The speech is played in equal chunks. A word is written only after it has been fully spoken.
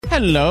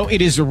Hello,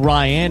 it is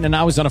Ryan, and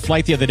I was on a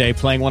flight the other day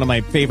playing one of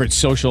my favorite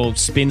social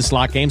spin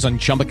slot games on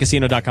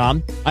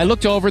ChumbaCasino.com. I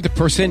looked over at the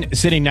person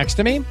sitting next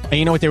to me, and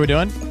you know what they were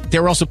doing? They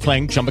were also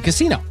playing Chumba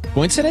Casino.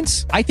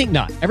 Coincidence? I think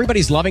not.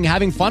 Everybody's loving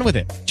having fun with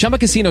it. Chumba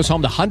Casino is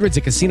home to hundreds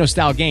of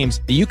casino-style games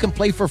that you can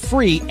play for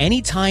free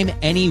anytime,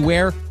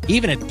 anywhere,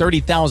 even at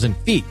 30,000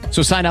 feet.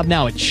 So sign up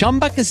now at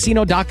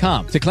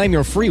ChumbaCasino.com to claim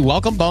your free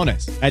welcome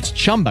bonus. That's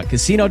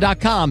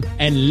ChumbaCasino.com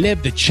and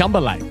live the Chumba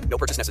life. No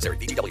purchase necessary.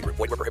 VGW. Void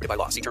where prohibited by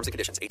law. See terms and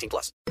conditions.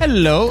 18+.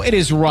 Hello, it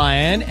is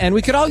Ryan, and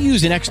we could all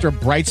use an extra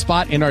bright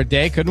spot in our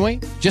day, couldn't we?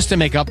 Just to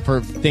make up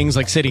for things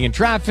like sitting in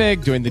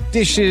traffic, doing the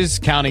dishes,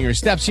 counting your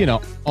steps, you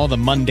know, all the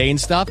mundane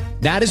stuff.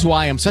 That is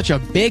why I'm such a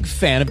big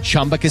fan of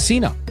Chumba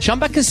Casino.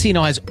 Chumba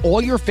Casino has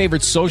all your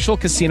favorite social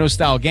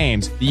casino-style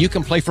games that you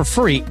can play for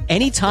free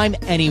anytime,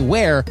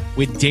 anywhere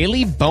with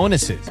daily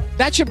bonuses.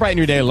 That should brighten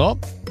your day a little.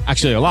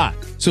 Actually, a lot.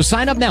 So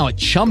sign up now at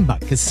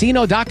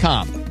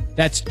ChumbaCasino.com.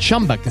 That's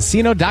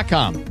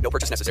ChumbaCasino.com. No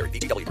purchase necessary.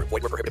 VGW. Void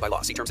where prohibited by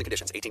law. See terms and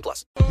conditions.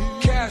 18+.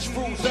 Cash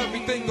rules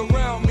everything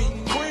around me.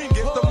 Green,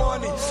 get the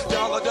money.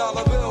 Dollar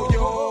bill,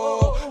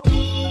 yo.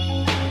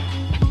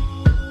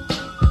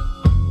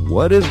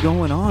 What is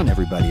going on,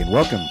 everybody? And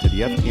welcome to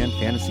the FTN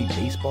Fantasy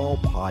Baseball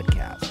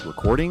Podcast,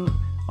 recording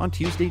on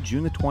Tuesday,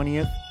 June the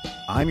 20th.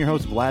 I'm your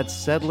host, Vlad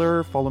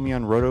Sedler. Follow me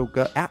on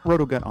RotoGut, at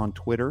RotoGut on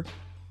Twitter.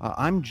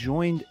 I'm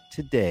joined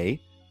today,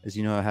 as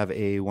you know, I have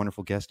a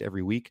wonderful guest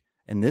every week,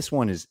 and this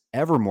one is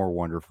ever more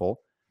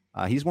wonderful.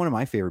 He's one of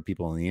my favorite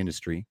people in the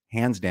industry,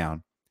 hands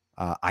down.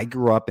 I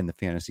grew up in the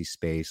fantasy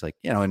space, like,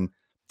 you know, in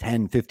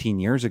 10, 15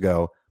 years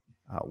ago,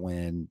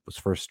 when I was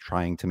first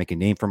trying to make a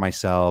name for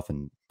myself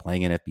and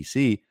playing in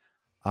FBC.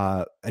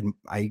 And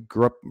I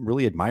grew up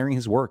really admiring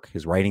his work,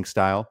 his writing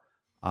style,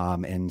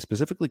 and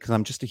specifically because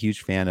I'm just a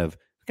huge fan of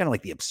kind of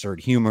like the absurd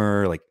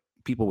humor, like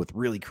people with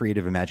really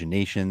creative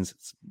imaginations.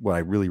 It's what I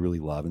really, really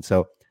love. And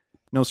so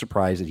no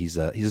surprise that he's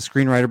a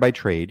screenwriter by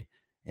trade,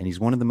 and he's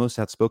one of the most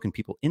outspoken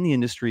people in the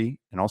industry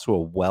and also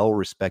a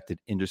well-respected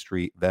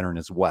industry veteran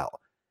as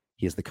well.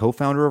 He is the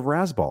co-founder of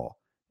Razzball,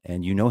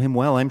 and you know him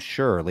well, I'm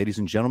sure. Ladies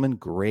and gentlemen,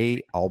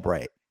 Grey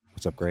Albright.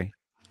 What's up, Grey?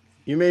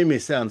 You made me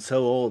sound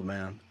so old,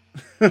 man.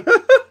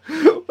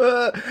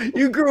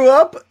 You grew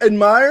up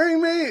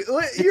admiring me.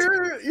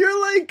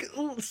 You're like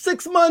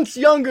 6 months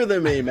younger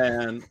than me,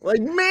 man.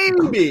 Like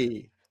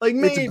maybe. Like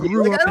I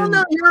don't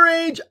know your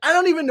age. I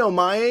don't even know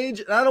my age,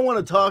 and I don't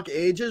want to talk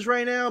ages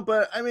right now.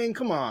 But I mean,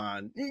 come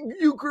on.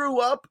 You grew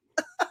up.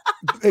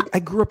 I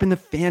grew up in the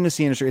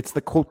fantasy industry. It's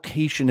the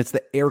quotation. It's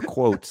the air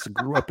quotes.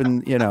 Grew up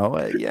in, you know,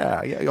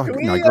 yeah. Can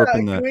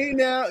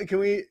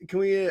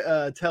we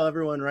tell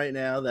everyone right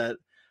now that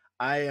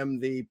I am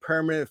the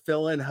permanent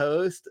fill-in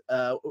host,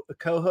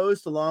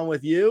 co-host along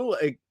with you.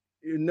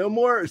 No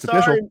more.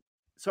 Sorry,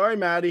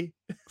 Maddie.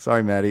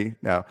 Sorry, Maddie.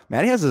 No,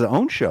 Maddie has his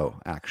own show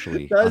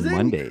actually on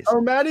Mondays.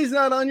 Oh, Maddie's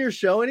not on your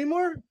show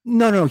anymore?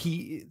 No,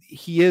 he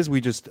is.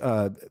 We just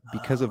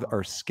because of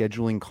our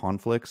scheduling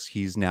conflicts,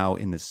 he's now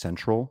in the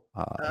central.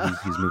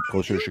 He's moved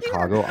closer to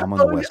Chicago. I'm on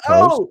the West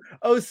Coast.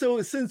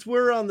 So since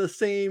we're on the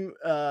same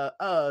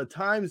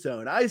time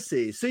zone, I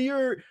see. So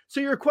your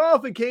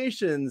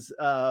qualifications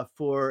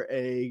for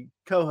a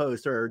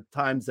co-host or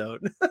time zone.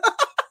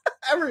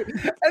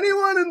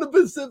 Anyone in the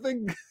Pacific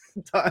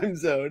time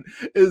zone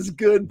is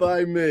good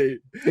by me.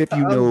 If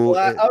you know,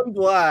 I'm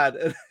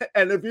glad.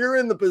 And if you're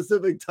in the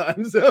Pacific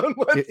time zone,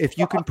 if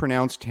you can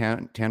pronounce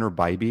Tanner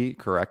Bybee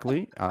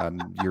correctly,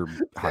 you're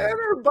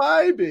Tanner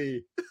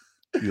Bybee.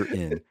 You're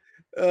in.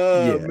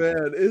 Oh yeah.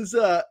 Man, is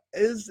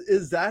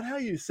that how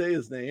you say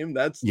his name?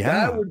 That's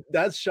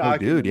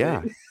shocking, dude.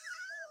 Yeah.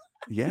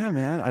 Yeah,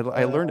 man.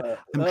 I learned.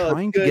 I'm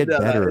trying to get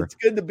better. It's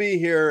good to be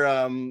here,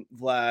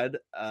 Vlad.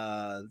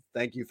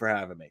 Thank you for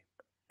having me.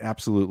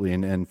 Absolutely.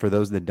 And for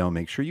those that don't,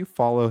 make sure you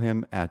follow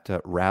him at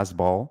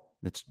Razzball.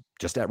 It's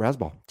just at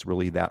Razzball. It's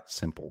really that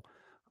simple.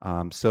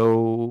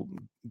 So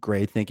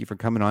great. Thank you for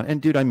coming on.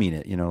 And dude, I mean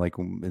it, you know, like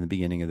in the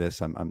beginning of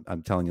this,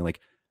 I'm telling you,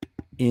 like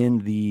in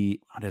the,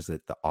 what is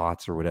it? The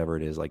aughts or whatever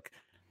it is, like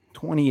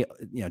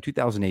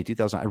 2008,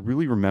 2000, I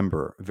really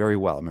remember very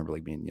well. I remember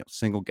like being, you know,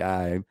 single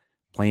guy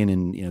playing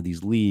in, you know,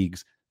 these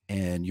leagues,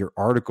 and your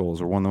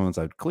articles are one of the ones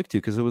I would click to,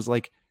 because it was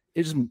like,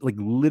 it just like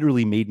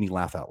literally made me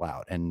laugh out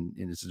loud. And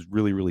this is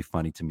really, really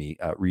funny to me,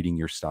 reading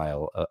your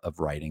style of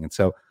writing. And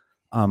so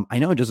I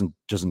know it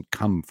doesn't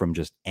come from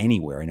just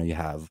anywhere. I know you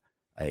have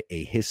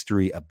a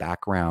history, a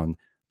background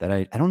that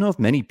I don't know if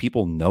many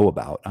people know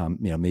about.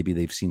 You know, maybe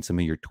they've seen some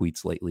of your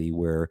tweets lately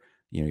where,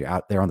 you know, you're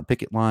out there on the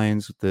picket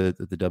lines with the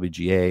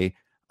WGA.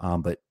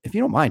 But if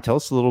you don't mind, tell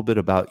us a little bit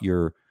about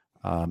your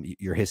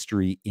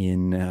history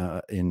in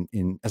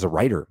as a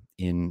writer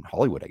in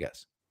Hollywood, I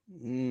guess.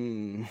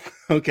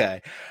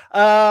 Okay.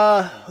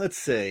 Let's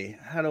see.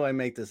 How do I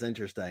make this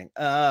interesting?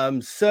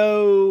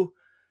 So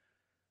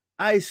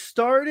I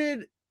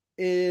started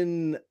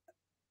I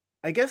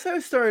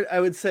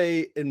would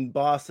say in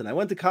Boston. I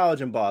went to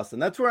college in Boston.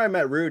 That's where I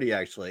met Rudy,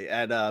 actually,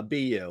 at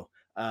BU.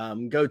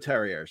 Go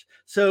Terriers.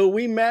 So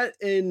we met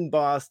in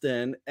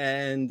Boston,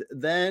 and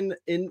then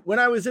when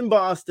I was in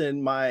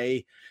Boston,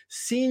 my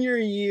senior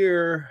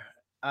year,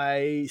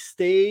 I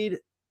started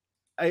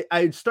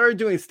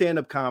doing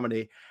stand-up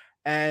comedy,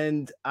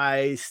 and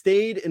I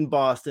stayed in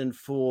Boston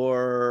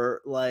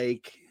for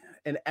like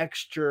an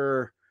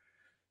extra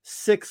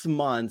 6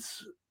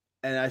 months,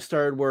 and I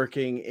started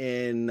working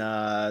in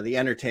the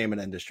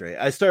entertainment industry.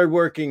 I started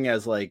working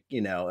as like,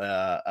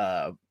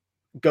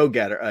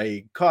 go-getter,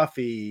 a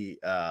coffee,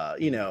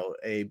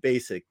 a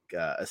basic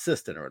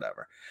assistant or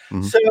whatever.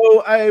 Mhm. So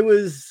I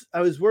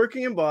was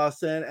working in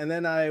Boston, and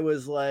then I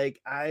was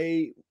like,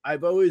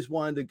 I've always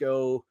wanted to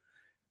go.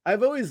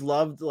 I've always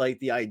loved like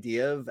the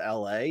idea of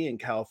LA and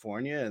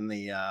California, and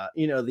the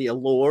the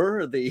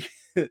allure, the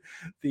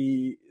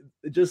the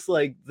just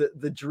like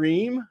the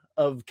dream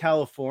of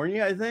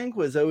California, I think,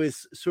 was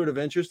always sort of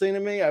interesting to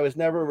me. I was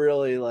never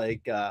really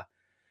like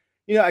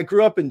I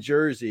grew up in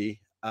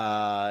Jersey,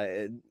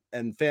 and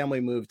family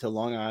moved to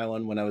Long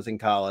Island when I was in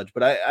college.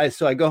 But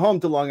I go home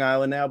to Long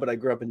Island now, but I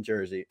grew up in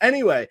Jersey.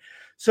 Anyway,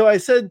 so I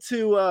said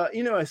to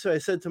I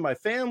said to my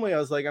family, I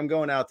was like, I'm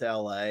going out to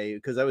LA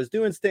because I was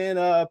doing stand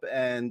up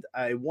and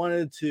I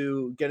wanted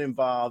to get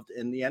involved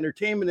in the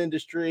entertainment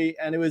industry,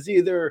 and it was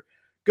either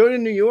go to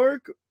New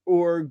York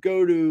or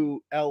go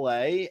to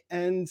LA.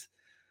 And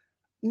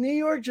New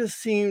York just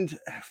seemed,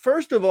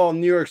 first of all,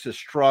 New York's a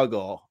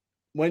struggle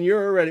when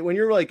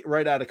you're like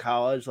right out of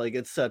college. Like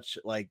it's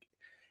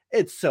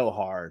so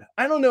hard.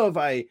 I don't know if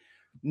I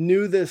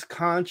knew this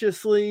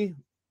consciously,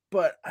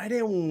 but I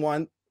didn't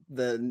want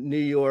the New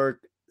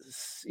York,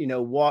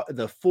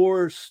 the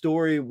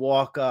 4-story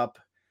walk up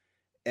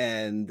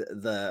and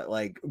the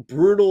like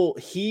brutal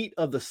heat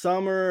of the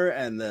summer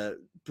and the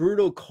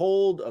brutal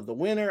cold of the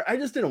winter. I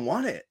just didn't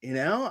want it.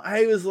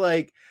 I was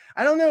like,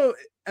 I don't know.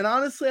 And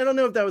honestly, I don't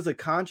know if that was a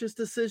conscious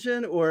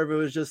decision or if it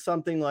was just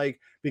something like,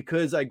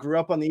 because I grew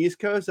up on the East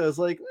Coast, I was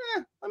like,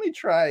 let me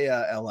try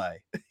LA.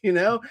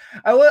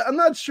 I'm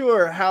not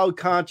sure how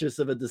conscious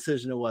of a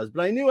decision it was,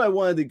 but I knew I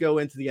wanted to go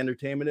into the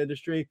entertainment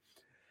industry.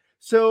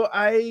 So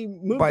I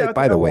moved out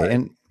By to the LA. way,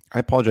 and I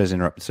apologize to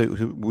interrupt. So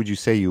would you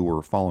say you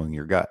were following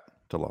your gut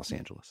to Los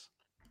Angeles?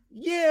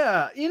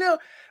 Yeah,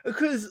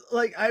 because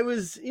like I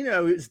was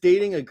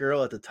dating a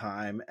girl at the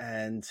time,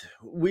 and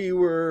we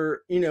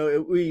were,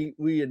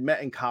 we had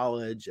met in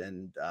college,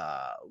 and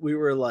we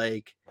were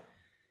like,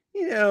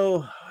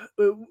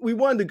 we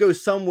wanted to go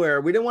somewhere.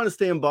 We didn't want to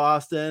stay in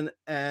Boston,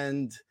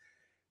 and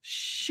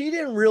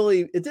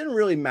it didn't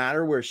really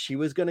matter where she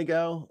was going to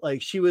go.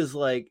 Like she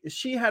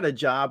had a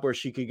job where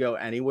she could go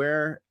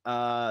anywhere.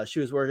 She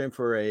was working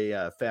for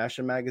a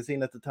fashion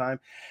magazine at the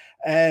time.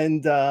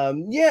 And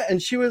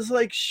and she was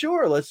like,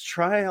 sure, let's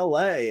try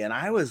LA. And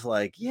I was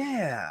like,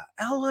 yeah,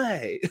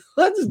 LA,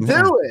 let's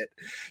do it.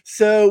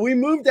 So we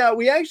moved out.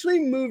 We actually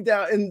moved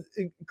out, and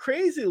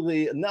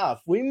crazily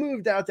enough, we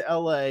moved out to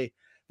LA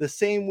the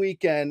same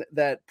weekend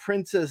that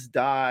Princess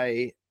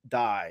Di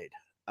died.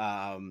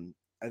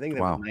 I think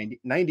that was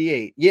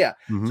 98. Yeah.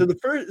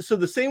 Mm-hmm. So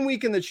the same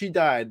weekend that she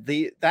died,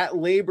 that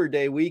Labor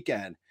Day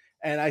weekend.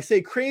 And I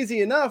say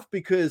crazy enough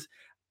because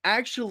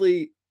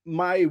actually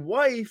my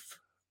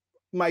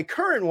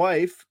current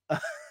wife, I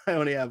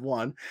only have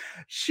one,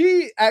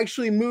 she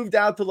actually moved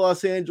out to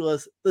Los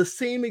Angeles the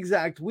same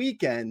exact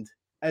weekend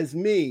as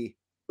me.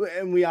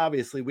 And we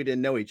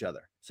didn't know each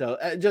other. So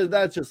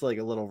that's just like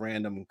a little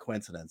random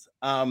coincidence.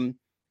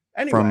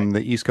 Anyway. From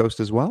the East Coast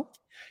as well?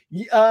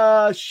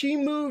 She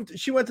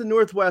went to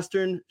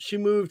Northwestern. She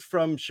moved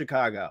from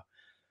Chicago.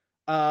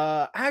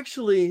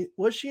 Actually,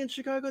 was she in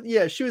Chicago?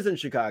 Yeah, she was in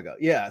Chicago.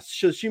 Yeah,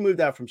 she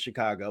moved out from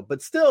Chicago,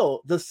 but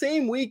still the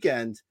same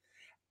weekend.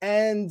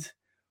 And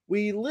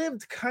we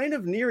lived kind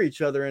of near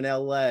each other in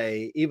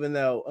LA, even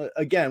though,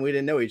 again, we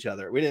didn't know each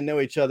other. We didn't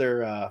know each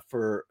other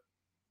for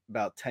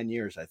about 10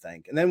 years, I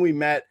think. And then we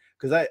met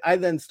because I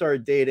then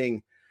started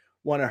dating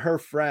one of her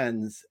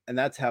friends, and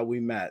that's how we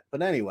met.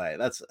 But anyway,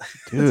 that's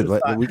we're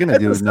gonna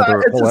do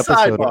another whole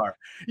episode.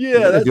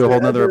 Yeah, that's do a whole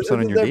another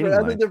episode on your dating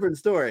life. That's a different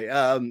story.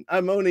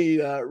 I'm only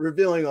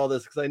revealing all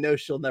this because I know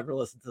she'll never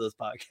listen to this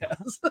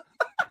podcast.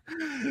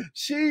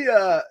 She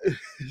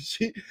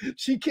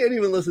can't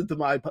even listen to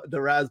the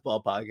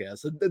Razzball podcast,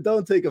 so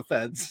don't take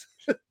offense.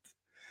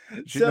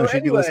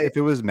 Anyway, if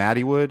it was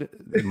Maddie Wood,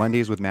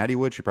 Mondays with Maddie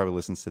Wood, she probably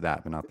listens to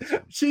that, but not this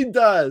one. She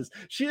does.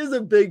 She is a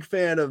big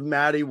fan of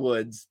Maddie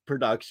Wood's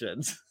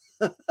productions.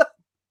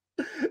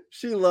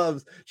 She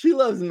loves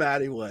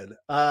Maddie Wood.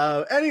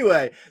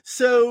 Anyway,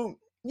 so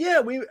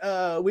yeah,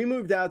 we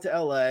moved out to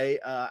LA.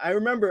 I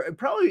remember,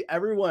 probably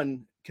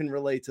everyone can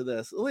relate to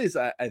this. At least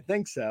I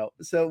think so.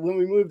 So when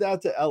we moved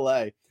out to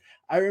LA,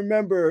 I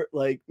remember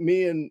like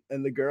me and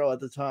the girl at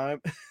the time,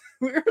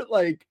 we were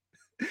like,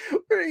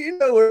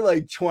 we're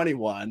like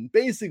 21,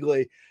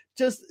 basically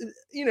just,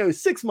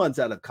 6 months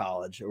out of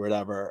college or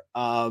whatever.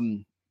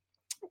 And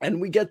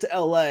we get to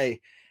LA,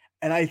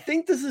 and I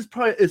think it's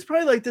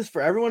probably like this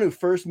for everyone who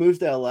first moves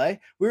to LA.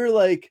 We were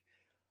like,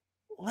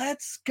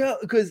 let's go,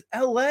 because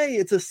LA,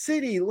 it's a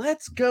city.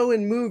 Let's go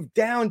and move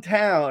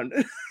downtown.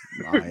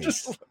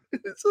 Nice.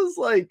 It's just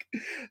like,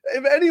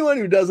 if anyone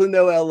who doesn't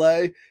know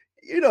LA,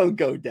 you don't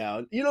go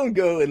down. You don't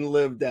go and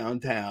live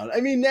downtown.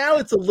 I mean, now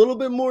it's a little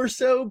bit more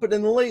so, but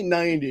in the late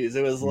 90s,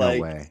 it was No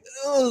way.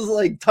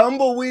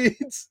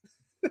 tumbleweeds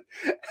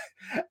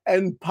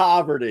and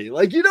poverty.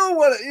 Like, you don't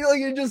want to,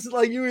 you're just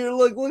like, you're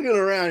like looking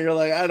around, you're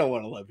like, I don't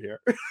want to live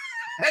here.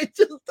 I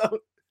just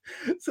don't.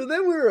 So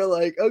then we were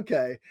like,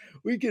 okay,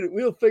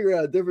 we'll figure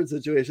out a different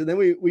situation. Then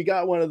we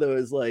got one of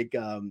those like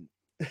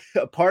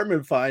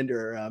apartment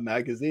finder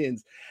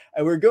magazines,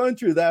 and we're going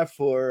through that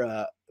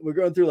we're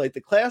going through like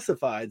the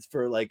classifieds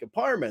for like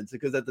apartments,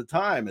 because at the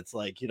time it's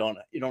like you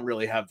don't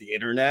really have the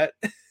internet.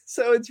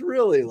 So it's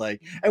really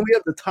like, and we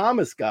have the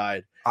Thomas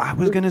Guide. I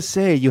was gonna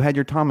say you had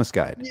your Thomas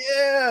Guide.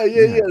 Yeah.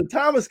 The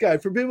Thomas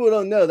Guide, for people who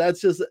don't know,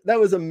 that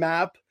was a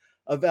map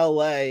of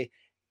LA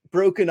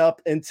broken up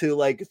into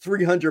like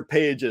 300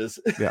 pages.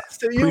 Yeah.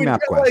 So you would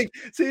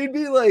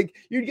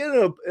you'd get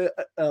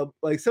a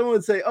like someone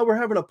would say, oh, we're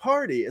having a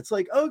party. It's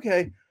like,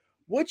 okay,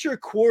 what's your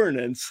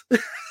coordinates?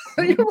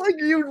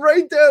 You'd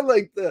write down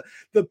like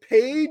the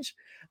page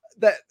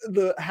that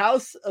the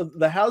house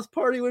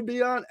party would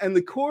be on and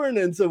the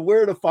coordinates of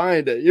where to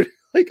find it. You're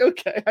like,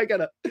 okay,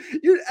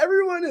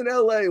 everyone in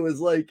LA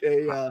was like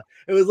it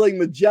was like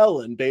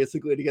Magellan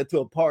basically to get to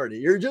a party.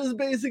 You're just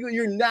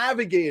you're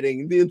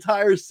navigating the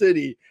entire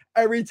city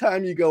every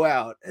time you go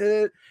out.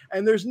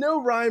 And there's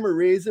no rhyme or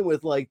reason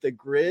with like the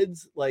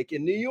grids. Like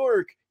in New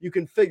York, you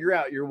can figure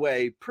out your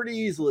way pretty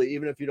easily,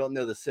 even if you don't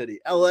know the city.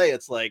 LA,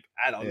 it's like,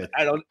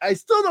 I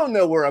still don't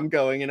know where I'm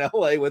going in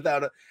LA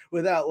without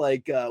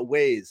like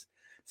Waze.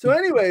 So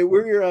anyway,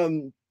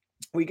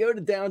 we go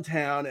to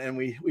downtown and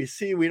we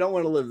see we don't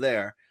want to live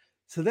there.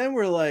 So then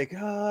we're like,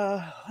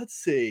 let's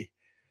see.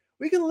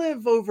 We can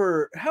live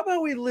how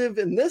about we live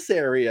in this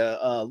area,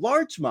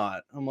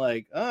 Larchmont? I'm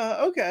like,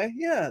 okay,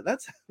 yeah,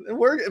 that's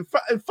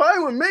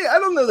fine with me. I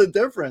don't know the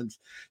difference.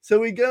 So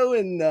we go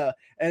and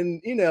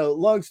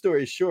long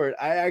story short,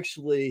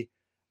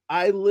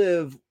 I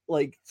live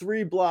like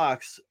 3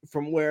 blocks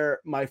from where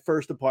my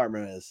first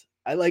apartment is.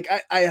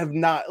 I've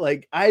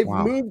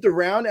moved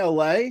around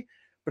LA,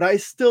 but I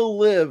still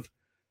live.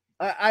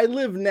 I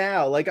live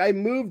now, like I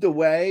moved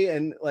away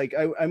and like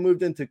I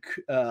moved into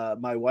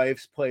my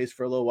wife's place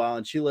for a little while,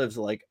 and she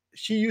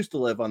used to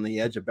live on the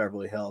edge of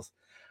Beverly Hills.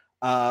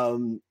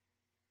 And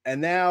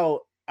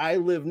now I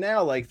live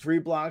like 3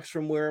 blocks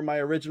from where my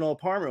original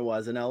apartment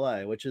was in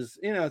LA, which is,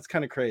 it's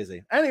kind of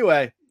crazy.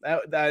 Anyway,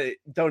 I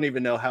don't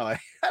even know how I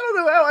don't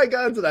know how I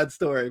got into that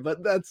story,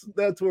 but that's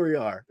where we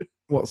are.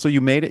 Well, so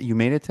you made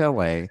it to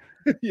LA.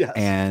 Yes.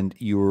 And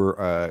you were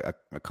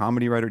a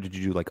comedy writer. Did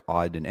you do like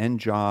odd and end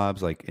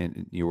jobs? Like,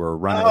 and you were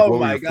running. Oh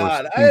like, my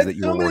God. I had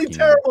so many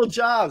terrible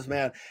jobs,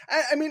 man.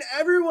 I mean,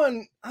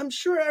 I'm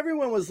sure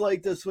everyone was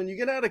like this. When you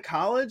get out of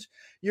college,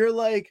 you're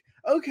like,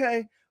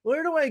 okay,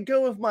 where do I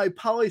go with my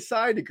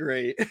poli-sci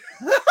degree?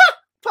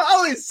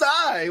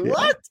 Poli-sci? Yeah.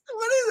 What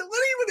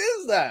even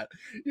is that?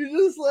 You're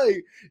just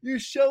like, you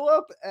show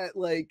up at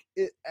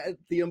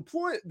the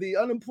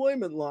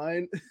unemployment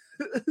line.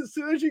 As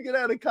soon as you get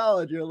out of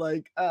college, you're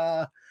like,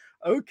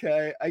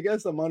 okay, I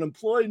guess I'm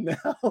unemployed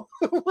now.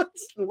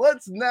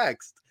 What's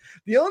next?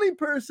 The only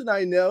person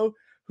I know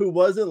who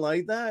wasn't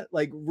like that,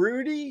 like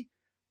Rudy,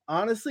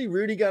 honestly,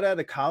 Rudy got out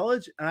of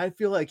college and I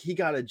feel like he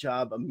got a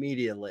job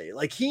immediately.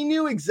 Like he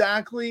knew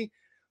exactly,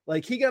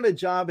 like he got a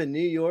job in New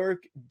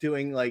York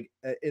doing like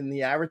in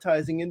the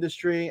advertising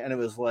industry. And it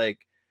was like,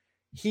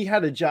 he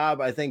had a job,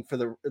 I think, for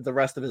the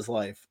rest of his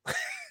life.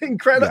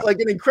 Incredible,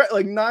 yeah.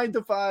 Like 9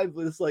 to 5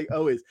 was like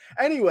always.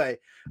 Anyway,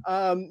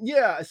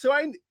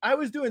 so I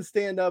was doing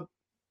stand-up,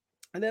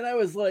 and then I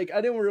was like, I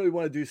didn't really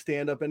want to do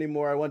stand-up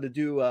anymore. I wanted to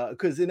do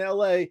because in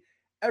LA,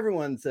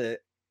 everyone's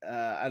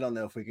I don't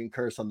know if we can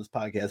curse on this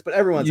podcast, but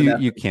everyone's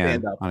you can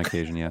stand-up on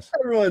occasion, yes.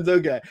 Everyone's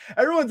okay.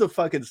 Everyone's a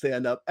fucking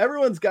stand-up.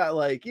 Everyone's got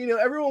like,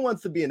 everyone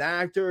wants to be an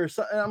actor or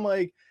something. And I'm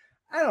like,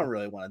 I don't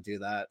really want to do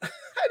that.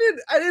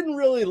 I didn't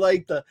really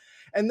like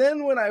and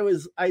then when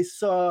I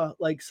saw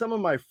like some of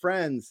my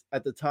friends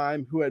at the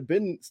time who had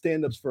been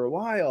stand-ups for a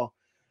while,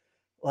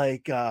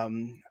 like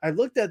I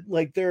looked at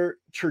like their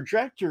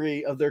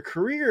trajectory of their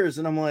careers,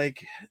 and I'm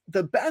like,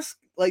 the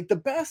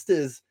best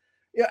is,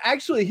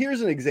 actually,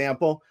 here's an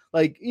example,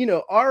 like,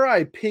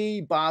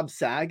 RIP Bob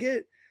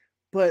Saget,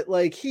 but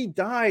like he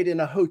died in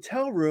a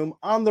hotel room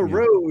on the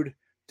road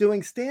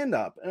doing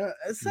stand-up.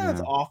 It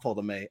sounds awful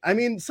to me. I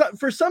mean,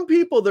 for some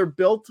people, they're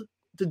built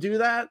to do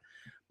that,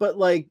 but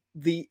like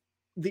the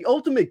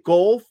ultimate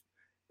goal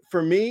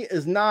for me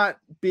is not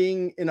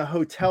being in a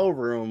hotel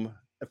room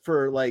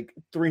for like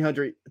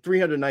 300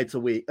 nights a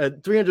week,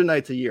 300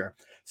 nights a year.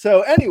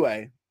 So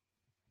anyway,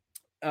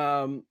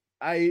 I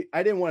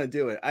didn't want to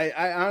do it.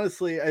 I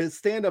honestly,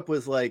 stand-up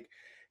was like,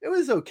 it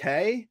was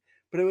okay,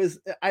 but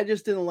I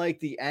just didn't like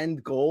the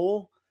end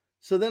goal.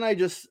 So then I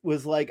just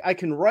was like, I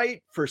can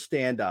write for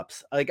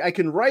stand-ups. Like I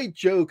can write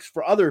jokes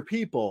for other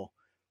people.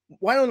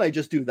 Why don't I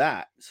just do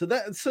that? So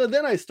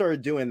then I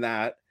started doing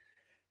that.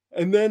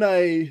 And then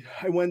I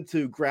went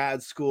to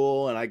grad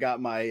school and I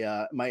got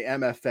my my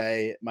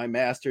MFA, my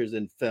master's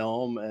in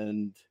film.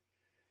 And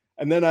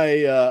And then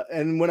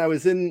and when I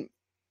was in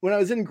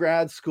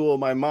grad school,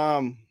 my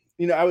mom,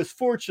 I was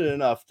fortunate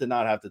enough to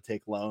not have to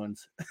take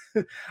loans.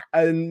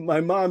 And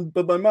my mom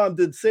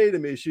did say to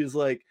me, she was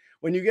like,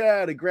 when you get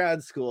out of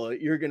grad school,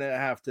 you're going to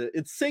have to,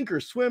 it's sink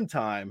or swim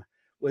time,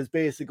 was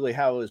basically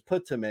how it was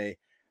put to me.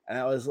 And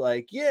I was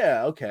like,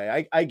 yeah,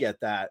 okay, I get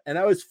that. And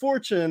I was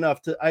fortunate enough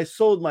I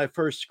sold my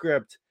first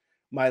script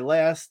my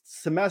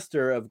last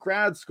semester of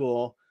grad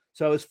school.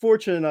 So I was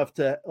fortunate enough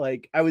to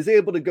I was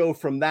able to go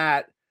from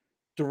that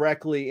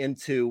directly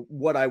into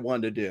what I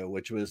wanted to do,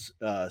 which was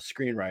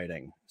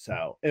screenwriting.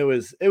 So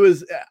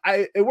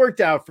it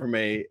worked out for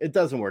me. It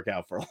doesn't work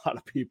out for a lot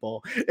of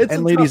people.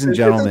 And ladies and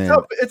gentlemen,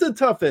 it's a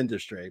tough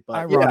industry. But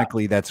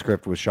ironically, that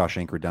script was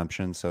Shawshank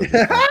Redemption. So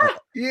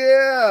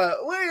yeah,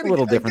 a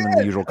little different than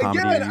the usual comedy.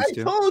 I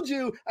told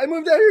you, I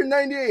moved out here in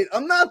 '98.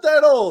 I'm not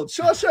that old.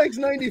 Shawshank's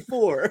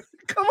 '94.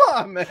 Come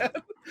on, man.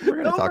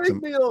 Don't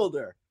make me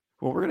older.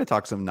 Well, we're going to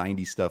talk some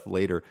 '90s stuff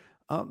later.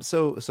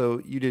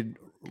 So you did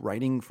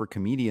writing for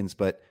comedians,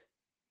 but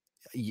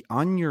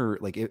on your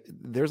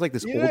there's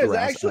this older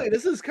actually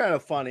this is kind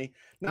of funny,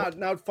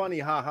 not funny,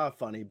 haha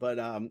funny, but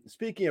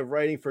speaking of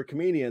writing for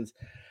comedians,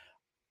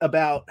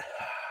 about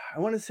I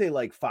want to say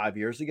 5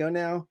 years ago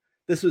now,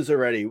 this is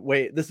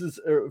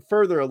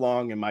further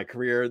along in my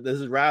career. This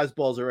is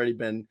Razzball's already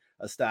been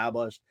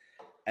established,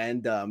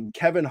 and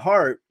Kevin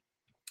Hart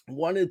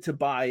wanted to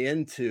buy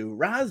into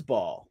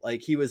Razzball.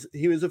 He was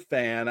a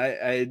fan.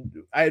 I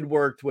had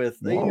worked with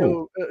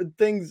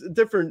things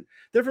different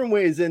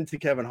ways into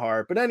Kevin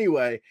Hart, but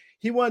anyway,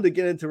 he wanted to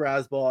get into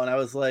Razzball, and I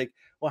was like,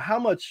 well, how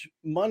much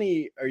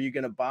money are you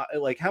gonna buy?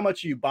 How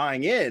much are you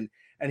buying in?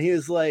 And he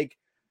was like,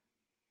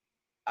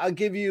 I'll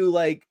give you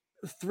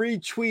 3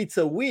 tweets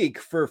a week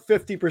for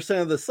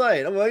 50% of the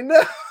site. I'm like,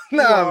 no,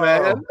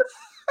 man.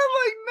 I'm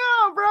like,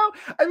 no, bro.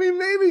 I mean,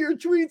 maybe your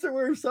tweets are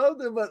worth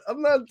something, but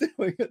I'm not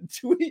doing a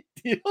tweet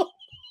deal.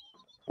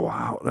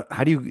 Wow.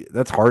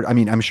 That's hard. I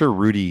mean, I'm sure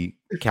Rudy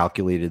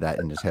calculated that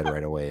in his head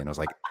right away. And I was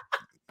like,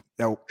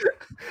 no.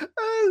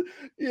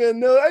 Yeah,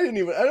 no, I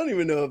don't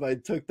even know if I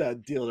took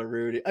that deal to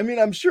Rudy. I mean,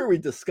 I'm sure we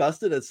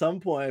discussed it at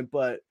some point,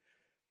 but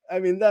I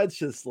mean, that's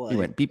just you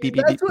went beep, beep,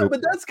 beep, beep.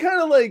 But that's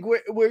kind of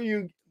where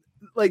you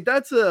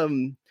that's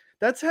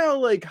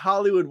how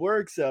Hollywood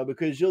works though,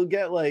 because you'll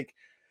get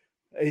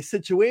a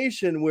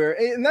situation where,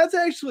 and that's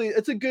actually,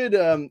 it's a good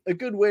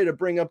way to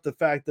bring up the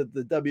fact that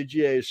the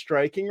WGA is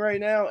striking right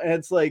now. And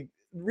it's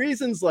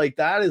reasons like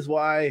that is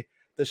why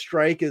the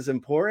strike is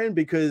important,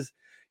 because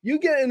you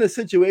get in a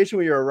situation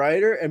where you're a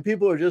writer and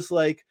people are just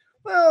like,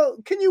 well,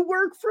 can you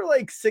work for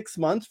 6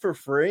 months for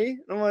free?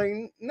 And I'm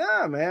like,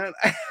 nah, man,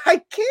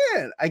 I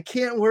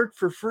can't work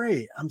for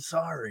free. I'm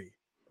sorry.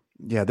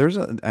 Yeah.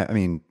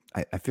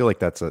 I feel like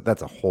that's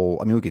a whole,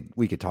 I mean,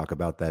 we could talk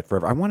about that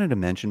forever. I wanted to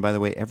mention, by the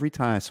way, every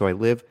time, so I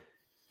live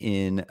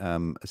in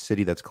a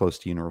city that's close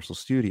to Universal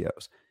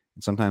Studios.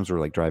 And sometimes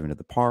we're driving to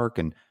the park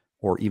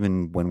or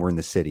even when we're in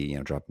the city,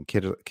 dropping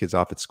kids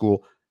off at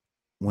school,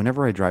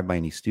 whenever I drive by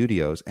any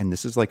studios, and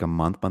this is a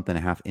month and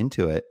a half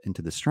into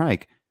the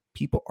strike,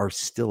 people are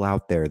still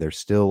out there. They're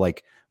still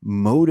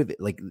motivated.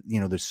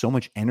 There's so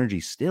much energy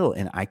still.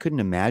 And I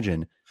couldn't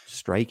imagine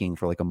striking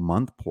for a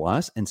month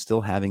plus and still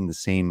having the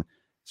same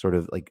sort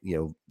of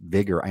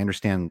vigor. I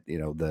understand,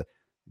 the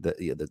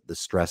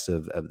stress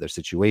of their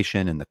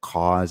situation and the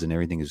cause and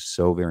everything is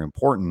so very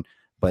important.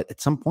 But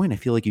at some point I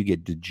feel like you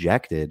get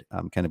dejected,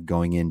 kind of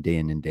going in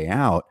and day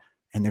out,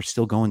 and they're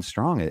still going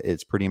strong.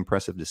 It's pretty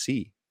impressive to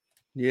see.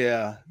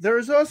 Yeah. There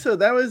was also,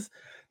 that was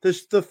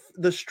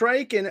the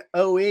strike in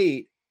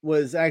 2008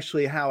 was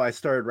actually how I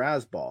started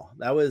Razzball.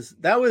 That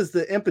was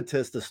the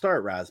impetus to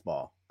start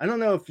Razzball. I don't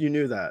know if you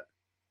knew that.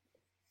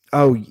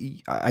 Oh,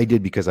 I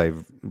did, because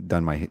I've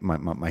done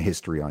my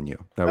history on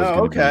you. That was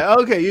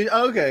okay.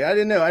 Okay. I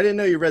didn't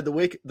know you read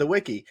the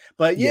wiki.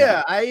 But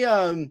yeah.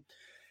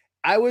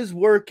 I was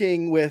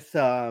working with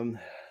the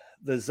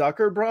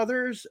Zucker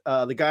brothers,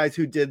 the guys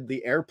who did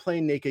the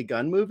Airplane Naked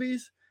Gun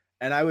movies,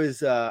 and I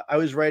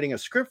was writing a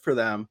script for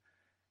them,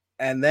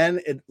 and then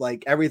it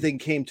everything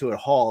came to a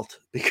halt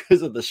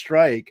because of the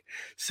strike.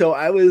 So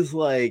I was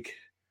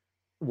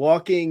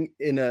walking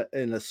in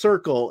a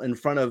circle in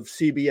front of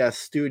CBS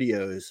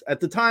studios.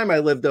 At the time I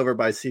lived over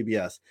by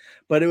CBS,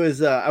 but it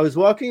was I was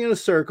walking in a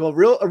circle,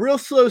 a real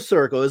slow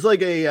circle. It was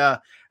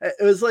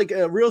like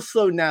a real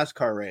slow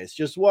NASCAR race,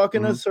 just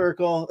walking a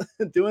circle,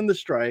 doing the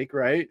strike,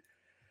 right?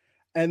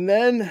 And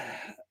then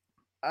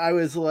I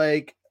was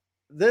like,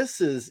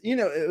 this is,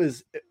 it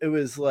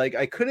was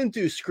I couldn't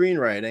do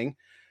screenwriting.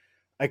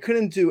 I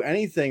couldn't do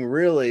anything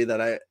really that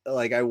I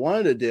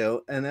wanted to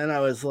do. And then I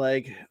was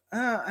like,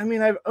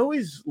 I've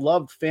always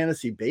loved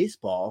fantasy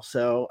baseball,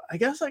 so I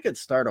guess I could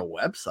start a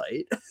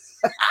website.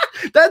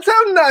 That's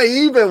how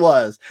naive it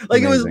was.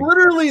 Amazing. It was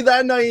literally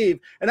that naive.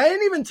 And I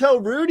didn't even tell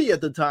Rudy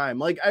at the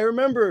time. I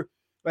remember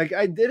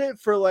I did it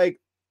for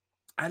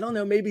I don't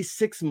know, maybe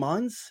 6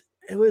 months.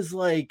 It was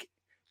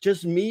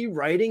just me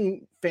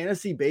writing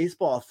fantasy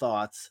baseball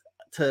thoughts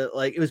to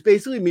it was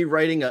basically me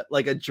writing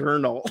a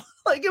journal.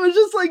 It was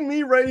just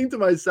me writing to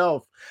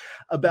myself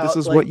about. This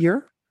is what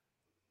year?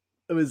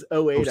 It was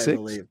 08, I 06?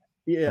 believe.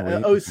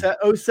 Yeah,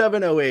 08?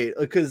 07, 08.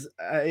 Because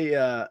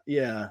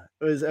it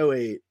was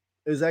 08.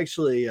 It was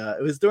actually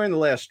it was during the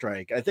last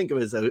strike. I think it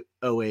was 08.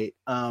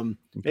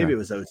 Maybe it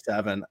was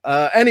 07.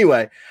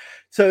 Anyway,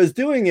 so I was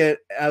doing it.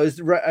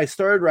 I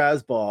started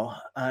Razzball,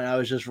 and I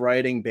was just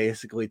writing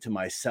basically to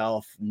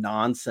myself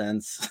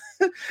nonsense.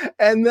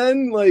 And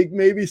then like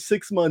maybe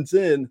 6 months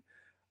in,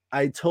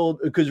 I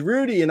told, because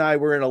Rudy and I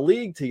were in a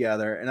league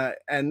together,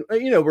 and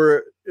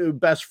we're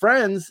best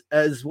friends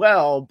as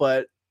well,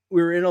 but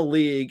we were in a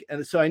league,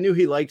 and so I knew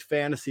he liked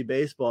fantasy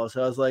baseball.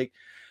 So I was like,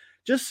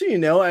 just so you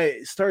know,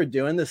 I started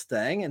doing this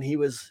thing, and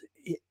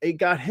it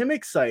got him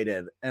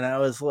excited. And I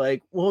was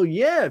like, well,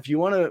 yeah, if you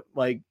want to,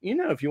 like,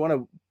 if you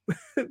want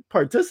to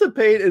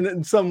participate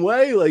in some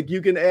way, like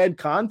you can add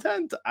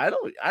content. I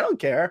don't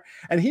care.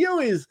 And he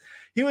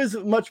was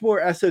much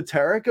more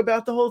esoteric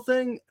about the whole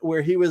thing,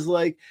 where he was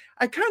like,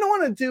 I kind of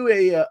want to do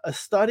a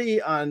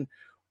study on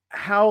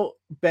how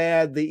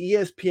bad the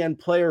ESPN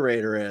player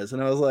rater is.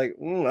 And I was like,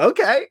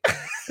 okay,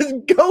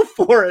 go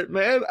for it,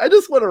 man. I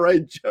just want to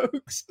write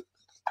jokes.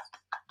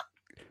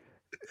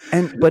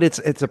 But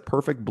it's a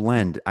perfect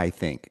blend, I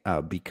think,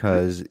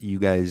 because you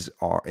guys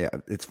are. Yeah,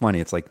 it's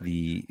funny. It's like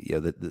the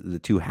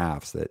two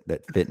halves that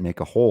fit and make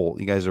a whole.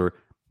 You guys are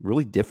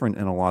really different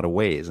in a lot of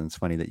ways, and it's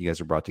funny that you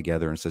guys are brought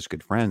together and such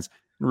good friends.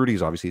 And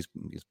Rudy's obviously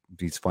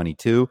he's funny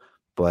too,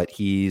 but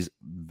he's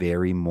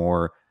very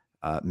more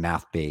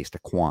math based, a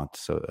quant,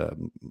 so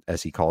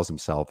as he calls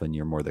himself, and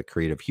you're more the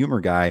creative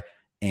humor guy,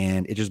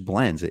 and it just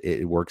blends.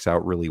 It works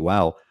out really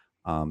well.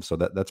 So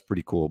that's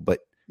pretty cool. But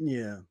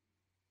yeah.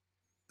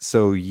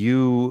 So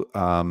you,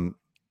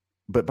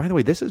 but by the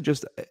way, this is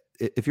just,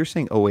 if you're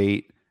saying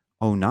 08,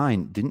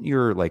 09, didn't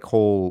your like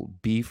whole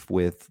beef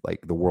with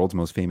like the world's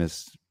most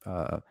famous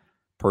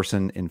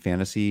person in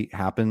fantasy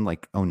happen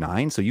like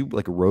 09? So you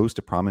like rose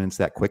to prominence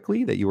that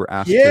quickly that you were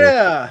asked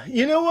to...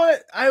 You know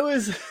what? I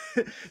was,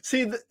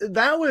 see,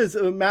 that was,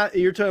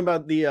 you're talking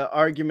about the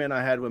argument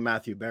I had with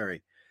Matthew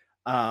Berry.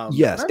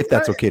 Yes, if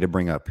that's okay to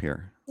bring up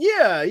here.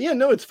 Yeah,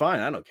 no, it's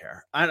fine. I don't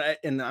care.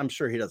 And I'm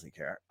sure he doesn't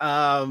care.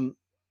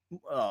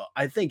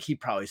 I think he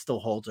probably still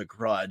holds a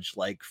grudge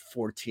like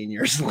 14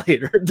 years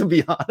later, to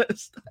be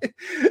honest.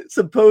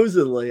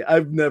 Supposedly,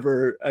 I've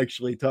never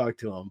actually talked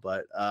to him,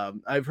 but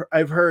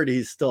I've heard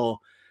he's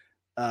still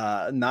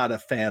not a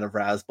fan of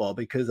Razzball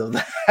because of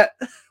that,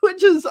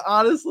 which is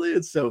honestly,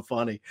 it's so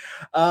funny.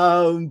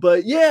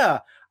 But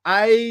yeah,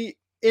 I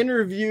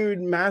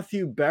interviewed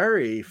Matthew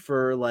Berry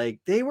for like,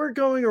 they were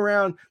going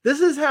around. This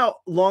is how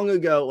long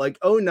ago, like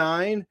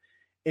 09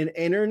 in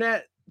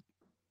internet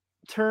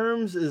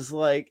terms is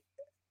like,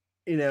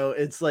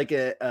 it's like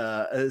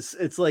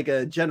it's like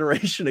a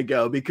generation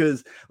ago,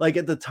 because like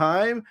at the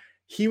time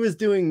he was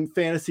doing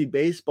fantasy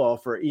baseball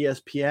for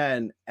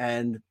ESPN.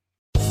 And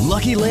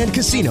Lucky Land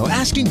Casino,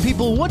 asking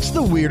people, what's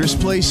the weirdest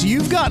place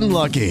you've gotten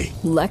lucky?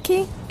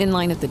 Lucky? In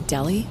line at the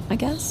deli, I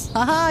guess?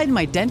 Aha, in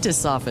my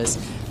dentist's office.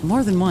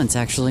 More than once,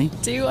 actually.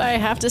 Do I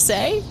have to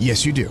say?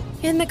 Yes, you do.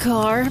 In the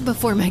car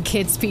before my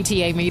kids'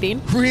 PTA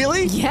meeting.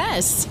 Really?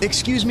 Yes.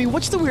 Excuse me,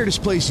 what's the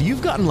weirdest place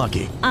you've gotten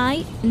lucky?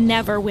 I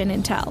never win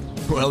and tell.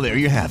 Well, there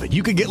you have it.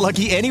 You can get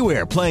lucky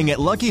anywhere, playing at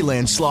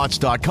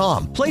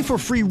LuckyLandSlots.com. Play for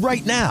free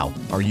right now.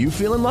 Are you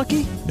feeling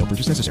lucky? No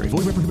purchase necessary. Void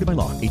where prohibited by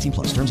law.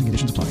 18+. Terms and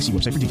conditions apply. See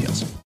website for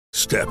details.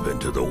 Step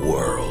into the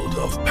world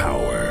of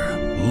power,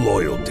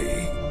 loyalty,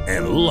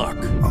 and luck.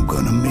 I'm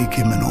gonna make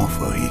him an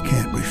offer he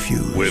can't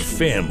refuse. With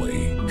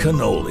family,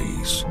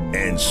 cannolis,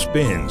 and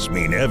spins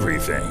mean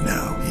everything.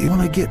 Now, you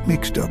wanna get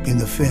mixed up in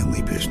the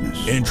family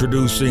business.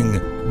 Introducing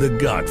The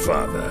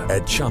Godfather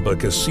at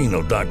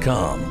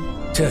ChumbaCasino.com.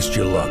 Test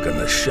your luck in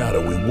the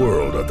shadowy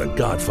world of The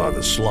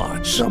Godfather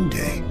slot.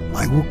 Someday,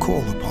 I will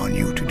call upon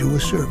you to do a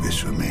service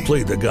for me.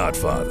 Play The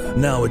Godfather,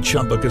 now at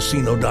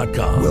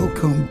ChumbaCasino.com.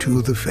 Welcome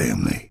to the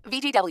family.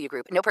 VGW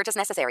Group. No purchase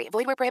necessary.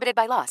 Void where prohibited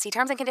by law. See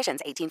terms and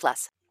conditions.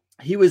 18+.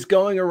 He was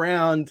going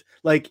around,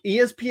 like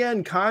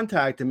ESPN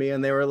contacted me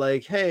and they were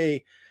like,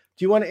 hey,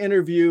 do you want to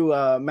interview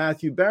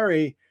Matthew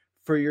Berry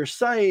for your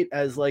site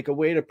as like a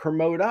way to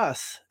promote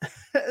us?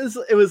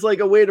 It was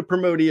like a way to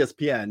promote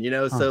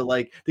ESPN, so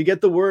like to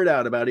get the word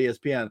out about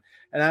ESPN.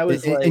 And I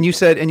was like, and you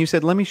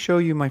said, let me show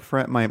you my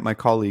friend, my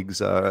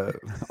colleague's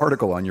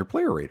article on your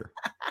player rater.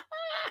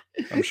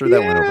 I'm sure that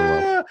went over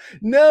well.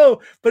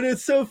 No, but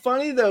it's so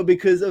funny though,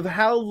 because of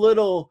how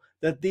little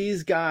that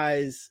these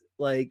guys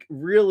like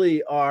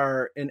really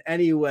are in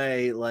any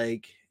way,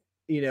 like,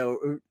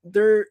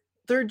 they're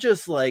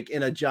just like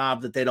in a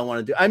job that they don't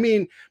want to do. I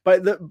mean, by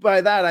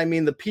that, I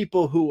mean the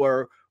people who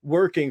are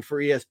working for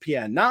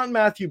ESPN, not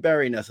Matthew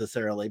Berry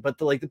necessarily, but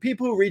the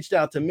people who reached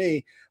out to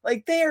me,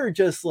 like they're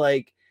just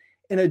like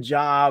in a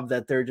job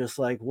that they're just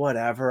like,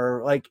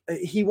 whatever, like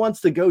he wants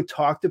to go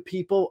talk to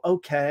people.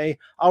 Okay.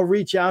 I'll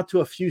reach out to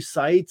a few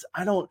sites.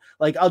 I'll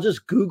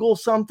just Google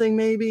something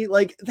maybe.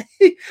 Like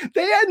they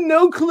had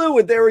no clue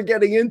what they were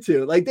getting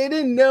into. Like they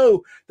didn't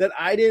know that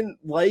I didn't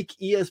like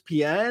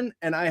ESPN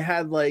and I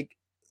had like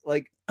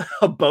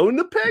a bone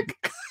to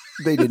pick.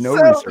 They did no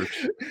So,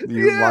 research.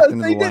 You're yeah, locked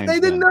into they the did. lines They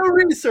did then. no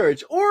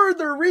research, or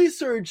their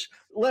research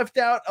left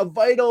out a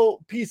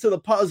vital piece of the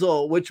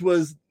puzzle, which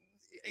was,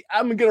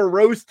 I'm gonna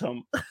roast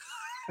him.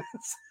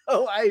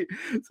 so I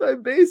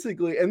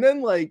basically, and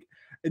then like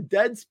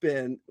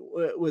Deadspin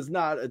was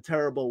not a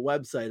terrible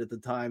website at the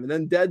time, and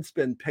then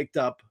Deadspin picked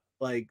up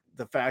like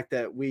the fact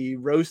that we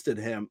roasted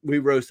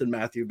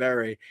Matthew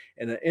Berry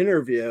in an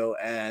interview,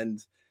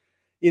 and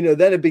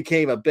then it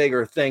became a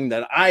bigger thing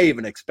than I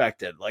even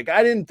expected. Like,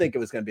 I didn't think it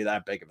was going to be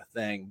that big of a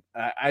thing.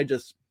 I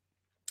just,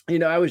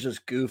 I was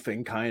just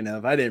goofing kind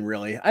of. I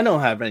don't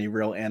have any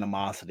real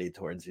animosity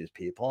towards these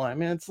people. I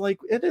mean, it's like,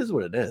 it is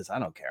what it is. I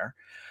don't care.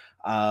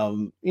 I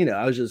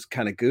was just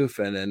kind of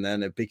goofing, and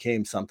then it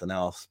became something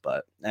else.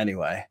 But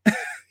anyway,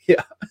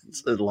 yeah,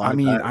 it's a long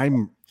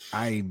time.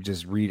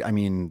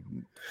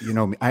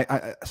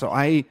 So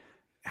I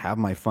have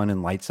my fun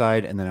and light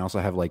side, and then I also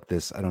have like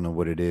this, I don't know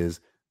what it is,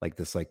 like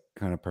this like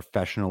kind of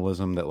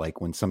professionalism that like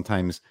when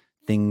sometimes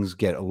things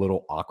get a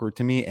little awkward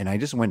to me, and I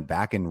just went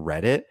back and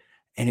read it,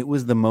 and it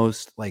was the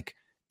most like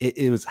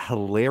it was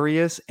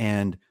hilarious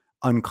and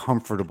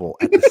uncomfortable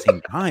at the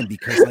same time,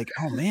 because like,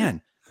 oh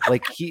man,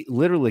 like he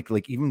literally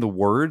like even the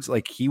words,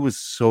 like he was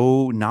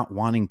so not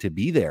wanting to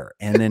be there,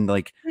 and then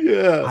like,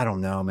 yeah, I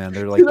don't know, man,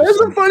 they're like, that's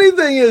the funny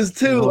thing is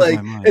too, like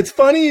it's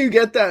funny you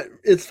get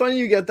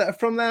that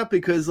from that,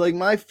 because like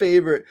my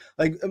favorite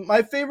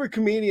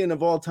comedian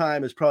of all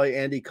time is probably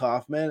Andy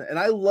Kaufman, and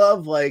I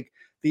love like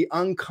the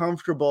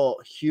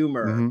uncomfortable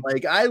humor.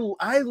 Like I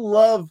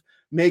love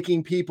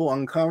making people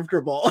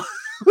uncomfortable,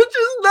 which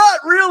is not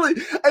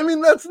really, I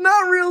mean, that's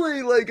not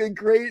really like a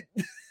great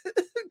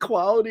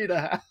quality to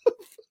have.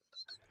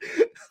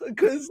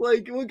 Because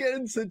like we'll get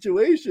in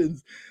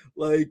situations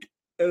like,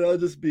 and I'll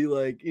just be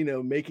like,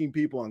 making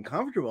people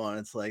uncomfortable, and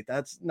it's like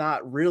that's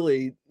not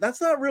really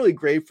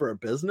great for a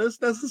business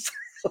necessarily.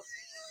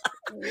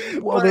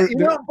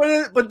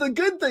 But the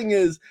good thing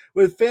is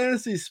with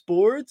fantasy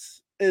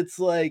sports, it's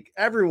like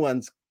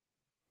everyone's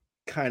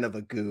kind of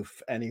a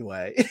goof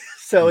anyway.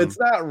 So it's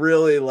not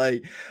really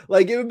like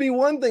it would be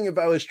one thing if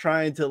I was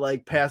trying to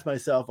like pass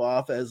myself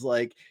off as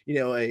like,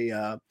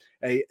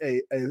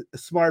 a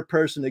smart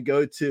person to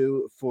go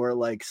to for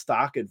like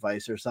stock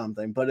advice or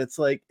something, but it's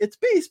like, it's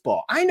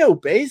baseball. I know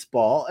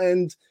baseball,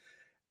 and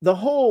the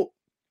whole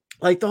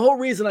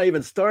reason I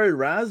even started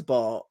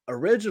Razzball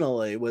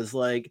originally was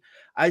like,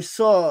 I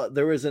saw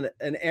there was an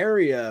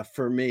area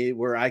for me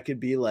where I could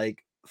be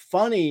like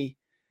funny,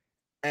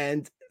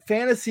 and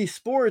fantasy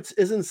sports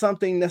isn't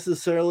something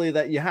necessarily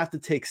that you have to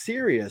take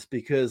serious,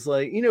 because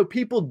like,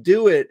 people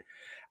do it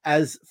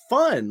as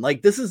fun.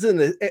 Like this is an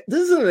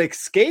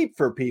escape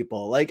for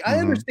people. Like I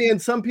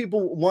understand some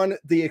people want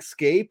the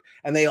escape,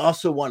 and they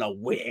also want to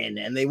win,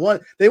 and they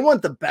want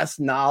the best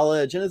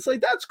knowledge, and it's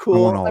like, that's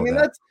cool. I mean,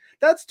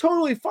 that's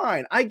totally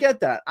fine. I get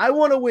that. I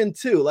want to win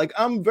too. Like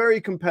I'm very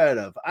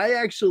competitive. I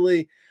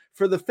actually,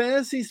 for the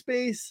fantasy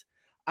space,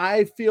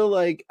 I feel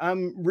like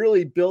I'm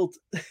built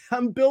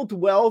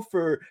well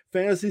for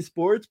fantasy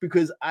sports,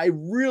 because I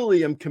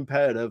really am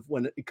competitive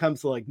when it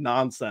comes to like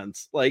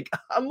nonsense. Like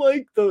I'm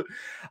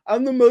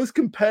the most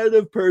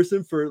competitive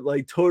person for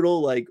like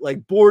total like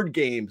board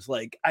games.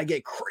 Like I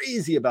get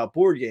crazy about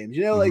board games,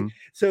 like,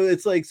 so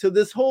it's like, so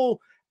this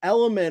whole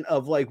element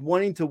of like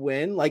wanting to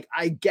win, like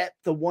I get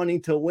the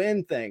wanting to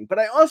win thing, but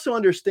I also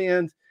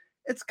understand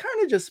it's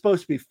kind of just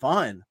supposed to be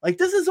fun. Like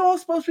this is all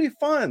supposed to be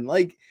fun.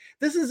 Like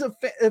this is a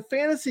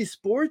fantasy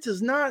sports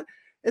is not,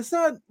 it's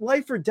not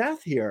life or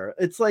death here.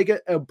 It's like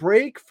a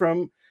break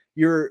from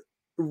your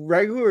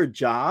regular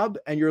job,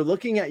 and you're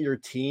looking at your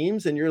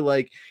teams, and you're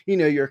like,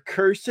 you're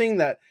cursing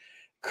that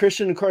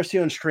Christian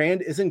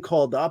Carcion-Strand isn't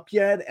called up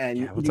yet,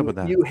 and what's up with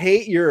that? You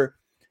hate your,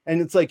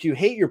 and it's like you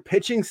hate your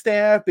pitching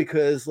staff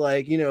because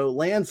like,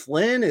 Lance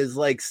Lynn is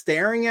like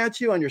staring at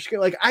you on your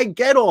screen. Like I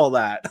get all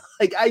that.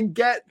 Like I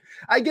get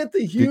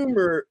the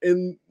humor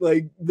in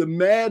like the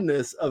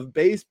madness of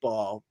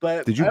baseball,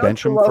 but did you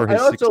bench him for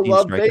his 16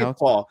 strikeouts?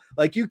 Baseball.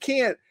 Like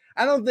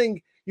I don't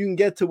think you can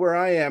get to where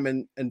I am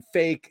and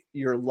fake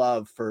your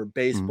love for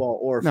baseball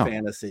or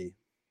fantasy.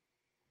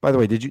 By the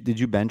way, did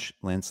you bench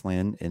Lance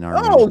Lynn in our?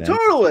 Oh,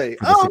 totally.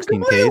 Oh,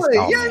 completely.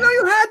 Oh, yeah, man. no,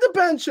 you had to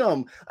bench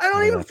him. I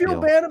don't even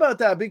feel bad about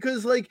that,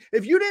 because like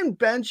if you didn't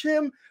bench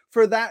him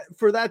for that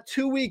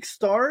 2-week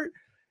start,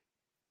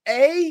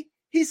 he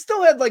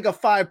still had like a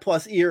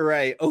 5+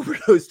 ERA over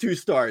those 2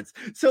 starts.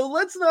 So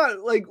let's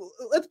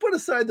put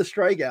aside the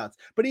strikeouts,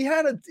 but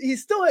he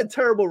still had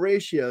terrible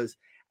ratios,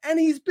 and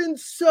he's been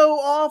so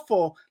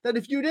awful that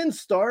if you didn't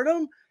start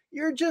him,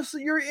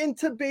 you're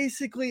into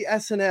basically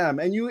S&M,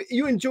 and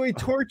you enjoy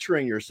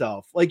torturing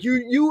yourself. Like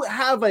you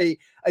have a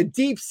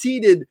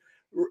deep-seated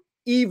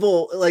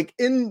evil, like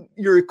in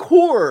your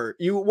core.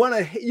 You want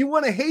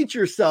to hate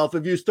yourself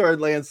if you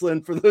started Lance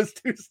Lynn for those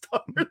 2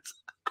 starts.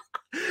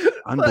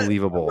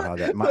 Unbelievable how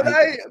that.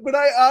 But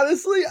I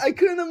honestly, I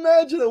couldn't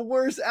imagine a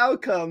worse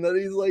outcome that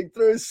he's like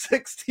throws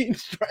 16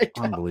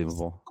 strikeouts.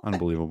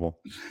 Unbelievable.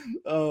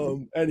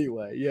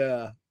 Anyway,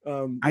 yeah.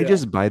 I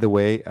just, by the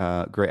way,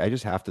 Gray, I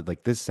just have to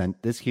like this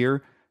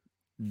here.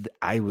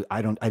 I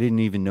didn't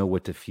even know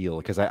what to feel,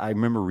 because I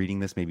remember reading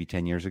this maybe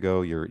 10 years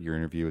ago, your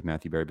interview with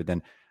Matthew Berry, but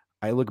then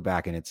I look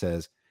back and it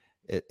says,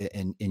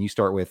 and you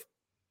start with,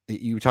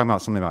 you were talking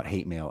about something about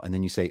hate mail, and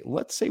then you say,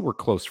 let's say we're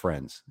close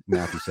friends.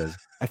 Matthew says,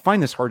 I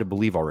find this hard to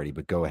believe already,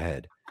 but go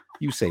ahead.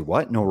 You say,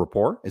 what? No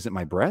rapport? Is it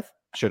my breath?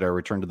 Should I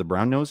return to the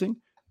brown nosing?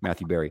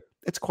 Matthew Berry,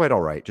 it's quite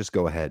all right. Just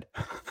go ahead.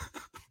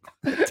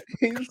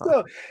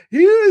 So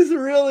he was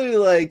really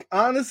like,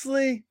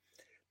 honestly,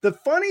 the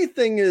funny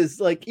thing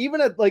is, like,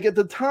 even at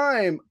the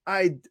time,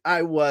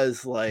 I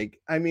was like,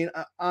 I mean,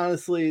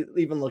 honestly,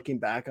 even looking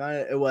back on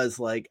it, it was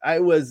like I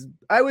was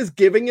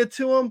giving it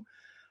to him,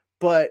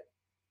 but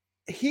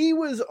he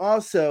was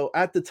also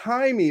at the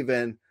time,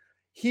 even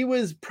he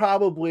was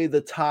probably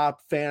the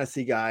top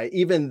fantasy guy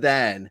even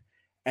then,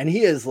 and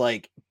he is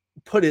like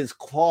put his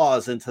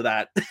claws into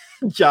that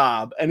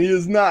job, and he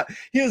is not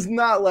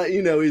let,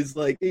 he's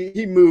like,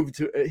 he moved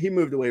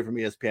away from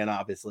ESPN,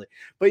 obviously.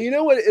 But you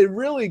know what, it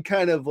really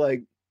kind of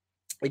like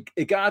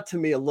it got to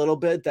me a little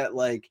bit that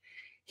like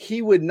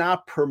he would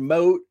not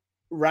promote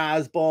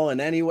Razzball in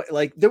any way.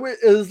 Like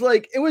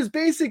it was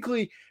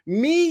basically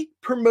me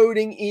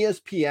promoting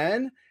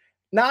ESPN,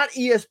 not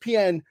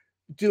ESPN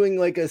doing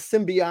like a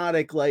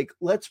symbiotic, like,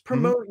 let's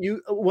promote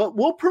you. Well,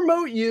 we'll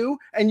promote you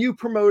and you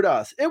promote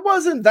us. It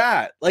wasn't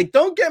that. Like,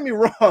 don't get me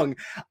wrong.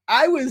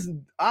 I was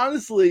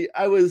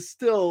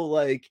still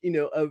like,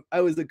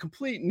 I was a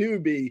complete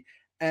newbie,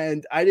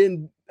 and I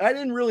didn't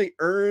really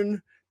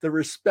earn the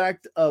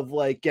respect of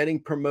like getting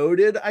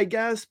promoted, I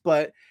guess.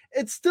 But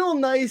it's still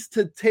nice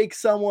to take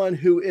someone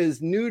who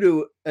is new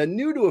to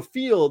a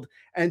field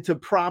and to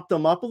prop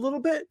them up a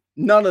little bit.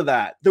 None of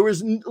that. There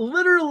was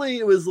literally,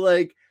 it was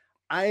like,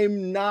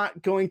 I'm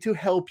not going to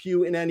help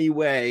you in any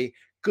way.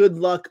 Good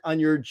luck on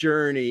your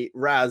journey,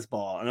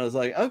 Razzball. And I was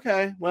like,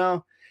 okay,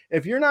 well,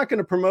 if you're not going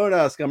to promote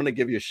us, I'm going to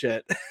give you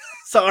shit.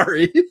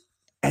 Sorry.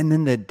 And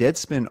then the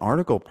Deadspin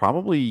article,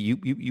 probably you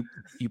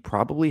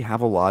probably have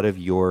a lot of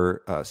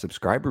your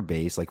subscriber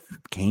base like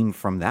came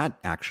from that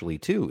actually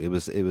too. It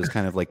was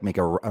kind of like make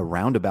a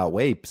roundabout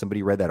way.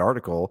 Somebody read that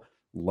article,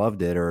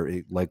 loved it, or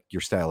it liked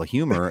your style of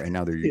humor, and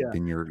now they're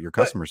been your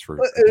customers for.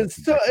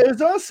 It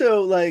was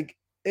also like,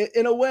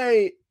 in a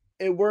way,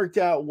 it worked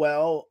out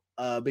well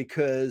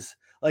because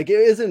like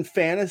it isn't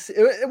fantasy.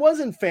 It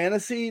wasn't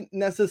fantasy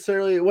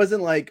necessarily. It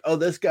wasn't like, oh,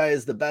 this guy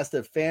is the best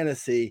at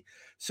fantasy,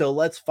 so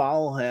let's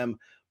follow him.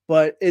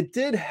 But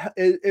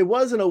it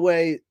was in a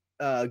way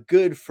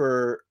good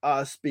for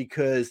us,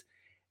 because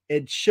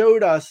it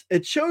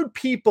showed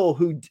people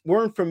who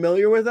weren't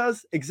familiar with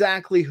us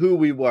exactly who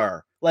we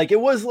were. Like, it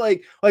was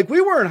like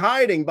we weren't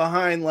hiding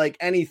behind like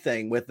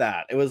anything with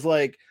that. It was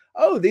like,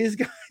 oh, these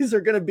guys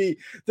are going to be,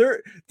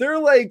 they're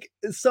like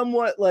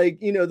somewhat like,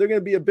 they're going to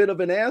be a bit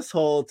of an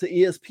asshole to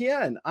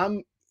ESPN.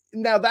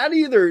 Now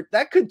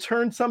that could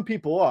turn some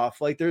people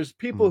off. Like, there's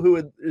people who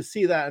would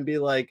see that and be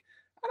like,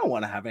 I don't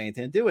want to have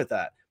anything to do with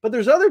that. But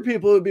there's other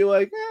people who would be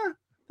like, yeah,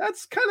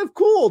 that's kind of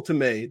cool to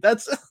me.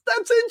 That's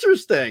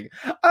interesting.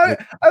 I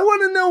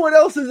want to know what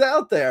else is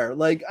out there.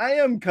 Like, I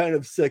am kind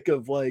of sick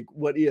of like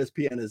what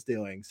ESPN is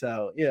doing.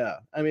 So yeah,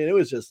 I mean, it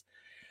was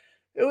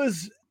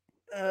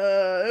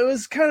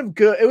kind of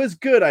good. It was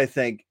good. I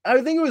think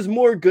it was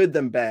more good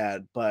than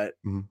bad, but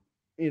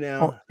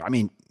I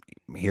mean,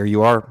 here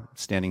you are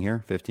standing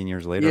here 15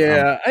 years later.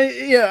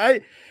 Yeah.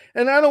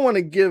 And I don't want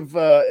to give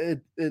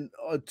it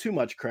too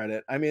much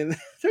credit. I mean,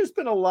 there's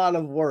been a lot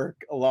of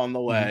work along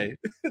the way.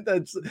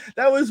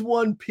 That was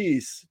one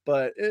piece,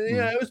 but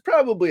it was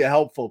probably a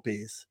helpful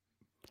piece.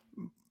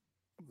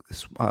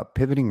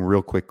 Pivoting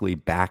real quickly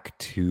back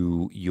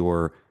to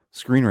your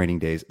screenwriting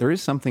days, there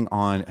is something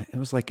on, it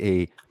was like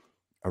a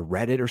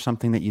Reddit or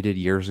something that you did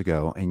years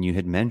ago, and you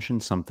had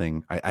mentioned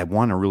something. I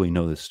want to really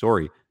know this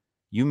story.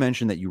 You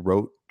mentioned that you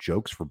wrote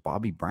jokes for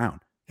Bobby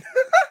Brown.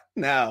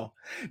 No,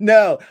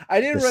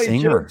 I didn't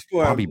write jokes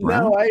for Bobby him.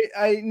 Brown?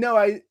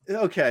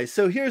 Okay.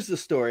 So here's the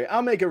story.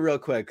 I'll make it real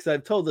quick, because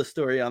I've told the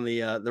story on the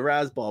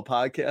Razzball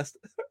podcast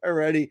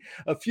already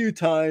a few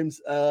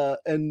times.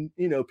 And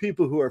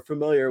people who are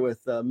familiar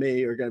with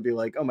me are going to be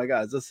like, oh my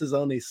God, is this his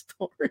only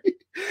story?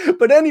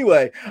 But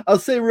anyway, I'll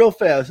say real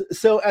fast.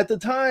 So at the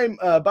time,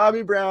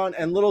 Bobby Brown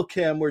and Little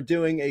Kim were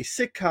doing a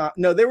sitcom.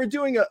 No, they were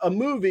doing a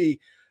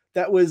movie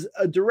that was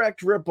a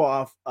direct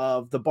ripoff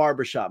of the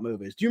Barbershop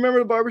movies. Do you remember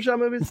the Barbershop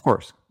movies? Of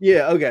course.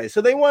 Yeah. Okay.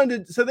 So they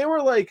they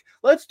were like,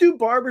 let's do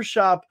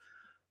Barbershop,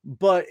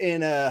 but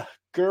in a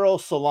girl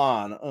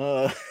salon.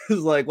 It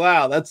was like,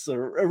 wow, that's a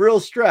real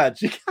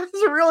stretch. You guys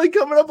are really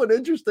coming up with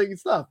interesting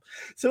stuff.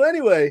 So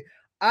anyway,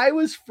 I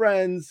was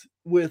friends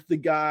with the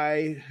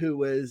guy who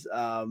was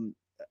I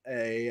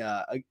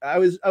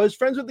was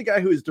friends with the guy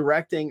who was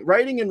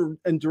writing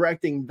and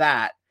directing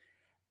that,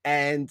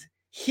 and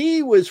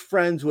he was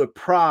friends with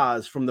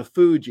Praz from the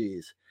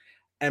Fugees.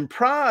 And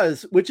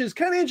Praz, which is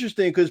kind of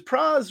interesting, because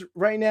Praz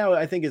right now,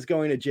 I think, is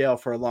going to jail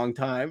for a long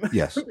time.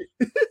 Yes.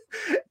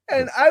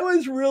 And I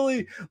was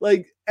really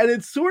like, and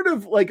it's sort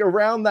of like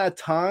around that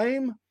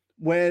time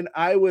when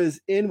I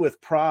was in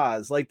with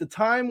Praz, like the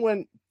time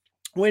when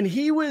when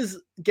he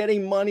was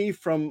getting money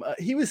from,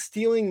 he was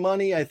stealing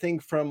money, I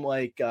think, from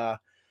like a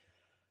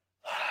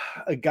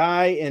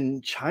guy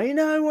in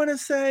China, I want to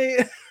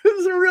say.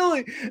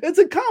 It's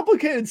a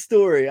complicated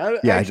story.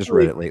 I just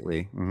read it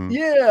lately. Mm-hmm.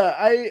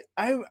 Yeah,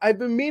 I've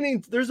been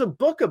meaning, there's a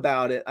book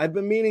about it. I've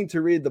been meaning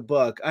to read the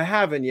book. I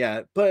haven't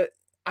yet, but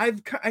I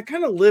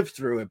kind of lived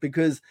through it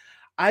because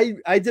I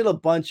did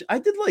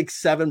like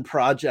 7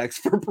 projects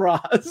for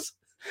Braz.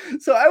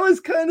 So I was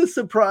kind of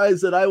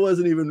surprised that I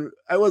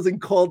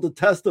wasn't called to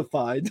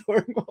testify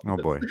during all Oh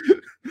boy.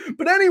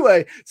 But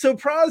anyway, so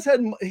Praz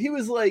he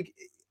was like,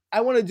 I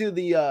want to do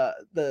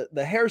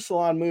the hair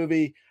salon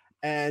movie,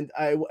 and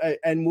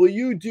and will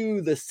you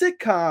do the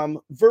sitcom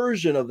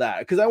version of that?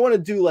 Because I want to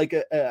do like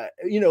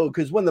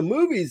because when the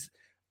movie's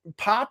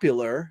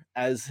popular,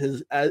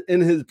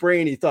 in his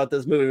brain he thought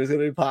this movie was going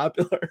to be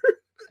popular.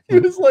 He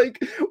was like,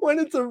 when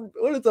it's a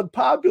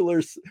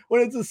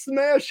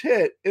smash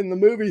hit in the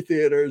movie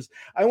theaters,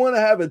 I want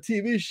to have a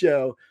TV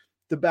show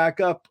to back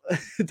up,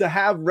 to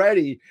have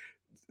ready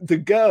to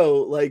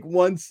go, like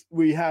once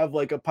we have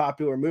like a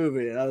popular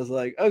movie. And I was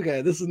like,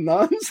 okay, this is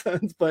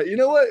nonsense, but you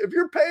know what? If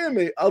you're paying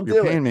me, I'll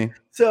do it.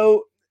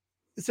 So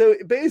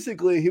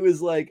basically he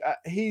was like,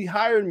 he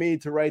hired me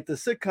to write the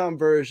sitcom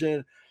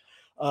version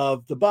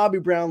of the Bobby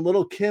Brown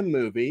Little Kim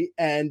movie.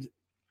 And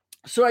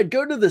so I'd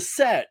go to the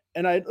set,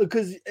 and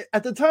because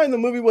at the time the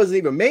movie wasn't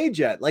even made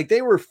yet, like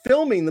they were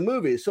filming the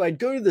movie. So I'd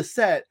go to the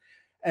set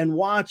and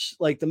watch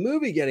like the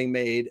movie getting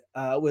made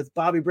with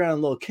Bobby Brown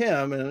and Lil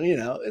Kim, and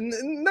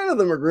and none of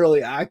them are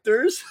really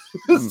actors.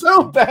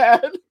 So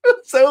bad,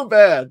 so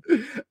bad.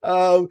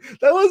 That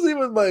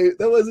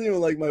wasn't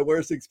even like my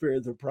worst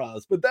experience with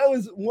Praz, but that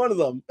was one of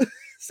them.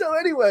 So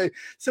anyway,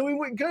 we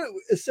went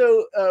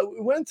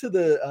to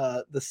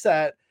the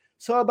set.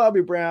 Saw Bobby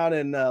Brown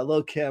and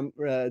Lil Kim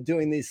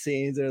doing these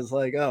scenes, and it's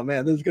like, oh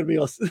man, this is gonna be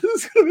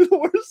the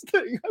worst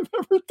thing I've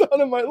ever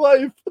done in my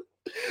life.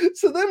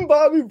 So then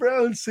Bobby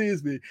Brown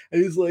sees me,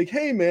 and he's like,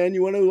 hey man,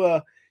 you want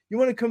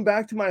to come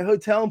back to my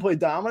hotel and play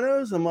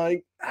dominoes? I'm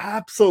like,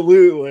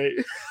 absolutely.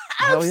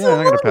 Hell yeah,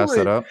 I'm gonna pass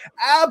that up.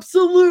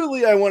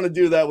 Absolutely, I want to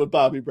do that with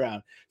Bobby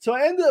Brown. So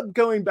I ended up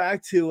going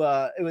back to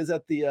it was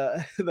at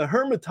the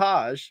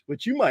Hermitage,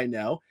 which you might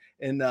know,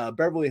 in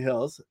Beverly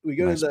Hills. We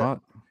go nice to the spot.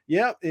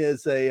 Yep,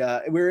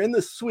 we're in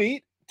the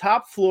suite,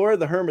 top floor of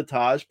the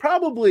Hermitage.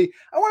 Probably,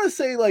 I want to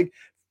say like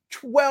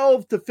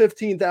 $12,000 to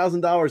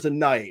 $15,000 a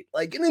night,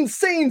 like an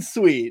insane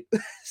suite.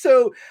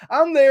 So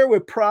I'm there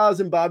with Praz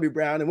and Bobby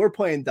Brown, and we're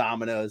playing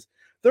dominoes.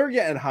 They're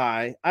getting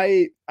high.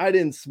 I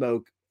didn't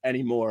smoke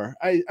anymore.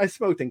 I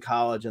smoked in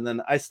college, and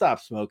then I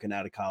stopped smoking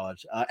out of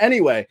college.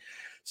 Anyway,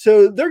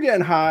 so they're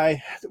getting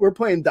high. We're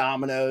playing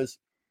dominoes,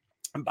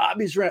 and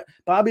Bobby's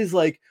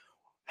like,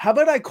 how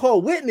about I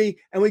call Whitney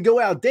and we go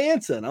out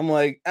dancing? I'm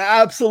like,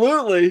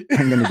 absolutely.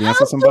 I'm going to dance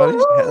with somebody?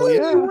 Hell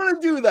yeah. You want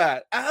to do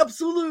that?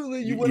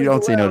 Absolutely. You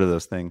don't say no to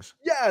those things.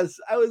 Yes.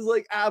 I was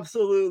like,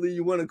 absolutely.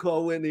 You want to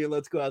call Whitney and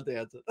let's go out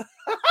dancing.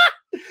 I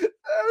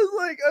was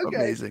like, okay.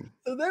 Amazing.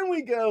 So then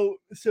we go.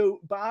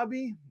 So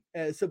Bobby's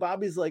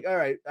like, all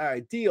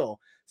right, deal.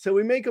 So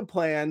we make a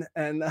plan,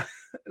 and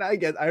I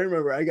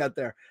remember I got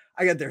there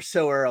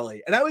so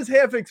early, and I was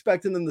half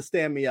expecting them to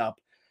stand me up.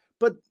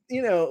 But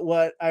you know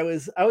what? I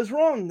was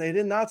wrong. They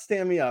did not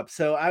stand me up.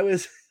 So I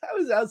was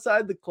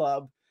outside the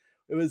club.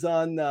 It was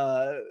on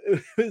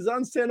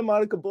Santa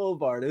Monica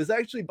Boulevard. It was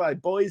actually by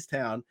Boys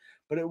Town,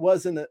 but it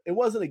wasn't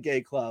a gay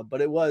club, but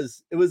it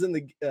was in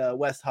the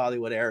West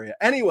Hollywood area.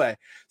 Anyway,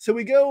 so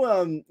we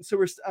go.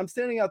 I'm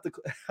standing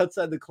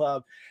outside the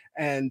club,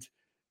 and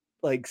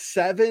like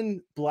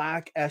 7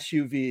 black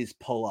SUVs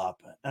pull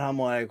up, and I'm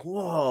like,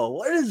 whoa,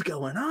 what is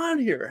going on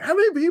here? How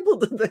many people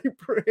did they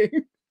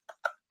bring?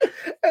 And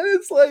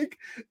it's like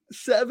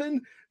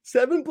seven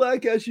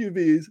black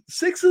SUVs.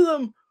 6 of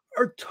them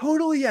are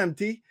totally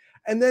empty.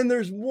 And then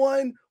there's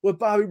one with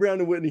Bobby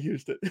Brown and Whitney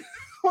Houston.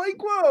 Like,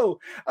 whoa.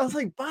 I was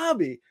like,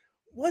 Bobby,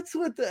 what's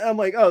with the, I'm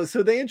like, oh,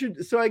 so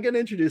I get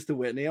introduced to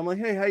Whitney. I'm like,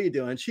 hey, how you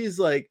doing? She's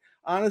like,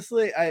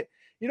 honestly,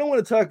 you don't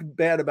want to talk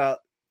bad about,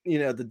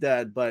 the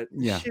dead, but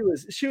yeah. she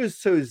was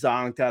so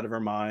zonked out of her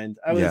mind.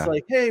 I was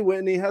like, hey,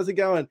 Whitney, how's it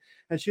going?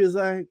 And she was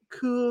like,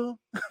 cool.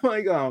 I'm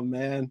like, oh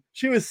man,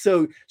 she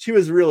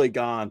was really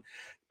gone.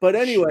 But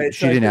anyway,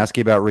 she didn't ask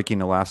you about Ricky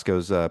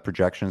Nolasco's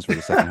projections for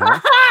the second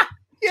half.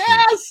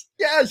 Yes.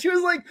 Yeah. She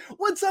was like,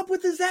 what's up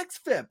with his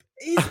XFIP?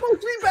 He's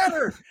supposed to be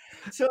better.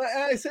 So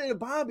I say to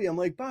Bobby, I'm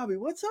like, Bobby,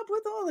 what's up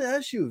with all the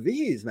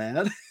SUVs,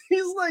 man?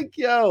 He's like,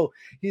 yo,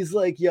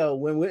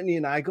 when Whitney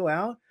and I go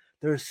out,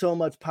 there's so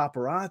much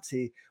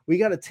paparazzi. We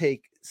got to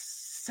take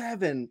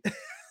 7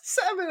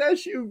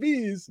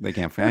 SUVs. They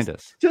can't find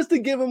us. Just to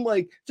give them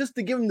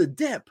the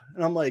dip.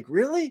 And I'm like,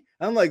 really?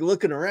 I'm like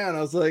looking around.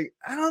 I was like,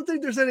 I don't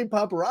think there's any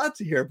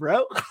paparazzi here,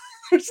 bro.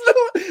 There's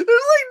like no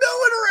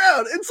one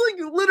around. It's like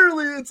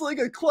literally, it's like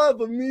a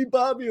club of me,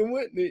 Bobby, and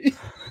Whitney.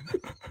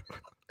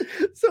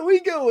 So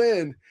we go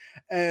in,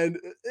 and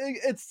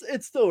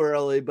it's still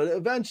early, but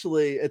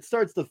eventually it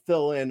starts to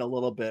fill in a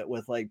little bit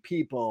with like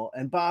people.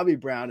 And Bobby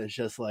Brown is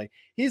just like,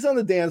 he's on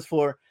the dance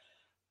floor.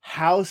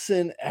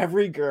 housing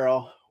every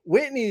girl.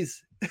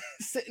 Whitney's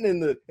sitting in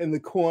the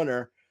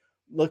corner,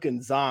 looking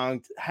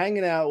zonked,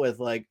 hanging out with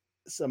like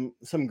some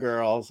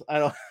girls. I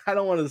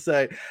don't want to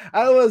say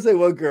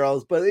what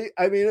girls, but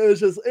I mean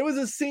it was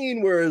a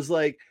scene where it's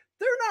like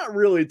they're not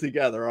really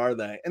together, are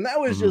they? And that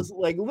was just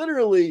like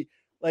literally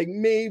like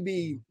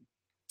maybe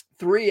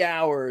 3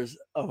 hours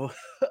of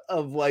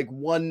like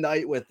one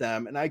night with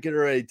them, and I could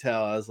already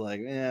tell. I was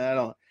like,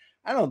 I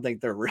don't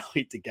think they're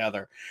really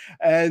together.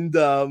 And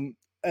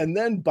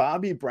then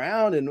Bobby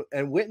Brown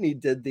and Whitney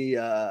did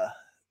the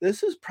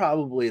this is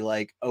probably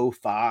like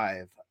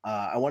 05.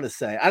 I want to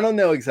say, I don't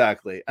know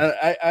exactly.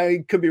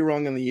 I could be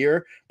wrong on the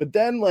year, but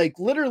then like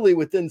literally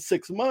within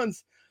 6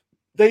 months,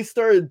 they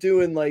started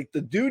doing like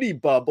the Duty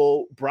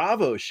Bubble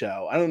Bravo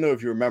show. I don't know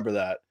if you remember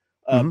that.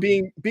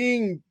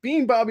 Being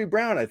Bobby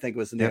Brown, I think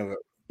was the name of it.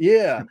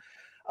 Yeah.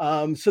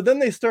 So then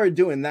they started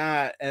doing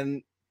that,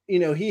 and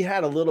he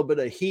had a little bit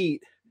of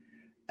heat,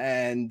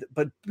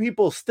 but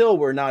people still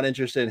were not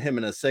interested in him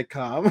in a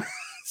sitcom.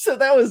 So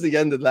that was the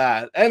end of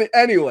that. And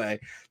anyway,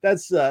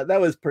 that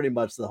was pretty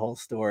much the whole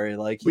story.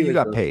 Like you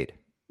got paid.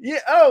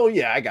 Yeah. Oh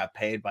yeah. I got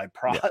paid by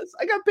Proz. Yeah.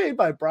 I got paid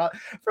by Proz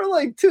for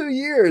like 2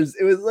 years.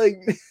 It was like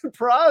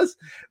Proz,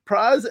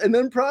 and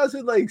then Proz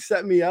would like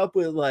set me up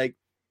with like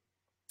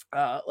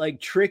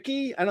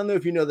Tricky. I don't know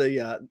if you know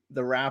the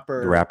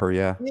rapper. The rapper,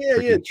 yeah. Yeah,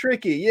 Tricky. Yeah,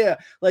 Tricky. Yeah.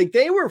 Like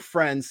they were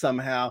friends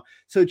somehow.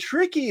 So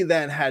Tricky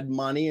then had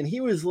money, and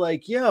he was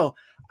like, yo,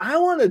 I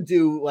want to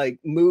do like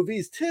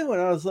movies too.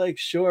 And I was like,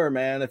 sure,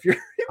 man. If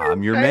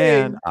I'm your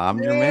man. I'm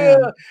your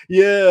man.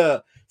 Yeah.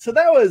 So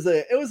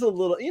it was a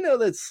little,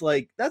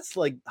 that's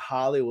like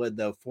Hollywood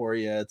though for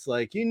you. It's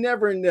like you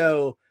never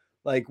know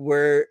like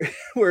where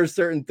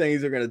certain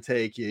things are gonna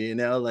take you,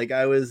 Like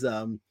I was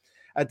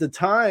at the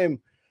time,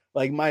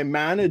 like my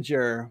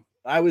manager,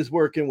 I was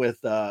working with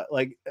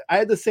like I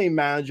had the same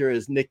manager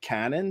as Nick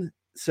Cannon.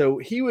 So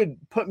he would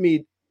put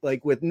me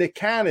like with Nick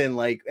Cannon,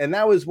 like, and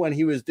that was when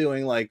he was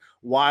doing like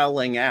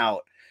Wilding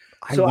Out.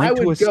 So I went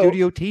to a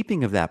studio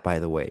taping of that, by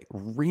the way,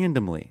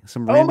 randomly.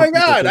 Oh my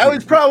God. I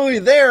was probably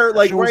there,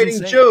 like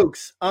writing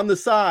jokes on the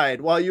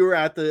side while you were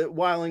at the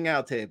Wilding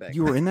Out taping.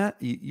 You were in that?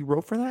 You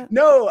wrote for that?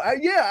 No,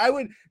 I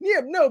would. Yeah,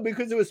 no,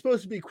 because it was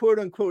supposed to be quote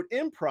unquote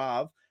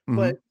improv,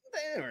 but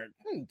they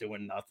weren't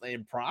doing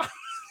nothing improv.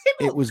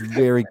 It was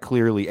very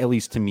clearly, at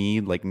least to me,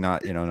 like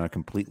not, not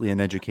completely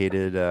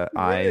uneducated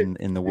eye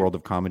in the world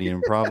of comedy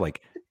and improv.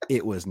 Like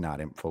it was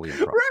not fully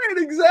improv. Right,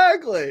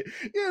 exactly.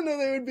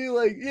 They would be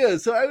like, yeah.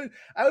 So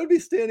I would be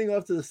standing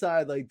off to the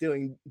side, like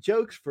doing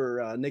jokes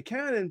for Nick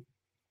Cannon,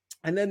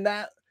 and then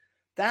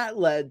that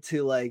led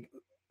to like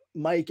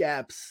Mike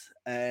Epps,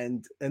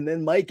 and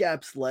then Mike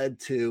Epps led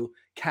to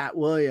Cat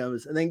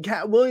Williams, and then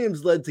Cat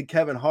Williams led to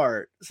Kevin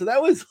Hart. So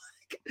that was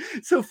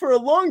like, so for a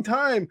long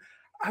time,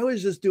 I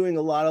was just doing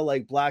a lot of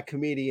like black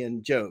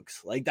comedian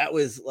jokes. Like that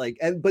was like,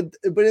 but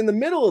in the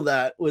middle of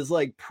that was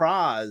like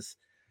Proz.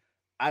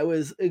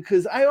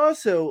 Because I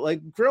also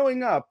like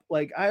growing up,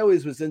 like I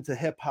always was into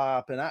hip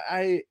hop, and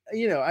I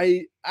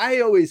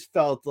always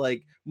felt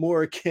like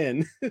more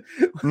akin,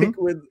 like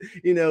with,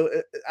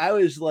 I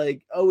was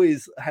like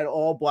always had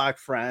all black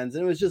friends,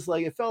 and it was just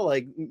like, it felt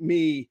like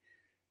me,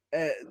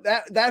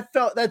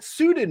 that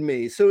suited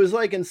me. So it was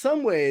like, in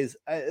some ways,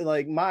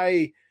 like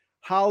my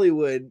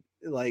Hollywood,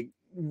 like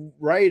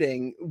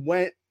writing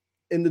went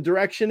in the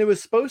direction it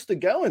was supposed to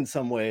go in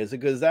some ways,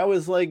 because that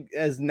was like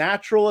as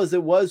natural as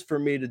it was for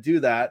me to do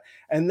that.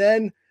 And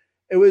then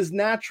it was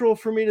natural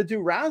for me to do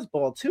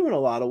Razzball too, in a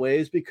lot of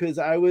ways, because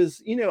I was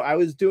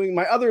doing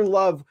my other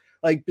love,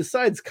 like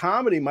besides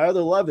comedy, my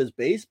other love is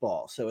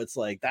baseball. So it's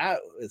like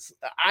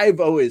I've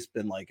always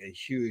been like a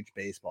huge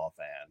baseball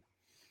fan.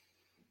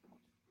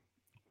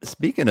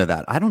 Speaking of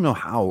that, I don't know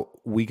how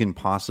we can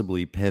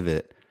possibly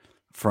pivot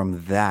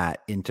from that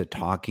into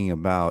talking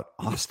about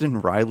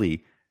Austin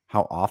Riley,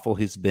 how awful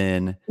he's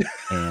been,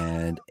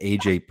 and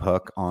AJ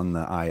Puck on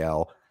the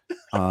IL.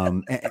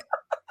 And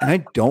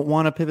I don't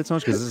want to pivot so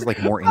much because this is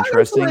like more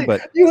interesting. Honestly,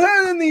 but you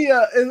had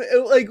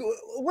in like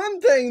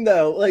one thing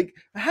though, like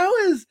how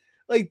is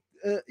like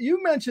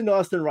you mentioned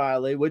Austin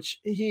Riley, which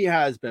he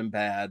has been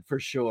bad for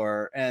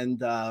sure, and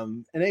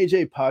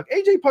AJ Puck.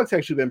 AJ Puck's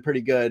actually been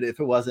pretty good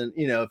if it wasn't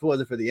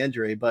for the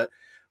injury, but.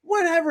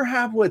 Whatever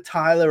happened with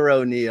Tyler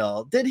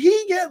O'Neill? Did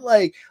he get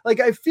like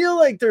I feel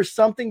like there's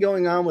something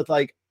going on with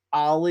like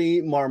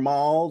Ollie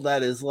Marmol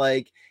that is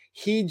like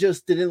he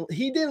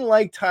didn't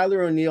like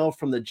Tyler O'Neill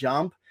from the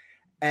jump,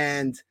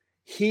 and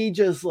he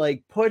just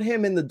like put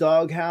him in the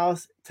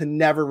doghouse to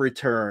never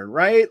return,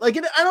 right? Like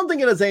I don't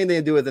think it has anything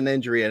to do with an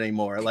injury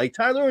anymore. Like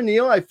Tyler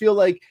O'Neill, I feel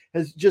like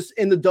is just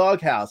in the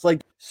doghouse.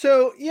 Like,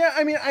 so yeah,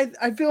 I mean,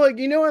 I feel like,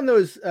 on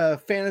those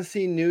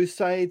fantasy news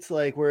sites,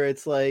 like where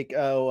it's like,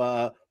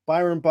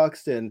 Byron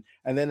Buxton,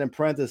 and then in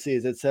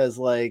parentheses it says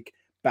like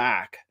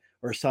back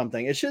or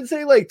something. It should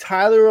say like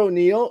Tyler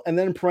O'Neill, and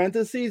then in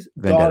parentheses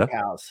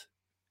doghouse.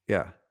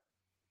 Yeah.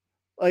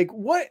 Like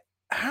what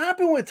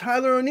happened with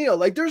Tyler O'Neill?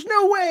 Like there's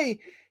no way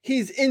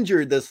he's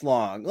injured this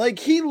long. Like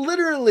he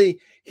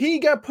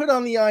got put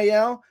on the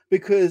IL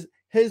because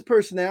his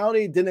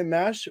personality didn't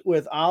mesh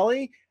with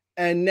Ollie,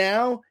 and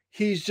now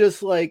he's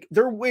just like,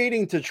 they're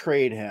waiting to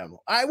trade him.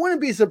 I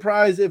wouldn't be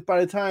surprised if by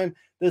the time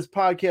this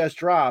podcast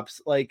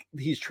drops, like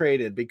he's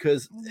traded,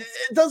 because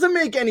it doesn't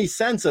make any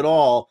sense at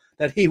all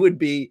that he would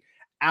be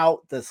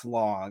out this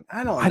long.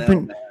 I don't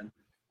know, man.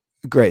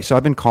 Great. So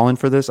I've been calling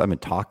for this. I've been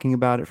talking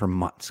about it for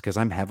months because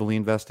I'm heavily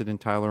invested in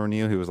Tyler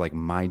O'Neill, who was like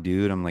my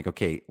dude. I'm like,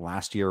 okay,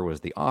 last year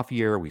was the off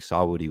year. We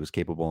saw what he was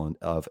capable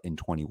of in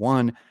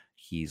 21.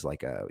 He's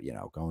like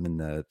going in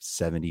the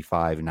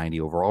 75,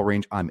 90 overall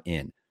range. I'm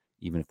in.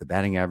 Even if the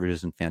batting average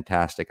isn't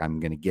fantastic, I'm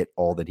going to get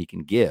all that he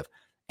can give.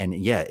 And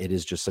yeah, it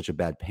is just such a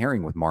bad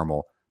pairing with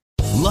Marmol.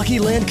 Lucky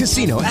Land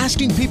Casino,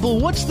 asking people,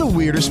 what's the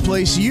weirdest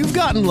place you've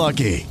gotten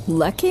lucky?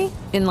 Lucky?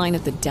 In line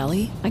at the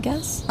deli, I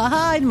guess?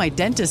 Aha, in my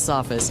dentist's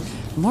office.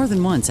 More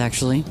than once,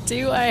 actually.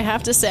 Do I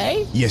have to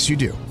say? Yes, you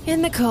do.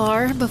 In the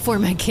car before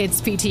my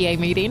kids' PTA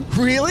meeting.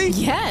 Really?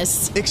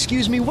 Yes.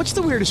 Excuse me, what's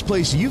the weirdest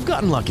place you've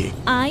gotten lucky?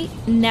 I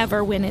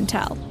never win and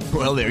tell.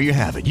 Well, there you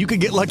have it. You can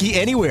get lucky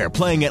anywhere,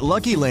 playing at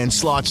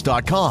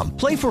LuckyLandSlots.com.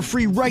 Play for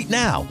free right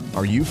now.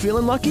 Are you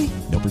feeling lucky?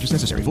 No purchase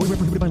necessary. Void where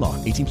prohibited by law.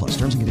 18+.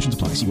 Terms and conditions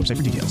apply. See website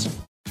for details.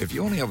 If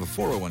you only have a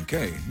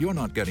 401k, you're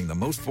not getting the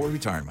most for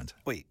retirement.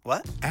 Wait,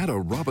 what? Add a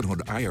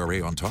Robinhood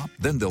IRA on top,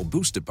 then they'll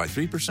boost it by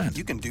 3%.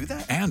 You can do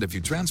that? And if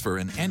you transfer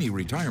in any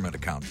retirement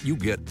account, you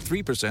get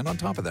 3% on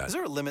top of that. Is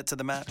there a limit to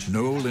the match?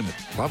 No limit.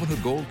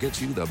 Robinhood Gold gets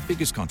you the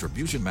biggest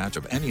contribution match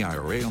of any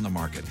IRA on the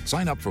market.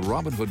 Sign up for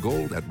Robinhood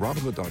Gold at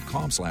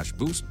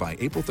Robinhood.com/boost by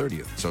April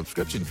 30th.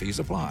 Subscription fees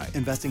apply.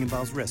 Investing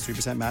involves risk.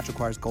 3% match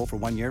requires gold for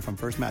 1 year from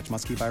first match.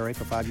 Must keep IRA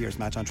for 5 years.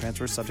 Match on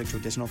transfers subject to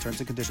additional terms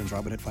and conditions.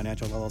 Robinhood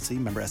Financial LLC,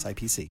 member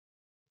SIPC.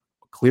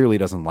 Clearly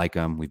doesn't like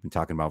him. We've been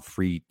talking about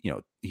free,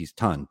 he's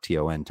Ton,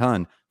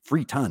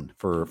 free ton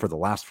for the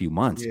last few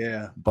months.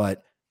 Yeah.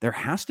 But there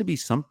has to be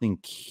something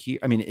here.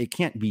 I mean, it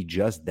can't be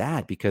just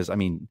that because,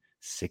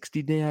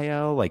 60-day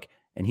IL,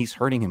 and he's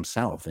hurting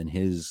himself and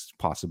his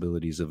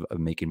possibilities of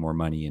making more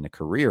money in a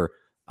career.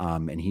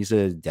 And he's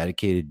a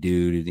dedicated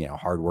dude,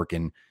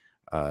 hardworking,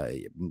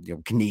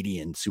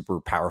 Canadian, super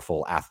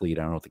powerful athlete.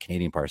 I don't know what the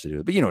Canadian parts to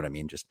do, but you know what I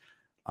mean? Just,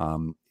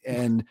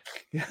 and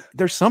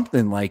there's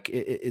something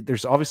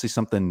there's obviously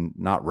something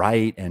not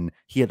right. And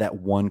he had that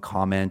one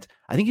comment.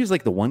 I think he was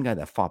like the one guy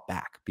that fought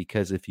back,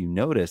 because if you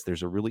notice,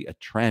 there's a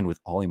trend with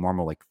Ollie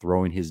Marmol,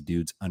 throwing his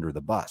dudes under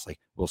the bus. Like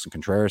Wilson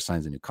Contreras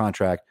signs a new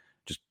contract,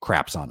 just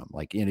craps on him.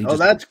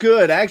 That's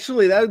good.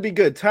 Actually, that would be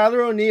good.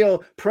 Tyler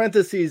O'Neill,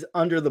 parentheses,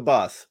 under the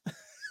bus.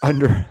 That's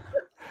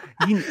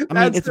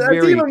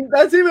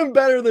even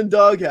better than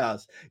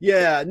doghouse.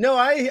 Yeah, no,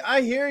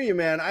 I hear you,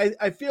 man.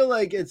 I feel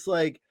like it's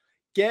like,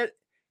 get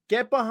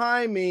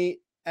behind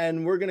me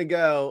and we're gonna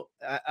go.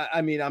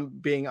 I'm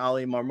being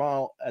Ollie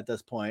Marmol at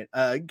this point.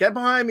 Get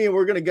behind me and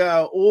we're gonna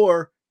go,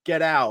 or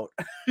get out,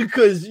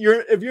 because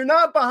if you're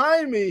not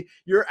behind me,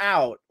 you're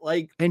out.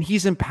 And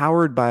he's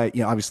empowered by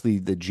obviously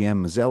the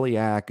GM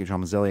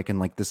John Mazeliak,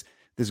 and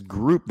this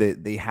group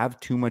that they have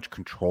too much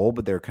control,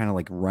 but they're kind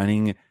of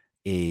running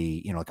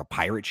a a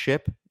pirate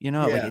ship.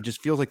 It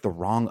just feels like the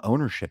wrong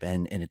ownership,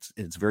 and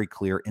it's very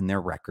clear in their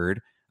record.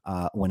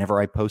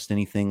 Whenever I post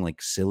anything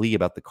silly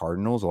about the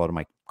Cardinals, a lot of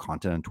my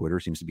content on Twitter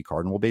seems to be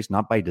Cardinal based,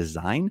 not by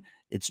design.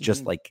 It's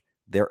just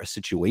they're a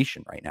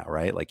situation right now,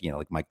 right? Like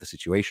Mike, the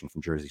situation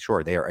from Jersey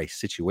Shore, they are a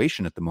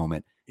situation at the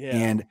moment. Yeah.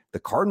 And the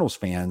Cardinals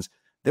fans,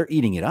 they're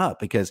eating it up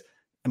because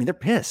they're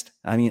pissed.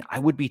 I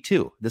would be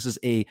too. This is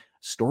a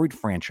storied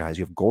franchise.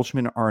 You have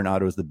Goldschmidt and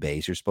Arenado as the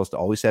base. You're supposed to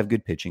always have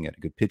good pitching at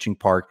a good pitching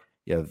park.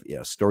 You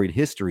have storied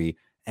history,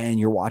 and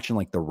you're watching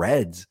the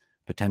Reds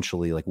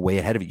potentially way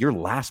ahead of it. You're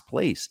last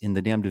place in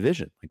the damn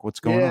division. What's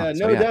going on?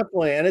 So,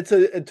 definitely. And it's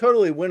a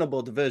totally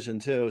winnable division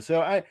too. So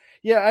I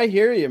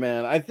hear you,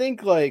 man. I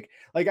think like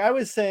I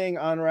was saying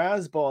on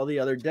Razzball the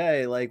other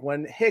day,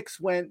 when Hicks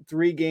went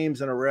 3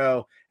 games in a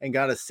row and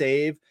got a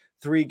save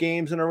 3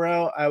 games in a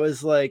row, I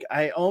was like,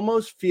 I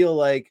almost feel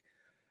like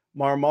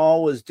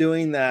Marmol was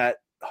doing that,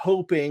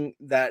 hoping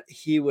that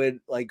he would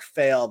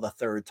fail the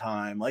 3rd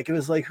time. It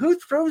was who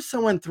throws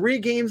someone 3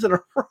 games in a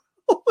row?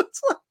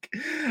 It's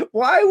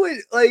why would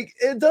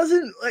it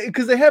doesn't,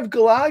 because they have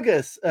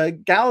Gallegos,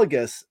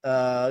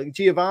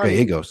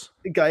 Giovanni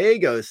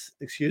Gallegos,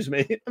 excuse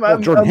me.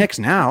 Jordan Hicks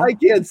now. I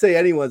can't say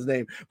anyone's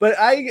name, but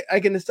I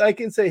can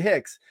say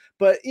Hicks.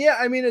 But yeah,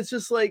 it's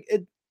just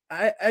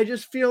I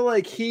just feel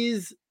like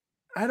he's,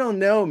 I don't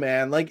know,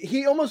 man.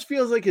 He almost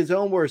feels like his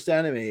own worst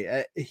enemy.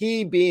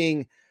 He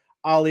being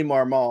Ollie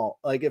Marmol.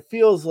 It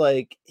feels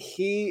like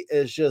he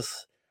is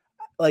just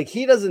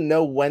he doesn't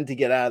know when to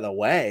get out of the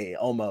way.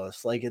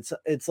 Almost it's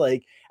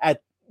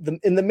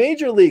in the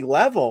major league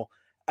level.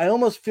 I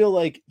almost feel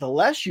like the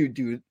less you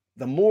do,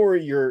 the more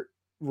you're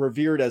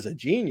revered as a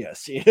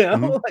genius.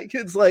 Mm-hmm.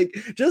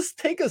 It's just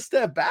take a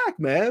step back,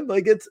 man.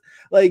 It's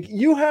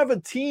you have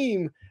a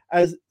team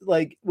as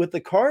with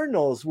the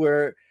Cardinals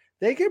where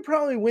they could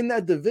probably win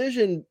that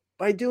division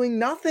by doing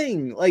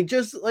nothing. They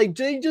just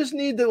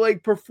need to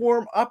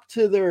perform up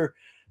to their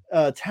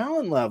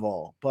talent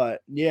level.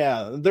 But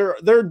yeah,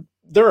 they're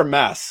they're a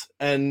mess.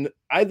 And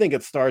I think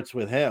it starts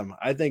with him.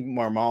 I think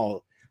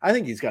Marmol, I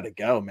think he's got to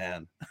go,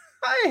 man.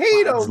 I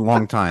hate him. It's a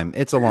long time.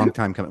 It's a long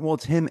time coming. Well,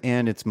 it's him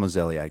and it's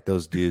Mozeliak.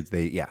 Those dudes,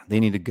 they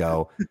need to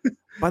go.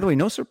 By the way,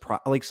 no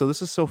surprise. Like, so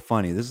this is so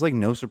funny. This is like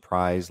no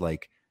surprise.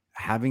 Like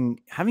having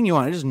you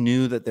on, I just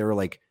knew that they were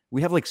like,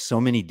 we have like so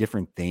many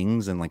different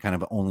things and like kind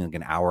of only like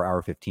an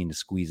hour 15 to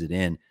squeeze it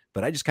in.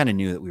 But I just kind of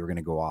knew that we were going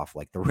to go off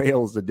like the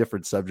rails, the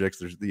different subjects.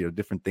 There's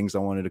different things I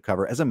wanted to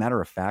cover. As a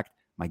matter of fact,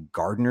 my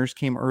gardeners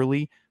came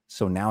early,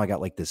 so now I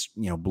got like this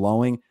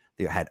blowing.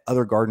 They had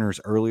other gardeners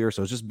earlier,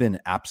 so it's just been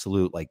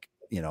absolute like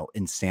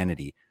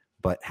insanity.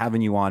 But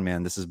having you on,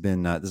 man, this has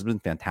been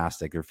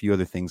fantastic. There are a few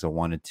other things I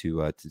wanted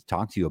to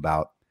talk to you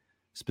about,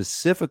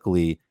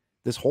 specifically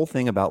this whole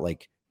thing about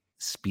like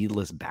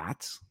speedless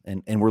bats,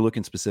 and we're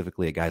looking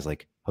specifically at guys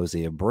like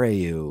Jose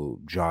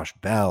Abreu, Josh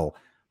Bell,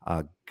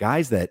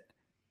 guys that,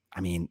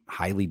 I mean,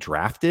 highly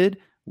drafted.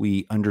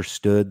 We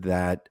understood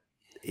that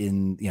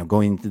in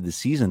going into the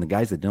season, the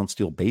guys that don't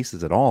steal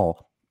bases at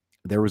all,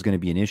 there was going to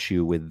be an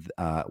issue with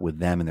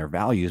them and their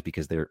values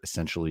because they're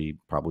essentially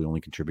probably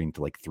only contributing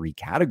to like 3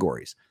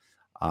 categories.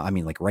 I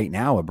mean, like right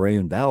now, Abreu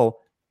and Bell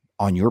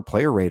on your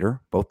player rater,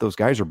 both those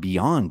guys are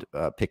beyond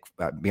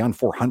beyond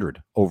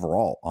 400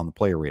 overall on the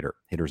player rater,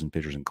 hitters and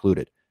pitchers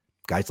included.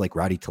 Guys like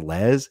Rowdy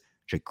Tellez,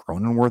 Jake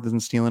Cronenworth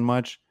isn't stealing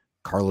much.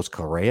 Carlos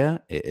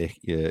Correa,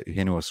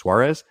 Eugenio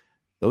Suarez,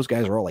 those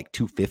guys are all like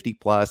 250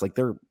 plus. Like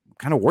they're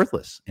kind of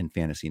worthless in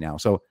fantasy now.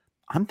 So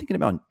I'm thinking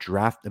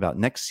about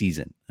next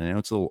season. And I know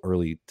it's a little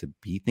early to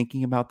be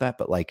thinking about that,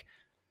 but like,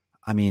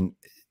 I mean,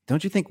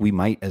 don't you think we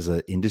might as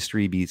an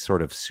industry be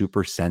sort of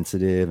super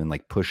sensitive and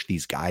like push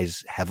these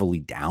guys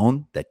heavily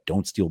down that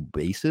don't steal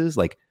bases?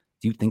 Like,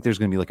 do you think there's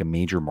going to be like a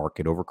major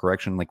market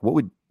overcorrection? Like what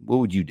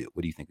would you do?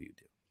 What do you think we would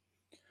do?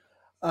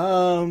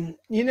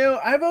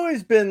 I've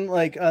always been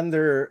like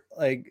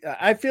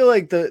I feel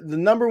like the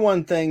number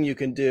one thing you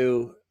can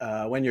do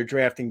when you're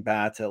drafting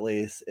bats, at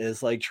least,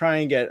 is like try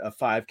and get a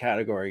 5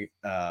 category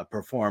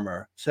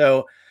performer.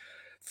 So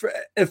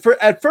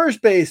at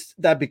first base,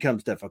 that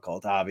becomes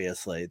difficult.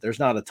 Obviously, there's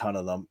not a ton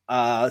of them.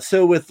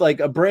 So with like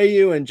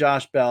Abreu and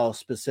Josh Bell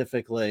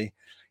specifically,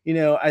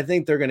 I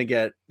think they're gonna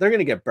get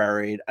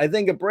buried. I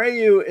think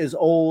Abreu is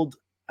old.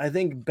 I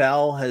think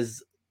Bell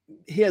has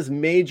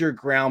major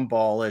ground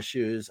ball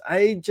issues.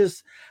 I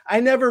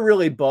never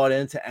really bought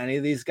into any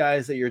of these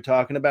guys that you're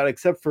talking about,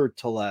 except for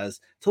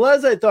Tellez.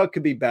 Tellez I thought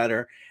could be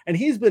better, and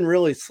he's been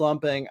really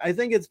slumping. I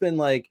think it's been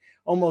like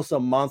almost a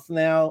month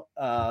now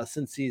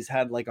since he's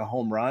had like a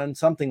home run,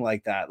 something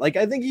like that. Like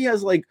I think he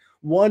has like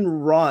 1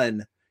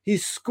 run.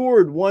 He's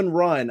scored 1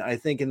 run, I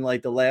think, in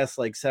like the last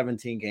like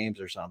 17 games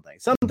or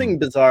something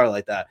bizarre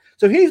like that.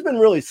 So he's been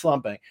really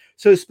slumping.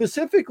 So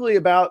specifically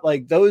about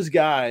like those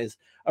guys,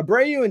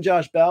 Abreu and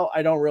Josh Bell,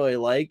 I don't really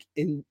like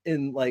in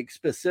like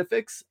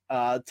specifics.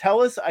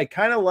 Tellus, I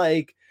kind of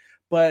like,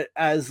 but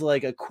as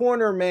like a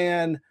corner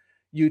man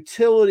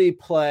utility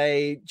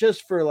play,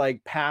 just for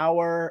like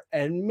power,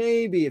 and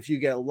maybe if you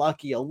get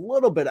lucky, a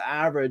little bit of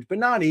average, but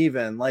not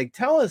even. Like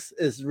Tellus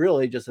is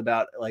really just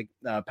about like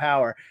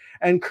power.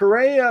 And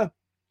Correa,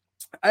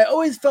 I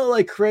always felt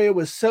like Correa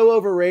was so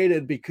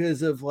overrated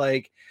because of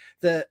like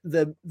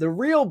the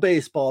real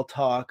baseball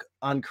talk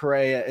on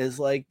Correa is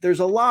like,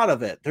 there's a lot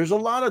of it. There's a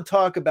lot of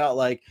talk about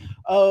like,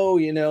 oh,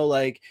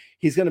 like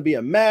he's going to be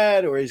a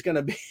Met or he's going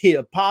to be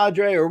a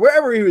Padre or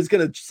wherever he was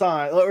going to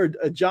sign, or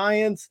a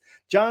Giants,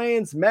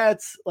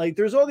 Mets. Like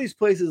there's all these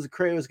places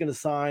Correa was going to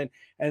sign,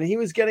 and he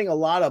was getting a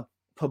lot of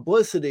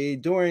publicity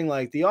during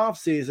like the off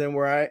season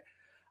where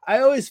I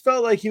always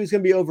felt like he was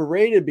going to be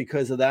overrated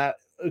because of that,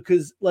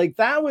 because like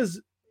that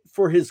was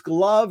for his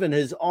glove and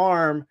his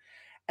arm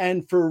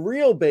and for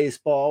real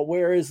baseball.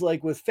 Whereas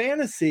like with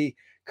fantasy,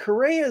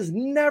 Correa's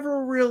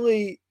never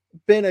really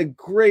been a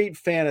great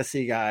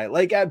fantasy guy.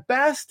 Like at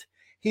best,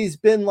 he's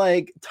been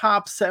like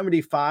top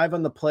 75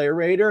 on the player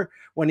rater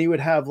when he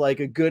would have like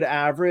a good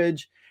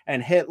average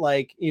and hit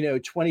like,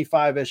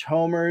 25-ish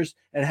homers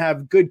and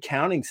have good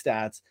counting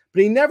stats,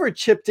 but he never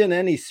chipped in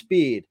any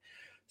speed.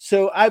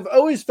 So I've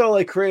always felt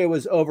like Correa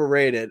was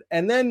overrated.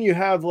 And then you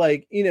have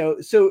like,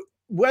 so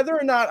whether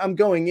or not I'm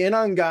going in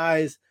on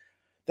guys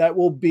that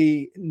will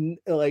be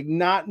like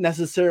not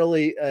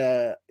necessarily,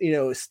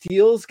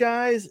 steals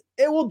guys,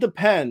 it will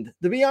depend.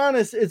 To be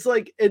honest, it's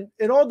like,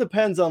 it all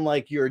depends on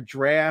like your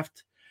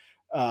draft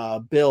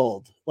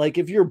build. Like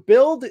if your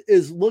build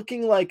is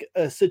looking like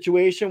a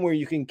situation where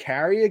you can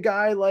carry a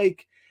guy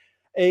like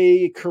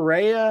a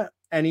Correa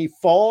and he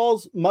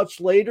falls much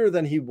later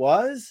than he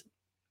was,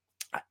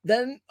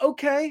 then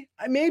okay,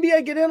 maybe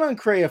I get in on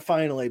Correa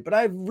finally, but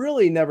I've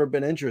really never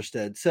been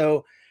interested.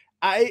 So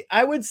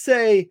I would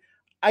say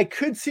I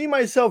could see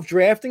myself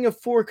drafting a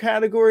 4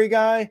 category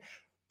guy,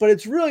 but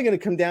it's really going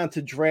to come down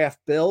to draft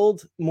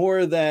build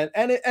more than,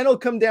 and it'll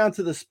come down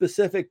to the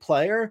specific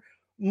player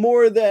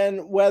more than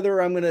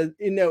whether I'm going to,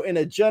 in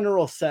a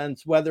general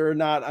sense, whether or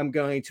not I'm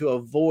going to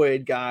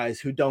avoid guys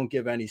who don't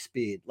give any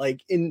speed.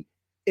 Like in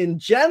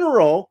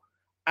general,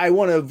 I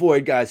want to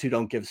avoid guys who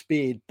don't give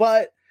speed,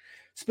 but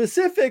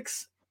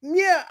specifics,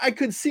 yeah, I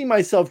could see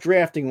myself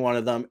drafting one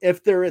of them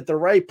if they're at the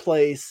right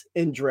place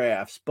in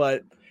drafts.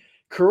 But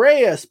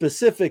Correa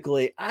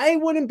specifically, I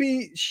wouldn't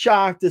be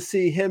shocked to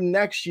see him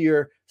next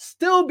year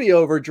still be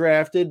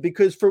overdrafted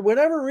because for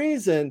whatever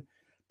reason,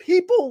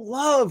 people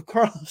love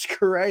Carlos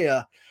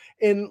Correa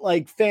in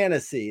like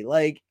fantasy.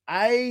 Like,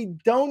 I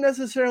don't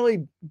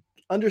necessarily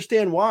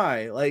understand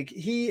why. Like,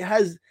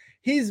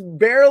 he's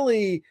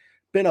barely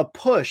been a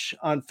push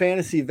on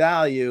fantasy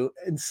value,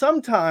 and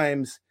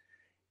sometimes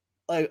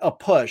like a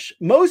push,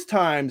 most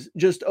times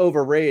just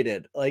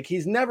overrated. Like,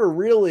 he's never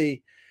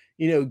really,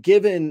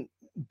 given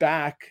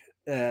back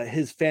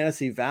his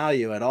fantasy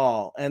value at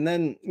all. And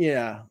then,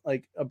 yeah,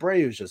 like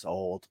Abreu's just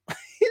old.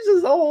 He's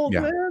just old,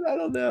 Yeah. man. I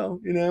don't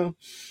know.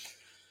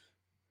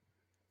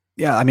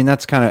 Yeah, I mean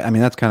that's kind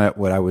of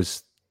what I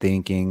was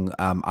thinking.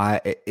 I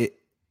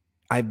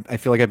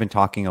feel like I've been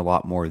talking a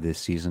lot more this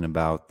season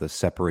about the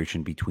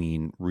separation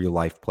between real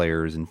life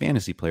players and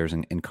fantasy players,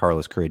 and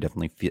Carlos Correa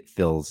definitely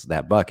fills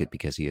that bucket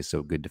because he is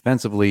so good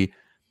defensively,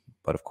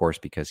 but of course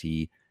because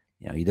he's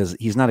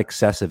not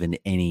excessive in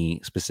any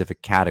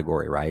specific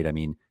category, right? I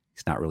mean,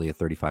 he's not really a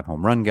 35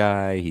 home run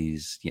guy. He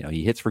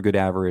hits for good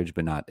average,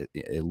 but not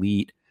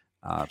elite.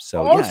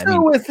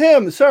 With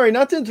him, sorry,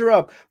 not to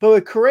interrupt, but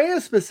with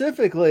Correa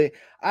specifically,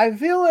 I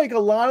feel like a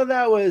lot of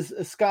that was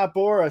Scott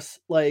Boras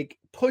like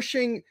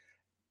pushing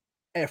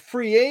a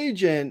free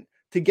agent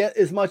to get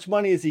as much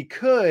money as he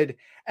could.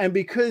 And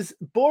because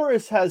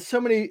Boris has so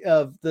many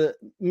of the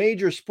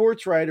major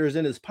sports writers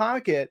in his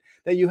pocket,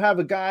 that you have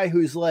a guy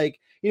who's like,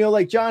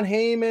 like John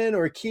Heyman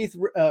or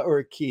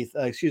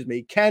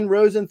Ken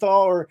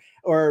Rosenthal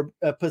or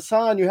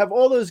Passan. You have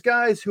all those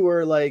guys who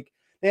are like,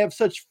 they have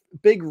such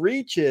big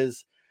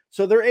reaches.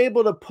 So they're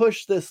able to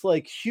push this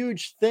like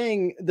huge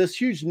thing, this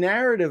huge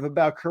narrative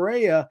about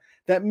Correa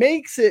that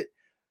makes it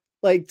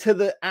like to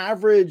the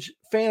average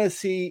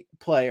fantasy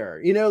player,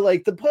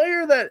 like the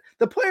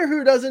player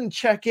who doesn't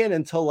check in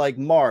until like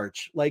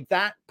March, like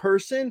that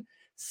person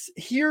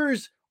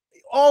hears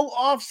all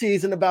off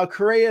season about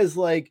Correa's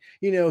like,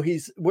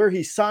 he's where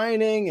he's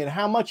signing and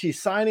how much he's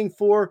signing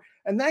for.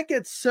 And that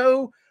gets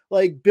so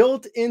like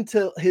built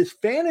into his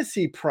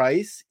fantasy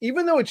price,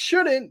 even though it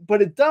shouldn't,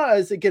 but it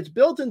does. It gets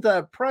built into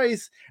that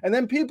price. And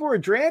then people are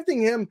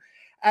drafting him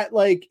at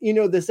like,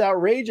 this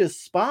outrageous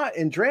spot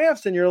in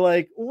drafts. And you're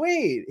like,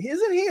 wait,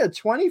 isn't he a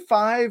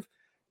 25,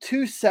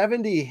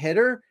 270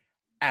 hitter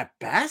at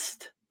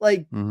best?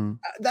 Like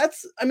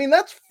that's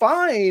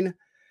fine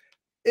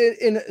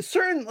in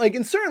certain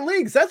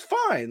leagues. That's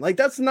fine. Like,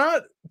 that's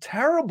not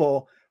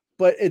terrible,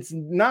 but it's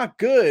not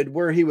good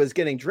where he was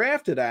getting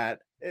drafted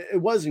at.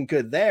 It wasn't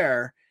good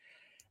there.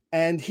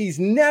 And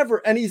and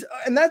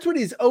that's what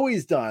he's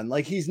always done.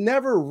 Like, he's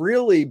never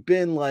really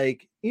been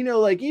like,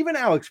 like even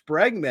Alex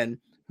Bregman,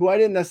 who I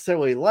didn't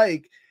necessarily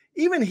like,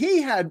 even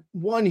he had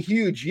one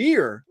huge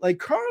year. Like,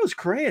 Carlos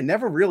Correa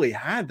never really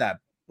had that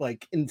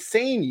like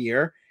insane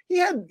year. He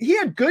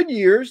had good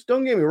years.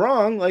 Don't get me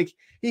wrong. Like,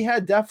 he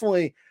had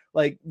definitely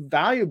like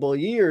valuable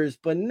years,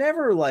 but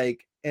never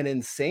like an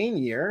insane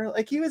year.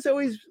 Like, he was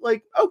always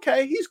like,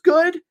 okay, he's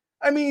good.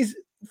 I mean, he's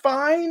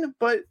fine,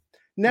 but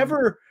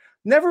never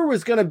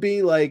was going to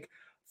be like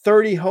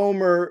 30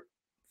 homer,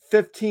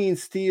 15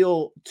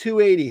 steal,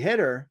 280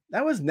 hitter.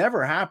 That was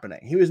never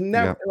happening. He was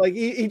never like,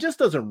 he just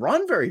doesn't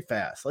run very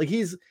fast. Like,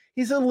 he's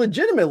a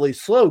legitimately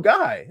slow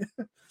guy.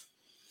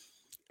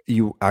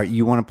 You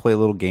want to play a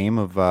little game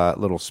of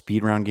little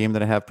speed round game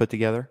that I have put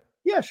together?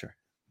 Yeah, sure.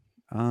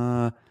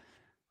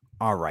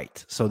 All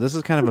right. So this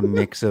is kind of a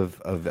mix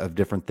of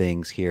different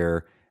things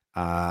here.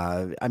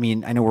 I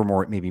mean, I know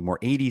we're maybe more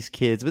 80s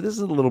kids, but this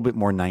is a little bit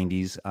more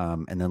 90s,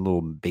 and then a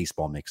little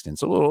baseball mixed in.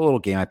 So a little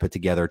game I put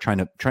together, trying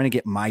to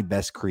get my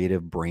best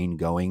creative brain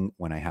going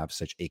when I have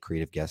such a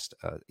creative guest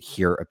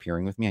here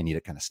appearing with me. I need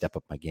to kind of step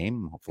up my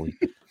game. Hopefully,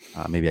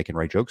 maybe I can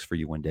write jokes for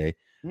you one day.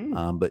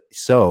 But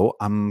so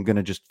I'm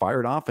gonna just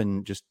fire it off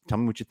and just tell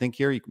me what you think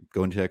here. You can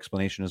go into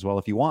explanation as well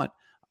if you want.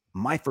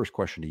 My first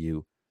question to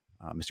you,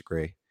 Mr.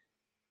 Gray: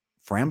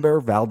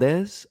 Framber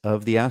Valdez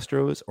of the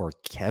Astros or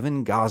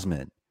Kevin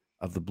Gausman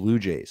of the Blue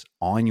Jays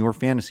on your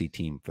fantasy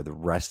team for the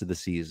rest of the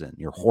season?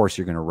 Your horse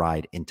you're going to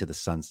ride into the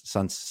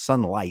sunset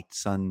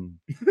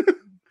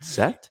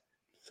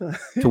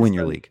to win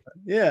your league.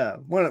 Yeah,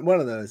 one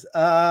of those.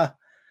 I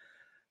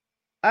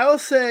will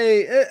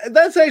say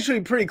that's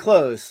actually pretty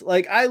close.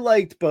 Like, I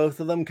liked both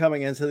of them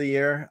coming into the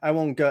year. I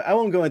won't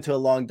go into a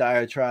long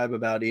diatribe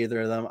about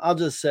either of them. I'll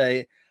just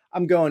say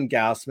I'm going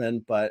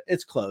Gausman, but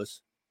it's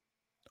close.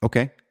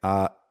 Okay.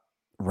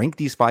 Rank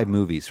these 5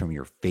 movies from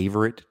your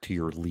favorite to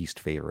your least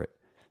favorite.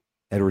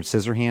 Edward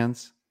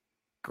Scissorhands,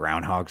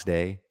 Groundhog's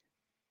Day,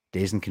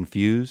 Dazed and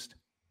Confused,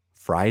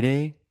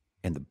 Friday,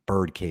 and The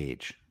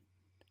Birdcage.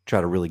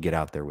 Try to really get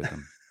out there with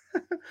them.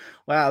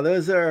 Wow,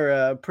 those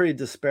are pretty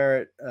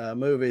disparate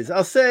movies.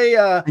 I'll say...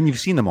 and you've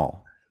seen them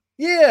all.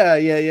 Yeah.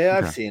 Okay.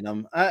 I've seen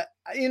them.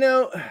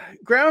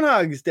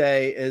 Groundhog's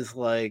Day is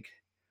like...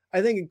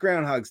 I think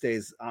Groundhog's Day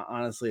is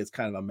honestly, it's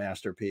kind of a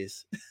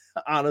masterpiece.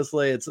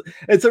 Honestly,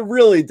 it's a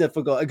really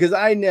difficult, because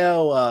I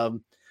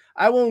know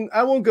I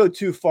won't go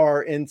too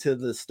far into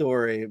the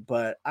story,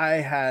 but I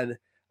had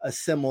a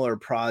similar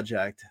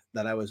project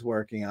that I was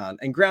working on,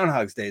 and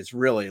Groundhog's Day is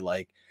really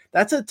like,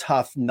 that's a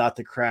tough nut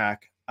to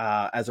crack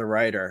as a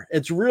writer.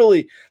 It's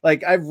really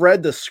like, I've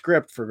read the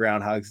script for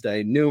Groundhog's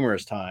Day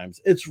numerous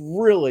times. It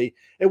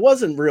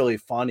wasn't really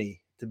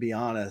funny, to be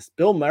honest.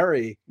 Bill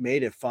Murray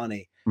made it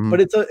funny,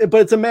 but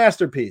it's a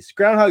masterpiece.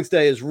 Groundhog's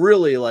Day is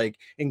really like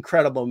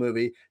incredible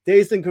movie.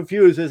 Dazed and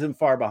Confused isn't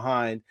far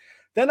behind.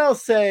 Then I'll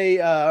say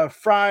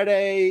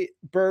Friday,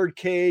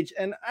 Birdcage,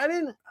 and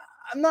I'm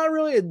not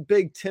really a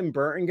big Tim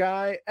Burton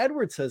guy.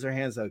 Edward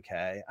Scissorhands,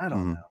 okay. I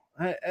don't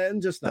know.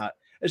 I'm just not.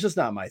 It's just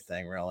not my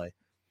thing, really.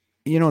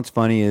 You know what's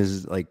funny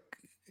is, like,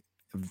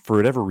 for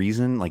whatever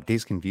reason, like,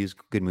 Dazed Confused,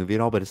 good movie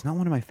and all, but it's not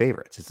one of my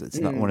favorites. It's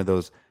not one of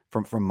those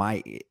from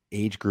my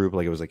age group.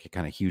 Like, it was like a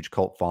kind of huge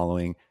cult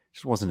following. It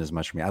just wasn't as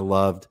much for me. I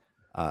loved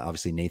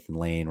obviously Nathan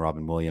Lane,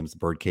 Robin Williams,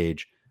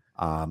 Birdcage.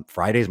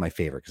 Friday is my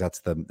favorite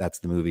because that's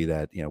the movie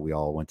that, you know, we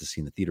all went to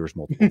see in the theaters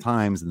multiple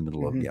times in the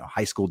middle of, you know,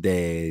 high school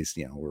days.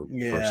 You know,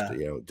 we're first,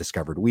 you know,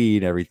 discovered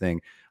weed,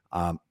 everything.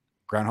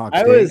 Groundhog Day.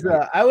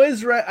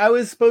 I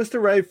was supposed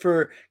to write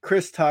for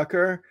Chris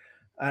Tucker.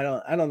 I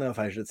don't know if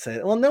I should say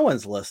it. Well, no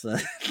one's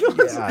listening. No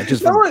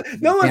one's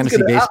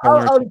gonna.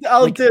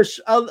 I'll dish.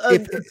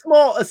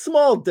 A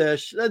small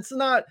dish. That's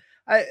not.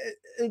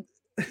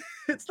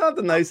 It's not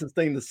the nicest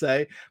thing to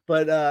say,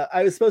 but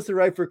I was supposed to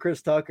write for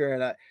Chris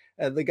Tucker,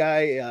 and the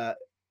guy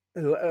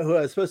who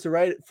I was supposed to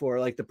write it for,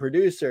 like the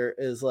producer,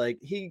 is like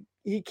he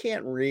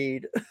can't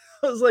read.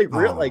 I was like,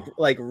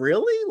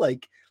 really,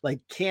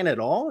 like can't at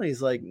all? And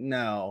he's like,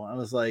 no. I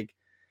was like.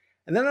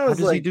 And then I was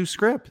how does he do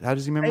script? How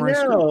does he memorize?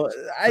 I know.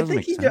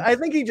 Script? I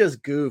think he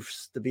just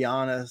goofs, to be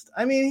honest.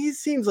 I mean, he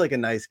seems like a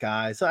nice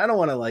guy, so I don't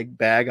want to like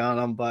bag on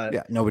him. But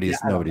yeah, nobody's.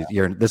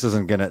 This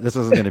isn't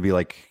gonna be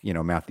like, you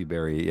know, Matthew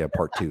Berry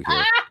part 2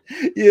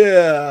 here.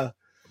 Yeah.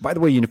 By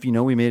the way, if you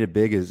know, we made it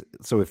big is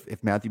so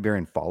if Matthew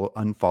Berry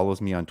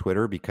unfollows me on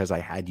Twitter because I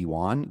had you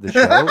on the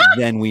show,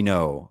 then we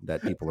know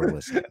that people are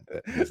listening.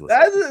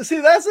 That's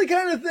the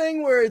kind of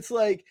thing where it's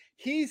like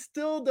he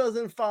still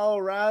doesn't follow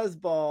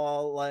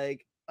Razzball,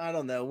 like. I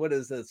don't know. What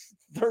is this?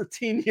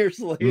 13 years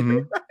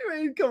later? I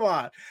mean, come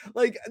on.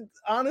 Like,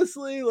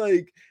 honestly,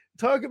 like,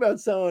 talk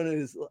about someone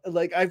who's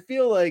like, I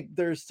feel like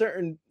there's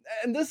certain,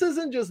 and this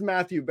isn't just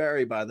Matthew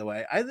Berry, by the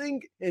way. I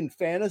think in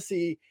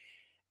fantasy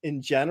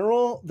in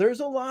general, there's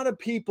a lot of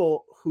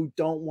people who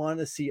don't want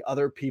to see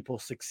other people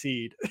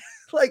succeed.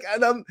 Like,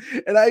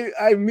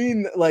 I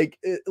mean, like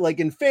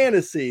in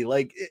fantasy,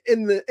 like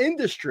in the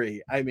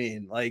industry, I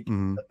mean, like,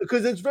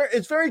 because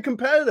it's very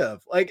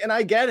competitive. Like, and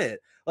I get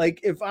it.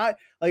 Like,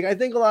 I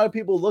think a lot of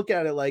people look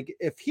at it like,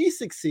 if he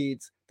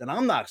succeeds, then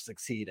I'm not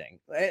succeeding.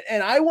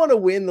 And I want to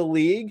win the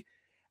league,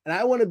 and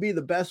I want to be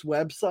the best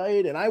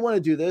website, and I want to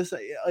do this.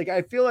 Like,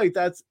 I feel like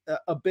that's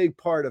a big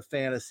part of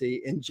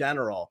fantasy in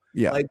general.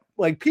 Yeah.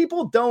 Like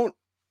people don't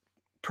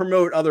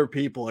promote other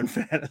people in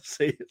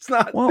fantasy. It's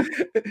not,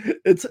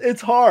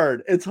 it's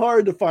hard. It's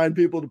hard to find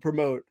people to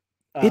promote.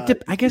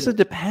 I guess it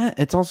depends.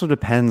 It also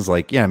depends.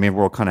 Like, yeah, I mean,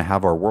 we'll kind of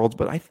have our worlds,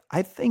 but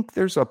I think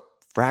there's a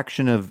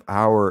fraction of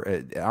our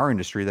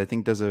industry that I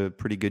think does a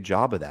pretty good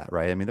job of that,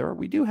 right? I mean,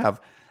 we do have,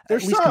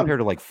 at least compared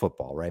to like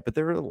football, right? But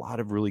there are a lot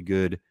of really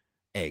good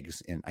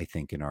eggs in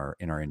our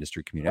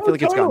industry community. I feel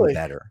like it's gotten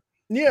better.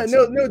 Yeah,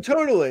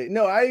 totally.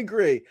 No, I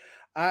agree.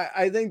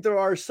 I think there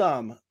are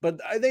some,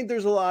 but I think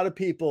there's a lot of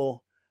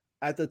people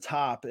at the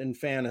top in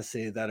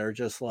fantasy that are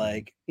just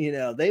like, you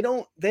know, they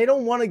don't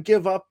want to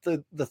give up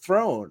the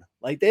throne.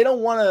 Like, they don't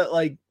want to,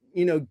 like,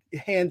 you know,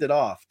 hand it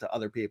off to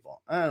other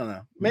people. I don't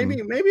know. Maybe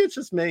it's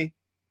just me.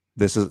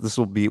 This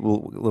will be a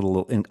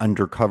little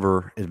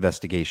undercover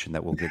investigation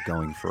that we'll get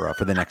going for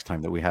the next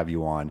time that we have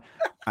you on.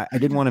 I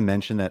did want to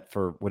mention that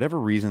for whatever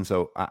reason.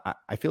 So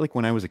I feel like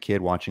when I was a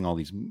kid watching all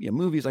these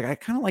movies, like I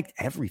kind of liked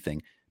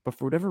everything, but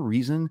for whatever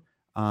reason,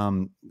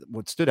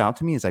 what stood out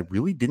to me is I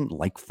really didn't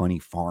like Funny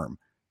Farm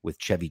with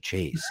Chevy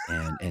Chase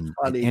and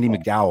Andy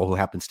McDowell, who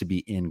happens to be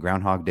in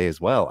Groundhog Day as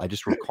well. I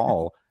just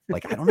recall,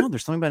 like, I don't know,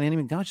 there's something about Andy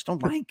McDowell I just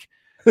don't like.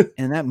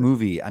 And that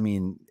movie, I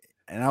mean,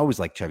 and I always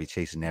like Chevy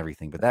Chase and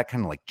everything, but that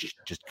kind of like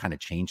just kind of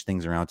changed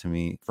things around for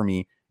me.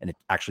 And it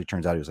actually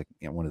turns out he was like,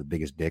 you know, one of the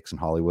biggest dicks in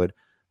Hollywood.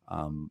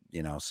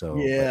 You know, so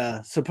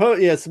yeah,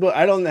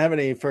 I don't have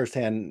any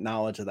firsthand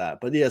knowledge of that,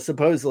 but yeah,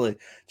 supposedly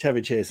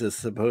Chevy Chase is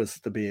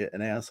supposed to be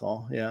an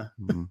asshole. Yeah.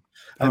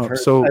 I've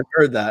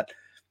heard that.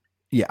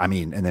 Yeah, I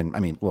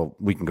mean, well,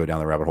 we can go down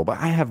the rabbit hole, but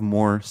I have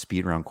more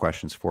speed round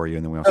questions for you,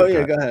 and then we also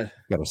go ahead.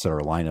 Got to set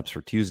our lineups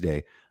for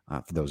Tuesday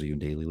for those of you in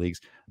daily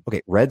leagues.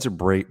 Okay, Reds or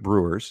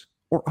Brewers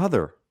or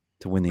other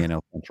to win the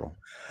NL Central?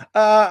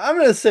 I'm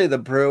going to say the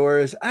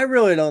Brewers. I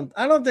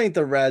don't think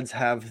the Reds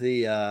have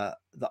the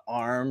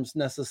arms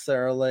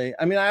necessarily.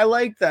 I mean, I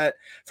like that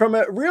from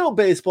a real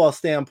baseball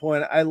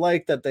standpoint. I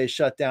like that they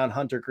shut down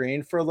Hunter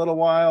Green for a little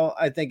while.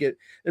 I think it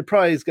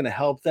probably is going to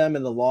help them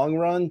in the long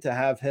run to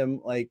have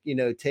him, like, you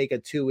know, take a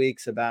 2-week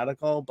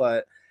sabbatical.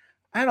 But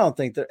I don't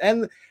think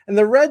and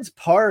the Reds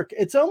park,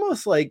 it's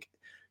almost like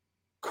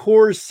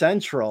Coors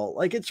Central.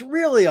 Like, it's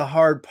really a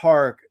hard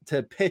park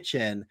to pitch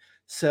in.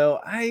 So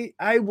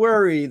I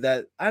worry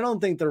that I don't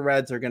think the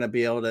Reds are going to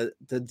be able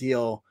to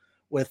deal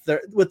with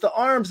the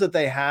arms that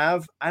they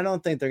have. I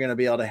don't think they're going to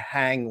be able to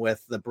hang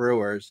with the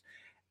Brewers,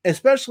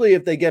 especially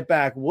if they get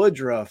back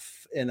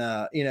Woodruff in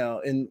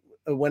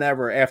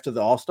whenever after the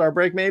All-Star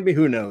break, maybe.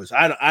 Who knows?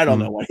 I don't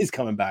know when he's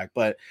coming back,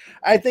 but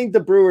I think the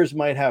Brewers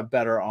might have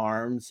better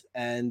arms.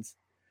 And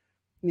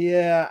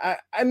yeah,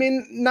 I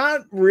mean,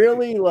 not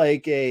really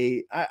like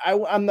I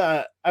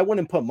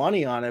wouldn't put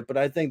money on it, but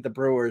I think the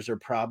Brewers are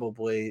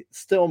probably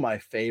still my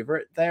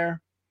favorite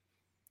there.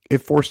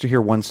 If forced to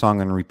hear one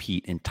song on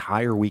repeat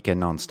entire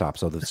weekend nonstop,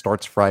 so that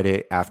starts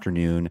Friday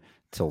afternoon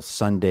till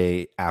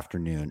Sunday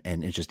afternoon,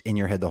 and it's just in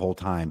your head the whole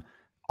time,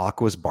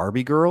 Aqua's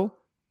Barbie Girl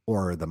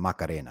or the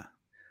Macarena?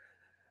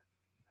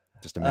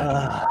 Just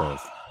imagine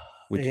both.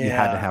 You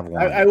had to have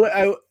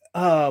one.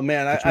 Oh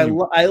man,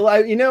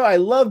 I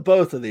love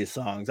both of these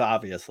songs,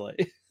 obviously.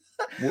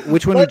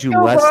 Which one would you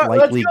less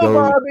likely go?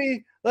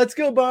 Barbie. Let's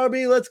go,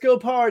 Barbie. Let's go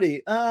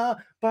party.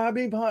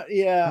 Barbie party.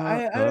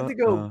 Yeah, I had to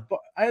go.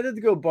 I had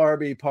to go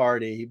Barbie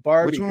party.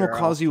 Barbie. Which one will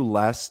cause you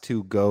less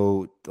to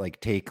go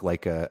take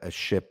a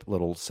ship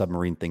little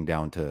submarine thing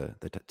down to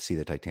see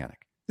the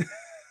Titanic?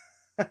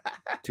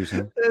 Too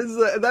soon?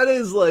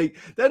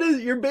 That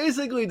is you're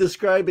basically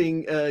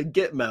describing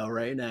Gitmo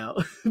right now.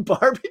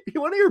 Barbie,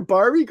 you want to hear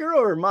Barbie Girl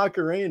or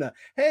Macarena?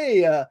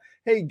 Hey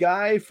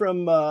guy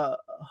from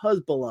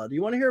Hezbollah, do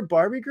you want to hear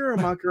Barbie Girl or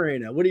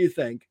Macarena? What do you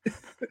think?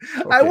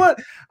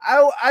 Okay.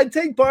 I'd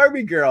take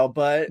Barbie Girl,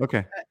 but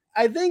okay.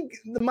 I think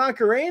the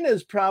Macarena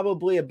is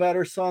probably a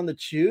better song to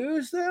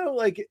choose, though.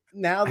 Like,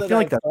 now that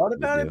I've thought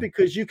about it,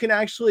 because you can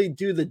actually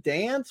do the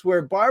dance,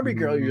 where Barbie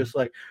Girl, you're just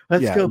like,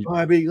 let's go,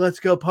 Barbie, let's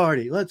go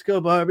party, let's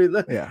go, Barbie.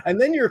 And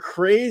then you're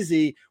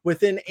crazy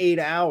within 8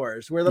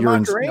 hours, where the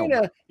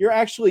Macarena, you're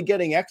actually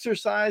getting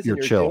exercise and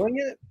you're doing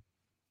it.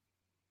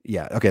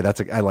 Yeah. Okay.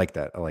 I like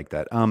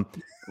that.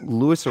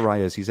 Luis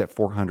Arias, he's at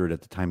 400 at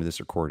the time of this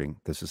recording.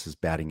 This is his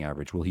batting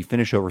average. Will he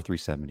finish over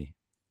 370?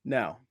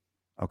 No.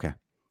 Okay.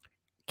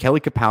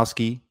 Kelly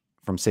Kapowski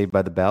from Saved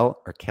by the Bell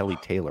or Kelly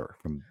Taylor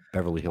from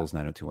Beverly Hills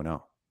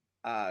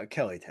 90210?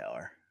 Kelly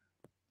Taylor.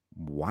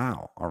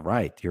 Wow. All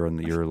right. You're a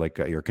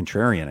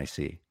contrarian, I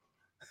see.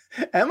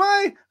 Am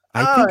I?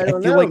 I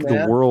feel like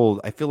the world,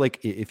 I feel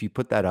like if you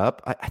put that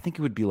up, I think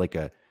it would be like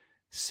a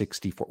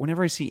 64.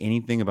 Whenever I see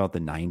anything about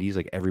the 90s,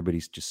 like everybody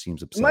just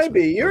seems obsessed. It might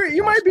be.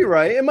 You might be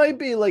right. It might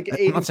be like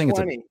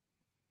 80-20.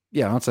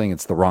 Yeah, I'm not saying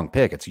it's the wrong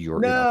pick. It's your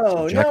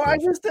no. I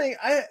just think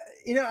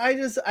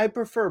I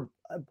prefer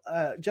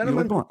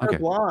gentlemen prefer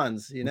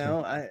blondes.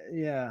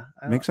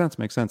 Makes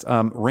sense.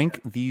 Rank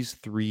these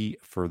three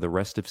for the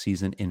rest of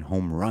season in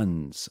home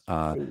runs.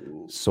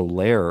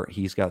 Soler,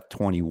 he's got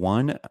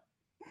 21.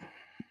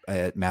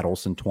 Matt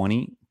Olson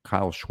 20.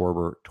 Kyle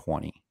Schwarber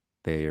 20.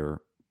 They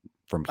are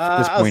from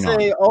this point on. I'll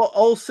say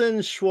Olson,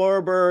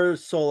 Schwarber,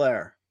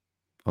 Soler.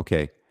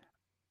 Okay,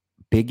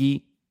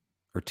 Biggie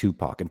or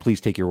Tupac, and please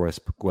take your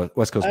West Coast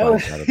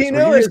bias out of this.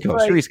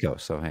 You're East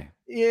Coast, so hey.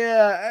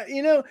 Yeah,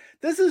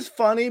 this is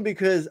funny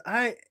because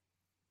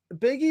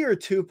Biggie or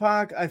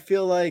Tupac, I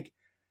feel like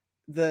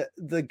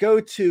the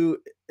go-to,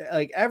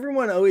 like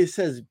everyone always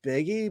says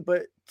Biggie,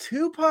 but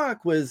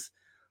Tupac was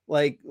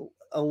like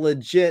a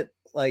legit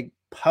like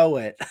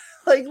poet.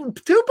 Like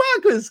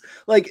Tupac was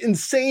like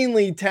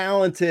insanely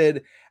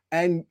talented,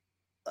 and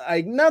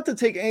not to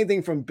take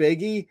anything from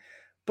Biggie,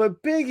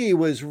 but Biggie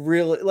was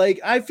really like,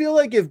 I feel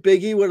like if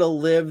Biggie would have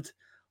lived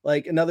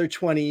like another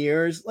 20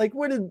 years, like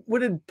what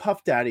did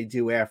Puff Daddy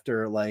do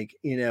after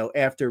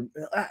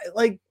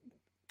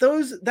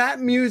that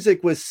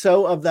music was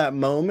so of that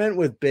moment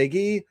with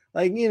Biggie.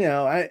 Like,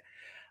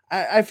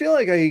 I feel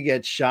like I could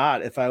get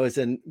shot if I was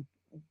in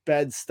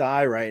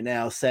Bed-Stuy right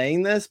now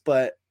saying this,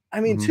 but I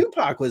mean,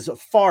 Tupac was a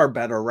far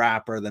better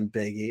rapper than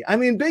Biggie. I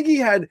mean, by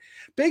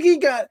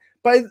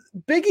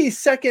Biggie's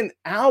second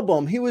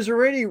album, he was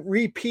already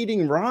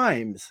repeating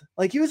rhymes.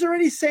 Like he was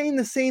already saying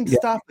the same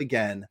stuff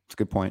again. That's a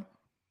good point.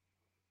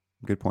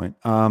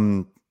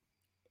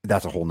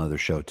 That's a whole nother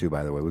show too,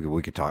 by the way.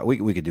 We could talk. We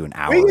could do an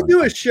hour. We could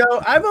do a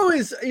show. I've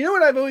always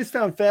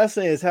found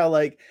fascinating is how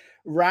like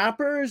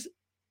rappers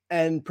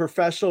and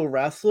professional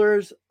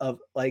wrestlers of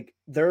like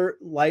their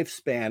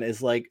lifespan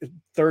is like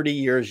 30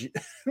 years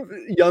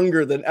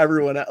younger than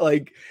everyone.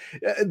 Like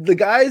the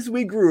guys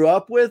we grew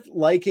up with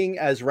liking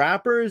as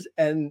rappers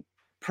and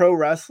pro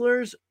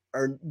wrestlers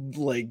are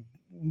like,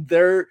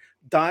 they're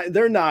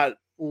not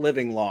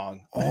living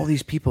long. All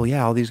these people,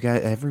 all these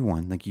guys,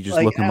 everyone. Like you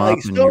just look them up.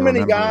 So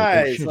many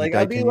guys. Like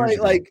I'd be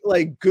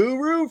like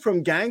Guru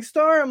from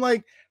Gangstar. I'm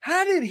like,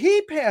 how did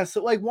he pass?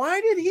 Like, why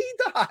did he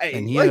die?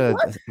 And he had a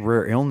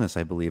rare illness,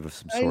 I believe, of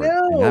some sort. I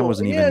know. And that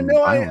wasn't even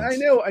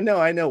violence.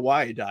 I know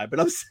why he died, but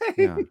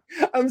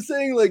I'm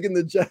saying like in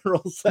the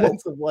general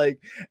sense of like,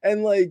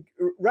 and like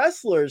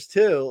wrestlers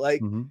too.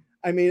 Like,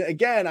 I mean,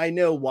 again, I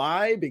know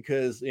why,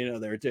 because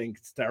they're doing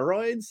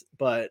steroids,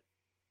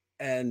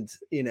 and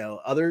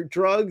other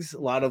drugs, a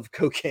lot of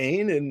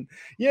cocaine, and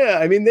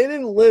I mean, they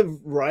didn't live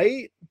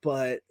right,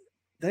 but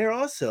they're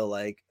also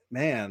like,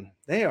 man,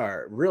 they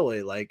are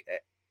really like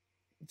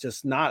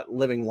just not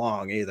living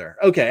long either.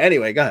 Okay,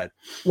 anyway, go ahead.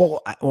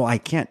 Well, I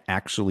can't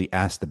actually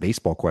ask the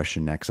baseball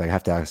question next. I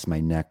have to ask my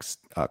next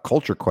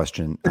culture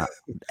question,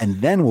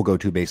 and then we'll go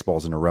 2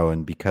 baseballs in a row.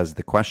 And because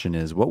the question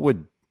is, what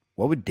would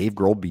Dave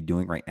Grohl be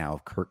doing right now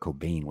if Kurt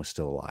Cobain was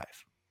still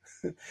alive?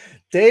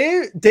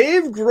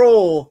 Dave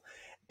Grohl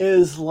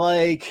is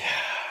like,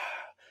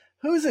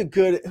 who's a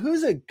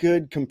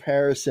good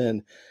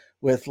comparison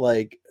with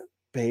like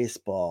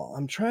baseball?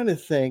 I'm trying to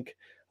think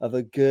of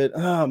a good.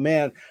 Oh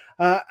man,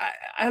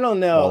 I don't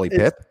know. Wally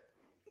Pipp?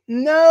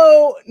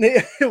 No,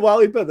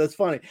 Wally Pipp. That's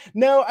funny.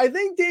 No, I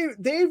think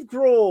Dave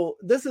Grohl.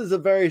 This is a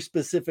very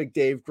specific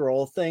Dave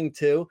Grohl thing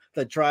too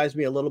that drives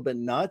me a little bit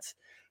nuts.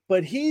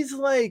 But he's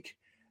like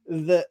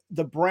the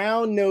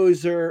brown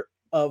noser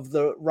of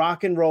the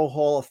Rock and Roll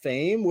Hall of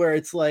Fame, where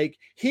it's like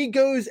he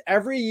goes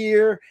every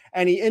year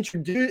and he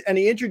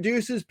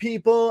introduces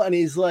people, and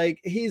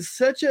he's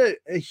such a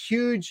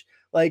huge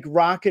like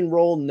rock and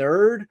roll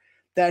nerd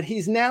that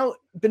he's now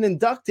been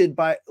inducted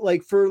by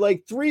like for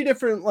like 3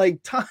 different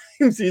like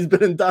times he's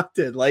been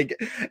inducted, like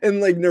in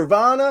like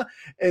Nirvana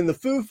and the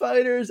Foo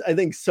Fighters, I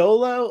think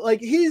solo.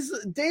 Like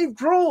Dave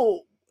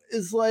Grohl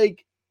is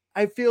like,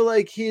 I feel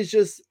like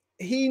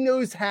he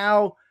knows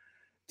how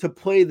to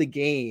play the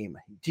game.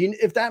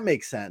 If that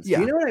makes sense? Yeah.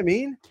 Do you know what I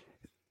mean?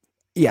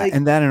 Yeah, like,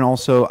 and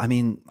also, I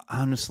mean,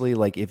 honestly,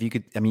 like if you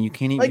could, I mean, you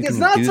can't even like it's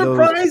not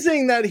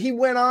surprising that he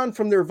went on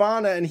from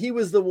Nirvana and he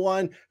was the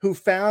one who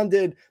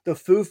founded the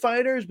Foo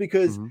Fighters,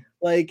 because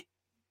like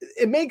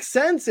it makes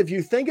sense if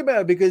you think about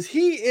it, because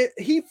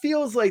he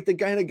feels like the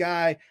kind of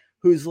guy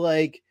who's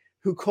like,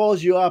 who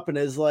calls you up and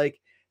is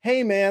like,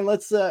 hey man,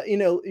 let's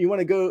you want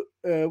to go,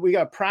 we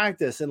got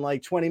practice in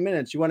like 20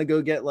 minutes, you want to go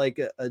get like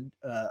a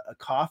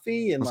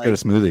coffee and let's get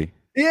a smoothie.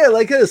 Yeah,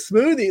 like get a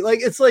smoothie.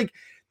 Like it's like,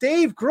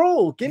 Dave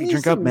Grohl, give me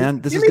drink some, up, man.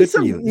 This give is me good for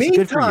some you. Me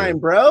time,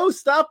 bro.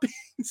 Stop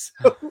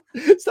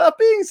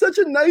being such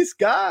a nice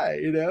guy,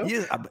 you know?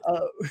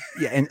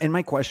 Yeah, and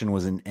my question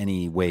wasn't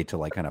any way to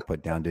like kind of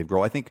put down Dave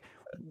Grohl. I think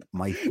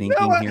my thinking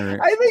here,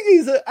 I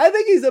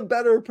think he's a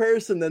better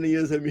person than he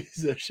is a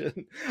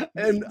musician.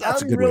 And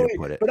that's a good way to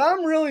put it. But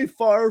I'm really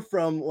far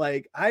from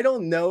like, I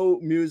don't know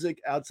music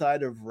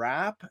outside of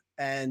rap,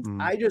 and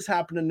I just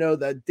happen to know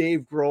that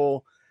Dave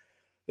Grohl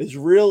is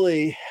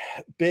really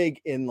big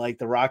in like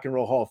the Rock and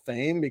Roll Hall of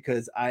Fame,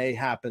 because I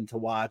happen to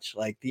watch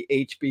like the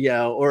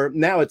HBO, or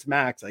now it's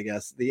Max, I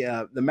guess,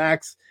 the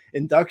Max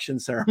induction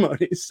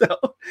ceremony. So,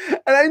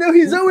 and I know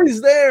he's always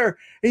there.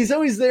 He's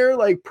always there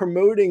like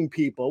promoting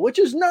people, which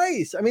is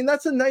nice. I mean,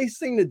 that's a nice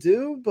thing to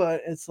do,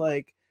 but it's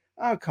like,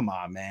 oh, come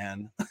on,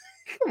 man.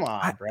 Come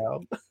on,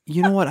 bro.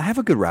 You know what? I have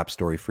a good rap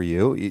story for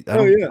you. I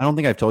don't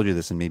think I've told you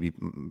this, and maybe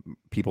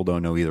people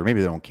don't know either. Maybe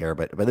they don't care,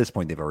 but by this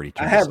point, they've already.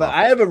 I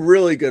have a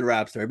really good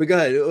rap story. But go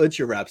ahead. What's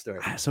your rap story?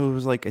 So it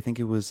was like, I think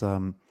it was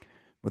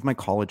with my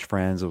college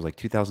friends. It was like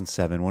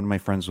 2007. One of my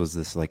friends was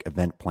this like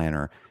event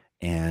planner,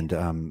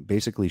 and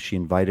basically she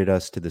invited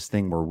us to this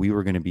thing where we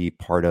were going to be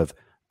part of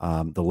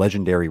the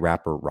legendary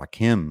rapper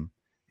Rakim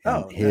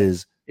and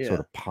his. Sort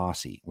of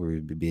posse where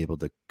we'd be able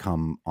to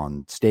come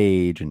on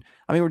stage. And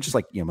I mean, we're just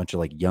like, a bunch of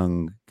like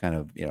young kind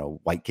of,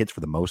 white kids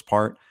for the most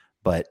part,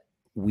 but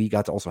we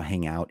got to also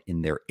hang out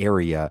in their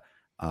area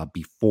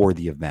before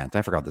the event.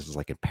 I forgot, this was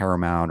like at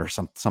Paramount or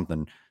some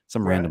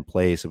random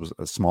place. It was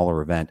a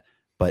smaller event,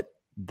 but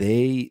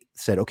they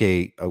said,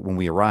 okay, when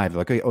we arrived,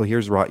 like, oh,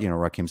 here's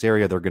Rakim's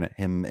area.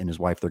 Him and his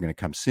wife, they're going to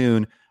come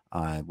soon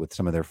with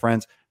some of their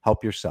friends.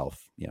 Help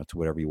yourself, to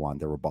whatever you want.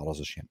 There were bottles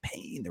of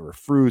champagne, there were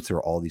fruits, there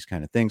were all these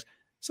kind of things.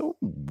 So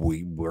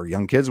we were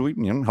young kids. We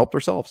helped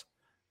ourselves.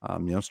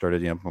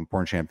 Started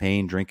pouring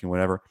champagne, drinking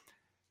whatever.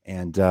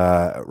 And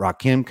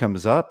Rakim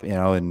comes up,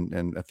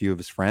 and a few of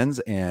his friends,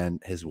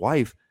 and his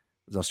wife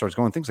starts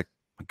going things like,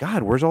 "My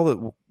God,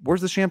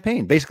 where's the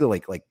champagne?"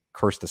 Basically, like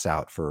cursed us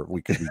out for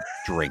we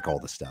drink all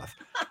the stuff.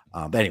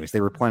 But anyways,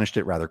 they replenished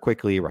it rather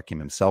quickly. Rakim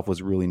himself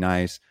was really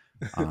nice,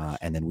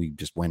 and then we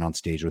just went on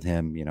stage with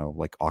him,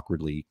 like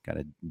awkwardly kind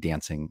of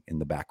dancing in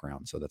the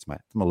background. So that's my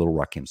little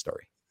Rakim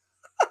story.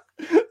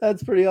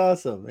 That's pretty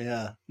awesome.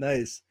 Yeah,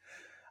 nice.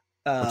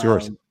 What's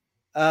yours?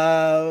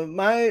 I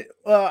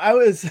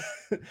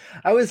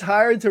was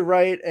hired to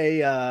write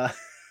a.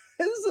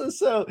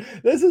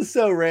 This is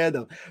so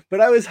random, but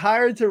I was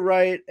hired to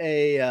write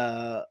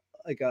a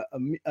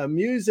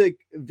music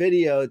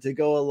video to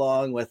go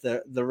along with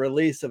the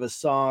release of a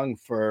song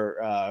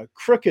for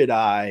Crooked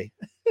Eye.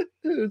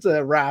 Who's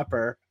a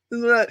rapper.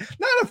 Not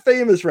a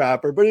famous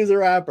rapper, but he's a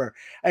rapper,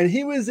 and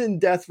he was in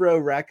Death Row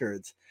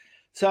Records.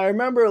 So I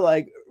remember,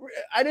 like,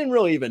 I didn't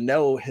really even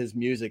know his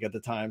music at the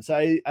time. So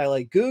I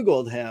like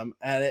Googled him,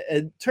 and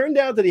it turned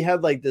out that he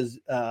had like this,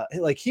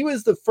 like he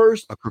was the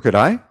first. A crooked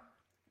eye?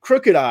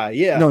 Crooked eye,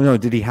 yeah. No.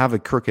 Did he have a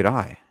crooked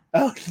eye?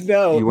 Oh,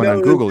 no. You went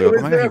on Google. He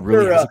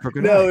really has a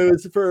crooked eye. No, it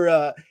was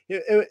for,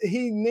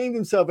 he named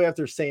himself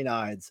after St.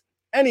 Ides.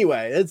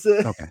 Anyway, it's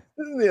okay.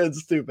 Yeah,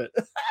 it's stupid.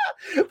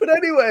 But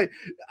anyway,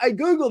 I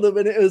Googled him,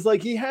 and it was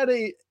like he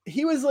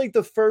was like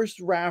the first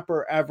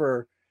rapper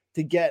ever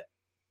to get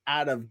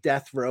out of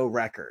Death Row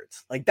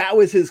Records. Like that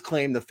was his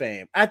claim to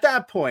fame at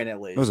that point,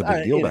 at least. It was a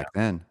big deal back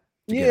then.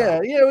 Yeah,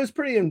 it was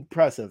pretty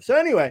impressive. So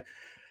anyway,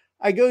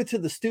 I go to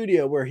the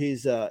studio where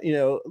he's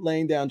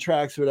laying down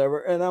tracks or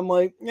whatever, and I'm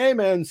like, hey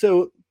man,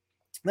 so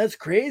that's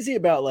crazy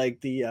about like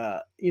the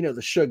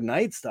the Suge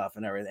Knight stuff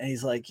and everything. And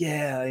he's like,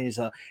 yeah, and he's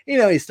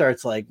he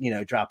starts like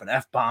dropping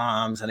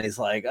F-bombs, and he's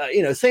like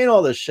saying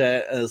all this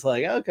shit, and it's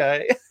like,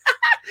 okay.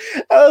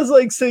 I was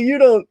like, so you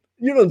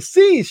don't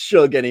see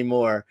Suge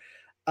anymore?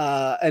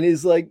 And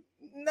he's like,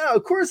 no,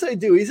 of course I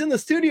do. He's in the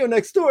studio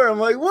next door. I'm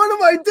like, what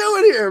am I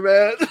doing here,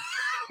 man?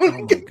 I'm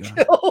gonna get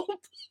killed.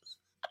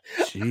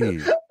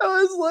 Jeez. I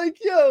was like,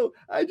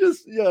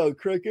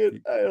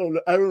 Cricket. I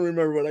don't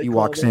remember what I. He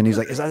walks in. He's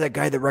like, is that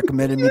guy that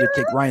recommended me to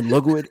take Ryan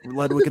Ludwig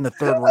in the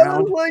third round? I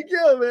was like,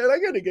 man, I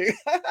gotta get.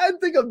 I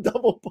think I'm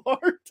double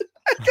parked.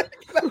 I gotta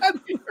get out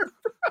of here, bro.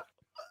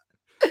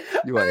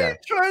 I ain't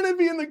trying to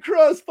be in the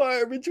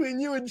crossfire between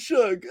you and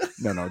Suge.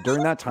 No.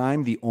 During that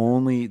time, the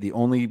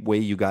only way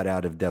you got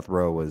out of death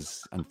row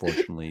was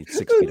unfortunately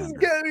 6 feet under.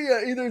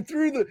 Either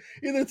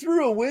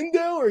through a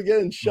window or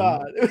getting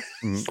shot.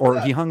 Mm-hmm. Or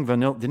he hung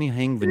vanilla. Didn't he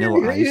hang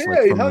Vanilla Ice?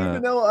 Yeah, he hung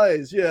Vanilla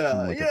Ice.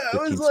 Yeah, it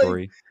was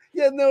story.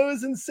 like, it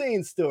was an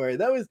insane story.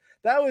 That was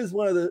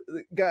one of the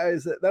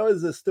guys that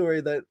was the story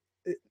that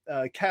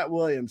Cat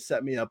Williams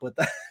set me up with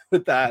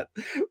that,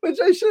 which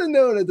I should have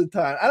known at the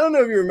time. I don't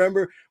know if you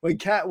remember when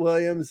Cat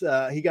Williams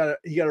he got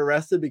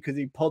arrested because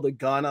he pulled a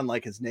gun on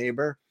like his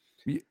neighbor.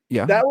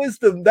 Yeah, that was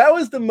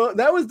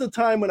the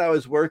time when I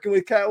was working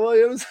with Cat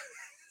Williams.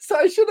 So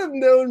I should have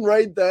known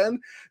right then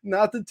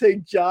not to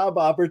take job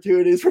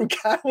opportunities from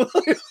Cat Williams.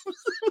 It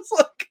was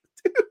like,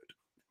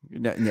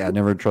 dude. Yeah,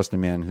 never trust a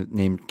man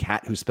named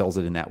Cat who spells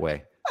it in that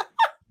way.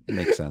 It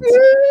makes sense.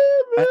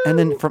 And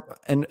then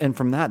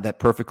from that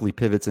perfectly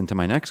pivots into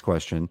my next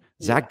question.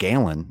 Zach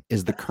Gallen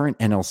is the current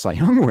NL Cy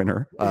Young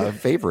winner,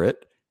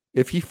 favorite.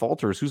 If he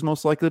falters, who's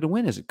most likely to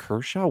win? Is it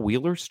Kershaw,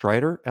 Wheeler,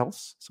 Strider,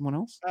 someone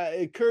else?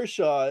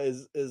 Kershaw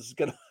is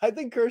gonna. I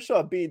think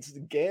Kershaw beats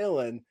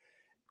Gallen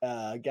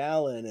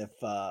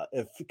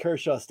if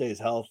Kershaw stays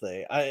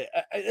healthy.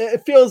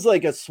 It feels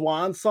like a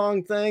swan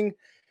song thing.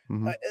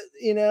 Mm-hmm.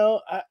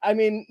 I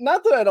mean,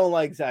 not that I don't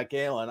like Zach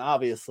Gallen,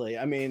 obviously.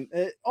 I mean,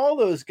 all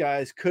those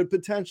guys could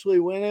potentially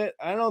win it.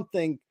 I don't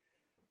think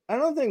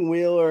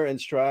Wheeler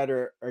and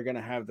Strider are going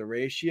to have the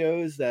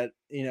ratios that,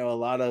 a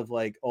lot of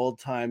like old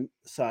time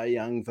Cy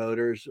Young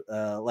voters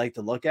like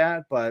to look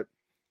at. But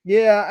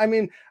yeah, I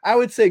mean, I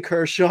would say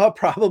Kershaw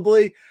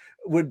probably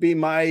would be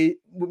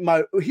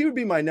he would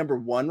be my number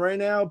one right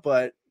now.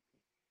 But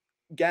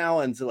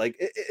Gallen's like,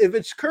 if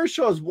it's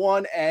Kershaw's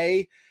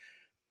 1A,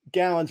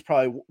 Gallen's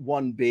probably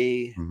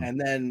 1B, and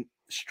then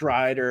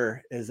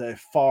Strider is a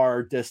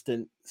far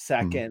distant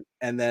second,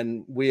 and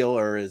then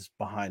Wheeler is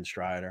behind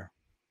Strider.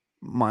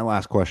 My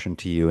last question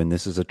to you, and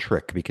this is a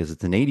trick because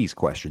it's an 80s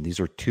question. These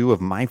are two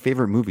of my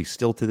favorite movies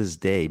still to this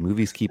day.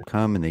 Movies keep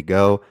coming and they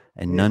go,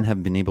 and none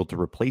have been able to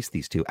replace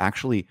these two.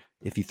 Actually,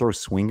 if you throw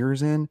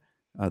Swingers in,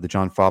 the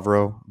Jon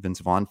Favreau, Vince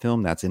Vaughn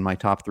film, that's in my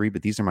top 3,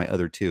 but these are my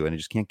other 2, and I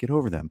just can't get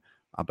over them.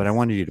 But I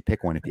wanted you to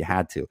pick one if you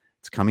had to.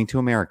 It's Coming to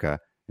America,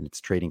 and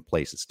it's Trading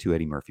Places, 2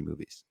 Eddie Murphy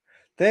movies.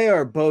 They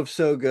are both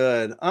so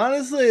good.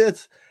 Honestly,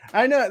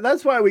 I know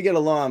that's why we get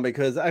along,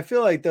 because I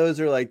feel like those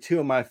are like 2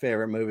 of my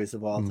favorite movies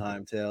of all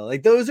time too.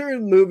 Like those are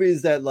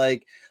movies that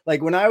like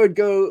when I would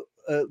go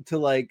to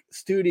like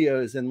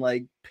studios and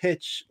like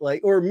pitch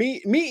or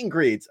meet and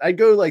greets. I'd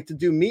go like to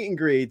do meet and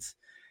greets,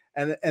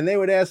 and they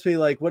would ask me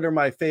like, what are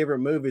my favorite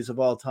movies of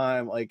all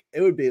time? Like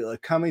it would be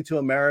like Coming to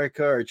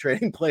America or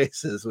Trading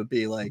Places would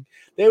be like,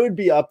 they would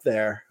be up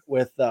there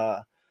with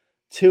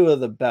 2 of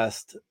the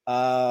best.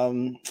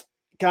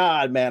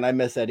 God, man, I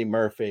miss Eddie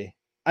Murphy.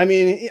 I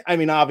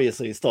mean,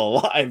 obviously he's still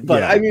alive,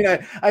 but I mean,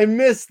 I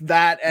miss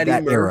that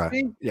Eddie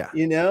Murphy. Era.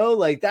 Yeah,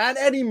 like that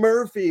Eddie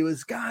Murphy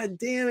was, God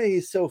damn it,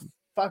 he's so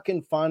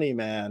fucking funny,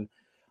 man.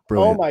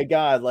 Brilliant. Oh my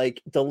God,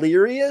 like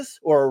Delirious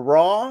or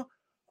Raw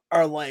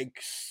are like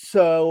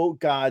so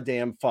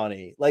goddamn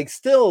funny. Like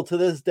still to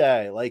this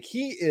day, like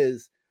he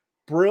is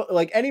brilliant.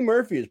 Like Eddie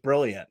Murphy is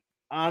brilliant,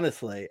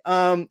 honestly.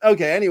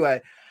 Okay, anyway.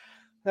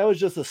 That was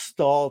just a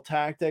stall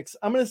tactics.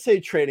 I'm going to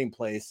say Trading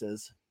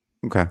Places.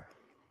 Okay.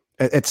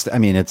 It's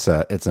an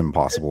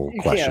impossible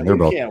question. They're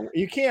both.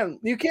 You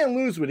can't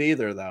lose with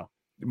either though.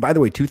 By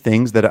the way, 2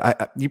 things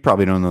that you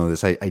probably don't know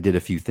this. I did a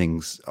few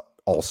things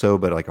also,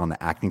 but like on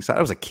the acting side, I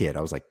was a kid.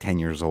 I was like 10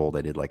 years old.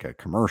 I did like a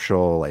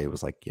commercial. I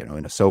was like,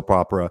 in a soap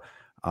opera,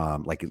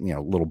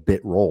 little bit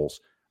roles.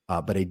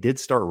 But I did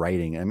start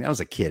writing. I mean, I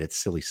was a kid. It's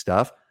silly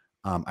stuff.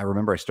 I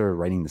remember I started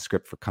writing the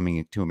script for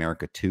Coming to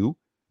America 2.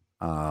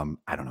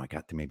 I don't know, I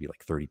got to maybe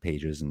like 30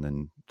 pages and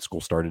then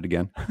school started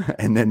again.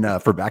 And then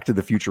for Back to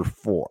the Future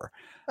 4.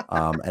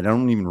 And I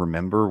don't even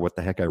remember what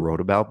the heck I wrote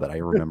about, but I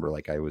remember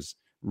like I was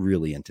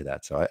really into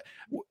that. So I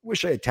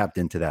wish I had tapped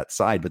into that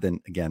side, but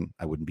then again,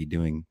 I wouldn't be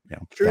doing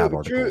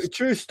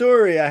true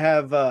story. I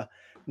have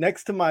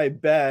next to my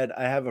bed,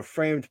 I have a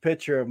framed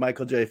picture of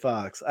Michael J.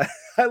 Fox.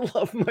 I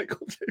love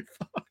Michael J.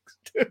 Fox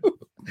too.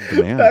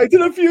 Back to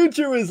the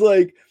Future was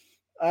like,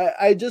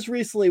 I just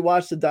recently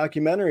watched a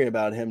documentary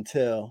about him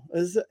too.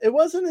 It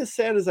wasn't as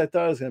sad as I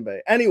thought it was going to be.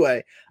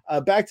 Anyway,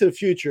 Back to the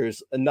Future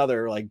is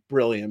another like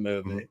brilliant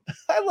movie.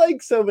 I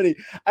like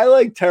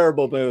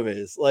terrible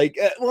movies. Like,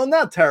 well,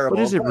 not terrible.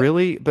 What is it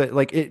really? But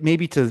like it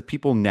maybe to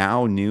people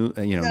now new,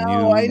 I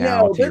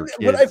now know, to your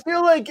but I kids.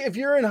 feel like if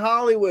you're in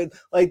Hollywood,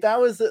 like that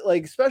was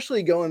like,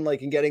 especially going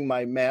like and getting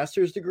my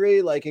master's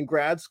degree, like in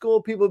grad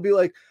school, people would be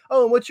like,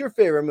 "Oh, and what's your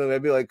favorite movie?"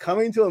 I'd be like,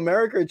 "Coming to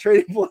America" or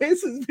Trading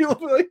Places. People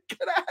would be like,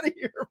 "Get out of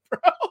here, bro."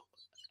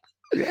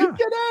 Yeah.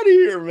 Get out of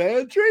here,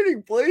 man.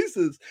 Trading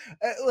Places.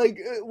 Like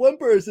one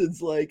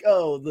person's like,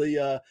 "Oh,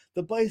 the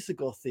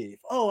bicycle thief.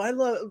 Oh, I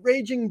love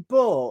Raging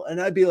Bull."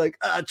 And I'd be like,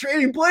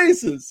 Trading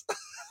Places.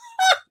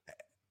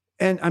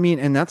 And I mean,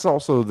 and that's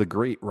also the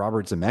great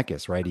Robert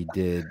Zemeckis, right? He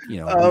did,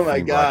 Oh my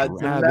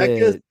God.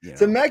 Rabbit,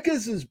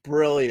 Zemeckis is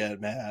brilliant,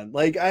 man.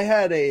 Like I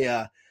had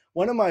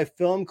one of my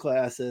film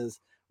classes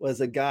was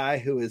a guy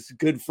who was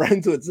good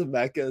friends with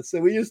Zemeckis.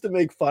 So we used to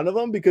make fun of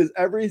him because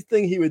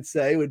everything he would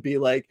say would be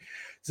like,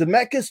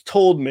 Zemeckis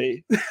told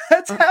me.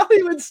 That's how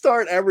he would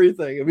start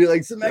everything. It'd be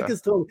like,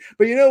 Zemeckis told me.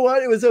 But you know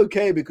what? It was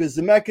okay because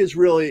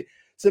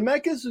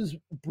Zemeckis is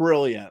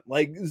brilliant.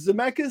 Like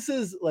Zemeckis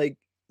is like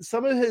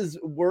some of his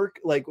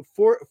work, like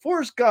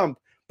Forrest Gump,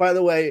 by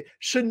the way,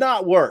 should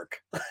not work.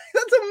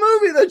 That's a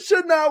movie that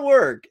should not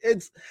work.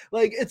 It's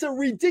a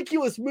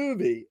ridiculous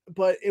movie,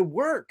 but it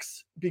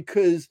works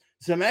because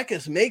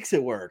Zemeckis makes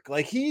it work.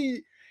 Like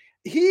he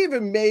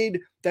even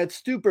made that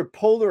stupid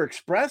Polar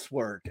Express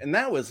work, and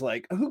that was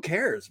like, who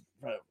cares?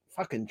 A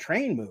fucking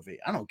train movie.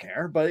 I don't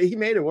care, but he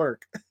made it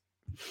work.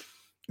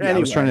 Anyway. I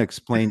was trying to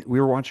explain. We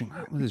were watching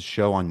this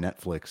show on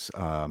Netflix.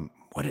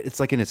 It's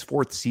like in its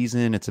 4th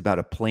season. It's about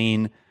a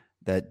plane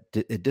that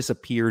it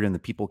disappeared and the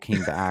people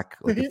came back.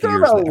 Like you talking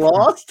about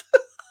Lost?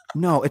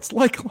 No, it's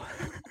like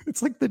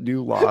the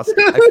new Lost.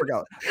 I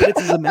forgot, but it's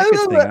a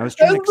Zemeckis thing. I was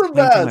trying to explain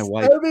to my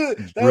wife.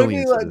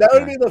 That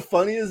would be the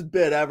funniest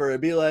bit ever.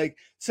 It'd be like,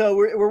 so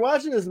we're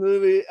watching this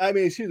movie.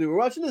 We're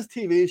watching this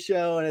TV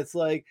show, and it's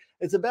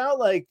about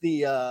like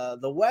the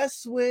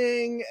West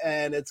Wing,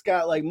 and it's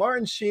got like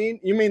Martin Sheen.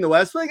 You mean the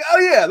West Wing? Oh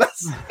yeah,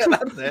 that's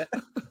it.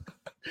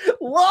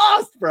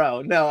 Lost,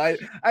 bro. No, I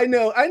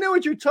know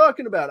what you're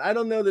talking about. I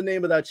don't know the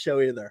name of that show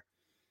either.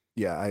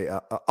 Yeah,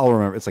 I'll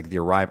remember. It's like The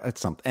Arrival. It's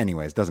something.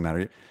 Anyways, doesn't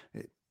matter.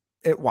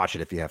 Watch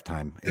it if you have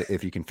time.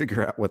 If you can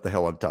figure out what the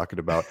hell I'm talking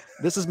about.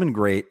 This has been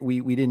great.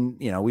 We didn't,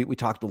 we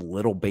talked a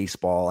little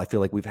baseball. I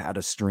feel like we've had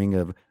a string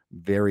of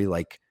very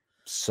like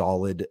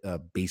solid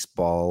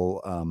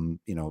baseball,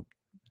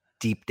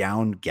 deep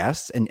down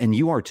guests, and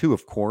you are too,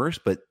 of course.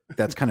 But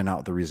that's kind of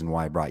not the reason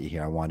why I brought you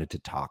here. I wanted to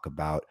talk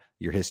about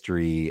your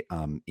history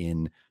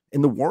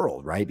in the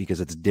world, right?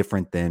 Because it's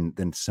different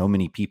than so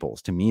many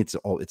people's. To me, it's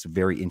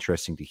very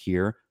interesting to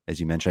hear. As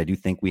you mentioned, I do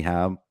think we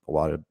have a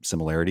lot of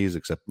similarities,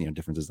 except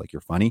differences like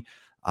you're funny.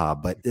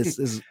 But this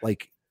is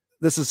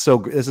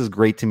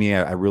great to me.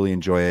 I really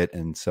enjoy it,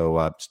 and so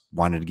just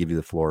wanted to give you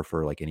the floor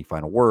for like any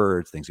final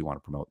words, things you want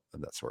to promote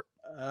of that sort.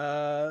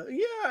 I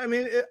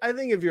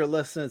think if you're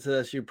listening to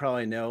this, you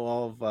probably know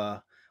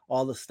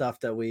all the stuff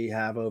that we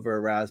have over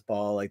at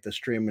Razzball, like the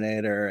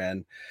Streaminator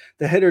and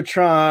the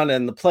Hittertron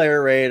and the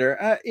Player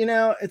Raider.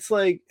 It's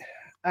like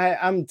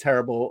I'm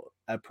terrible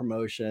at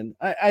promotion.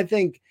 I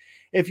think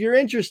if you're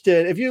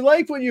interested, if you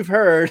like what you've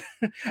heard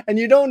and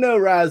you don't know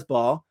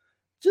Razzball,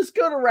 just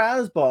go to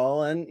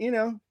Razzball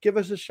and give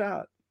us a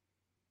shot.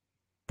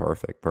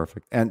 Perfect.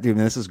 And dude,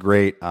 this is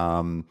great.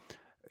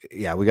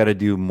 Yeah, we got to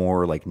do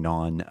more like we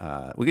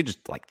could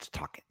just like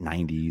talk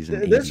 90s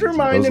and this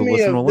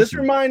 80s.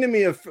 reminded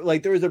me of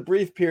like there was a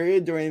brief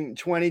period during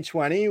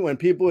 2020 when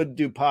people would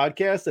do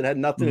podcasts that had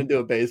nothing to do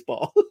with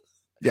baseball.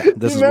 Yeah,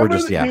 do you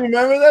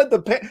remember that?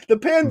 The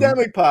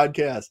pandemic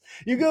podcast.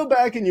 You go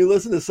back and you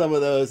listen to some of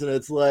those, and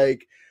it's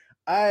like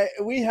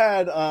we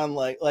had on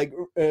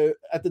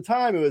at the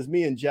time it was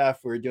me and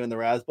Jeff were doing the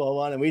Razzball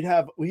one, and we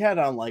had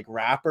on like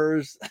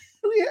rappers.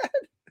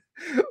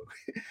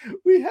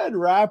 we had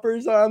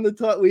rappers on the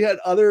top. We had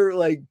other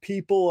like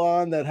people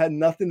on that had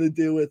nothing to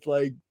do with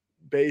like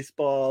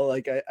baseball.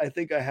 Like I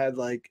think I had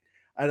like,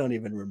 I don't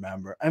even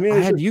remember. I mean,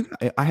 I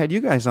had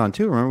you guys on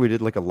too. Remember we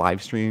did like a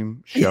live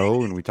stream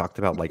show and we talked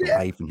about like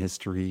life and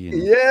history.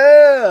 And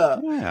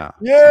yeah.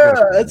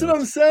 That's what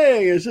I'm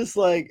saying. It's just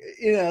like,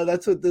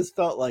 that's what this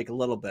felt like a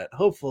little bit.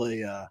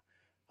 Hopefully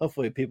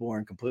people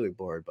weren't completely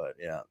bored, but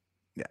yeah.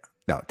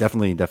 No,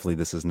 definitely.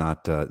 This is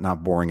not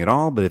boring at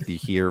all. But if you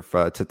hear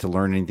to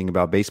learn anything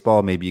about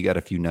baseball, maybe you got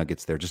a few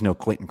nuggets there. Just know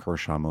Clayton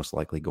Kershaw most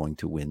likely going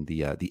to win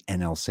the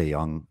NL Cy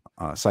Young.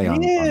 I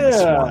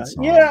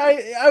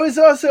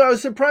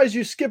was surprised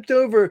you skipped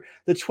over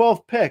the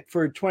 12th pick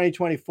for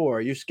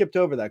 2024. You skipped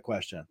over that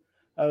question.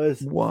 I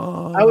was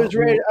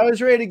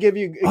ready to give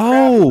you.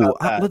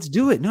 Let's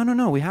do it.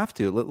 No, we have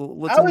to.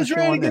 Let's. I was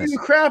ready to give you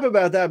crap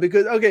about that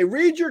because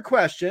read your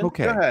question.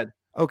 Okay, go ahead.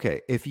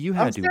 Okay, if you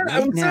had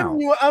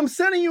I'm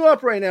setting you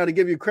up right now to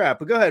give you crap,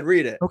 but go ahead,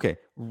 read it. Okay,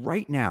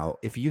 right now,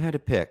 if you had to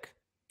pick,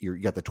 you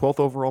got the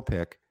 12th overall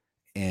pick,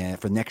 and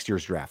for next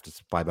year's draft,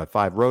 it's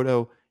 5x5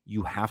 Roto.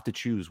 you have to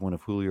choose one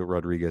of Julio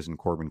Rodriguez and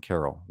Corbin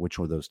Carroll. Which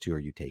one of those two are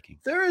you taking?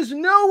 There is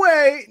no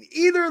way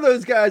either of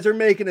those guys are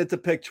making it to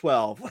pick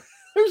 12.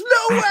 There's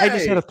no way. I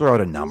just had to throw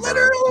out a number.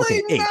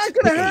 Literally not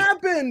going to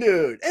happen,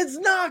 dude. It's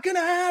not going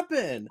to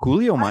happen.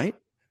 Julio might.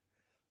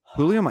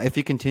 Julio might, if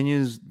he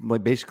continues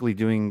like basically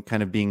doing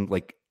kind of being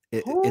like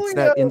it's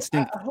that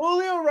instinct.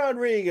 Julio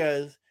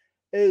Rodriguez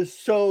is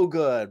so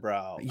good,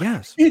 bro.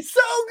 Yes, he's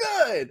so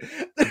good.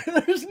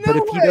 There's no but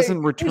if way. he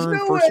doesn't return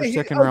first or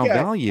second round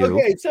value,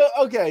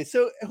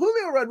 so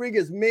Julio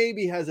Rodriguez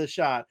maybe has a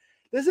shot.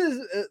 This is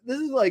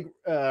like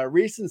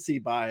recency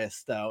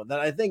bias, though,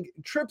 that I think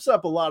trips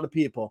up a lot of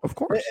people. Of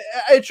course,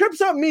 it trips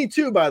up me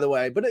too, by the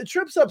way. But it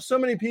trips up so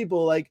many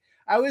people. Like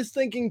I was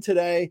thinking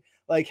today,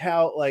 like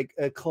how like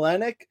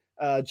Kalenic,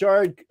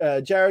 Jared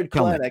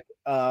Kalenic,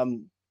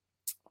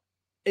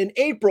 in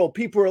April,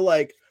 people were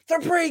like, the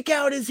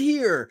breakout is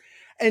here,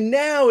 and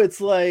now it's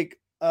like,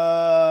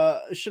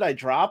 should I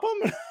drop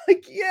him?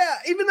 Like, yeah,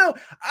 even though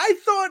I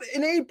thought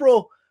in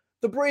April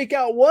the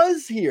breakout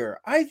was here.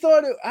 I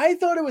thought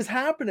it was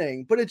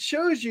happening, but it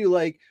shows you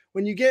like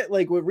when you get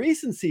like with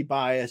recency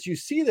bias, you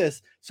see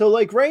this. So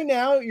like right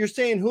now you're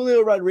saying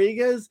Julio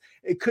Rodriguez,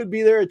 it could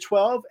be there at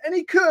 12, and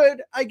he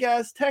could, I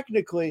guess,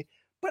 technically,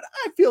 but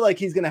I feel like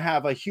he's going to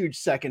have a huge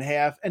second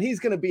half and he's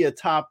going to be a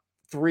top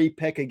 3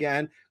 pick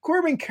again.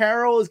 Corbin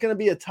Carroll is going to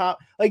be a top,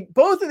 like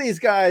both of these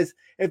guys,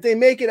 if they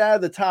make it out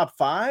of the top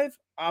 5,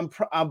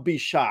 I'll be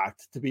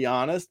shocked, to be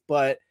honest,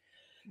 but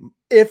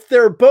if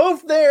they're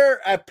both there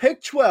at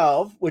pick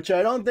 12, which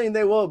I don't think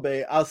they will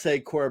be, I'll say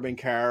Corbin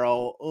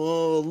Carroll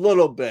a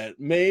little bit.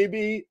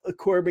 Maybe a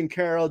Corbin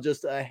Carroll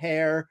just a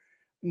hair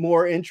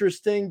more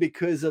interesting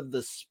because of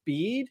the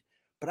speed,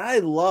 but I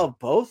love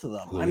both of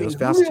them. Julio's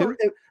fast too.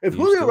 If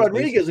Julio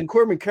Rodriguez and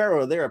Corbin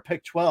Carroll are there at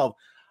pick 12,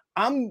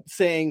 I'm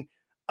saying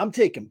I'm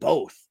taking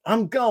both.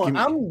 I'm going.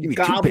 I'm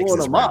gobbling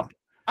them up.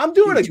 I'm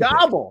doing a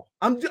gobble.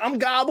 I'm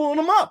gobbling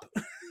them up.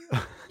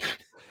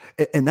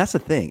 And that's the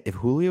thing. If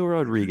Julio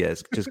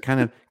Rodriguez just kind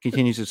of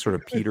continues to sort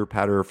of peter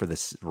patter for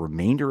this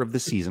remainder of the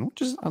season,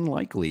 which is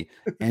unlikely,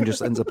 and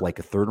just ends up like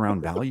a 3rd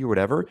round value or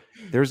whatever,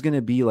 there's going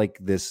to be like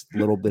this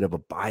little bit of a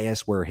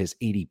bias where his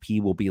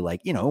ADP will be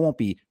like, it won't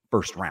be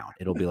first round.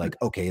 It'll be like,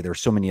 okay,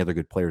 there's so many other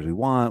good players we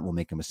want. We'll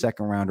make him a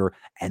 2nd rounder.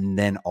 And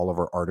then all of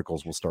our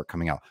articles will start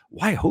coming out.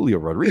 Why Julio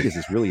Rodriguez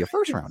is really a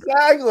 1st rounder.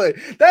 Exactly.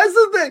 That's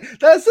the thing.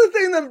 That's the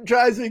thing that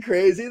drives me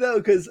crazy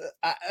though. Cause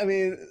I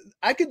mean,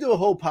 I could do a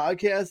whole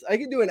podcast. I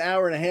could do an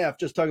hour and a half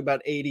just talking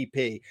about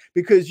ADP,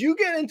 because you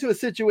get into a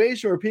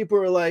situation where people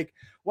are like,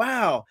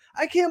 wow,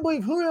 I can't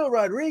believe Julio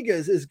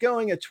Rodriguez is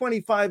going at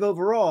 25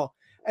 overall.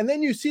 And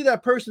then you see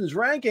that person's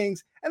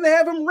rankings and they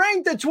have him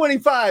ranked at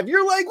 25.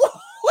 You're like,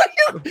 why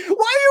are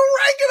you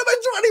ranking him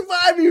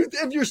at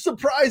 25 if you're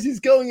surprised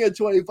he's going at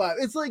 25?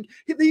 It's like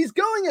he's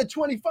going at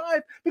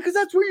 25 because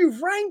that's where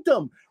you've ranked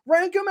him.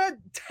 Rank him at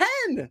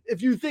 10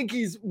 if you think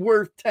he's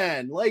worth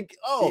 10. Like,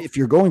 if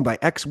you're going by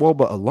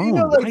ex-Woba alone,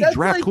 why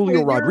draft like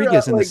Julio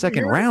Rodriguez in the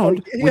 2nd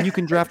round when you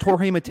can draft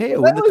Jorge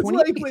Mateo in the 28th? That was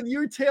like with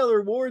your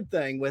Taylor Ward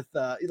thing with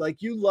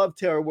like you love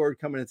Taylor Ward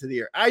coming into the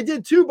year. I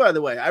did too, by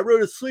the way. I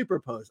wrote a sleeper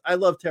post. I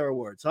love Taylor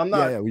Ward, so I'm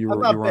not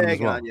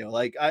bagging on you.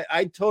 Like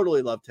I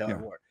totally love Taylor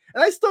Ward.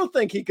 And I still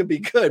think he could be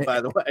good,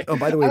 by the way. Oh,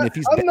 by the way, if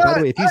he's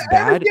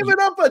bad, give it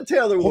up on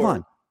Taylor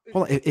Ward.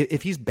 Hold on.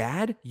 If he's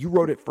bad, you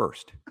wrote it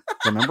first.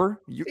 Remember?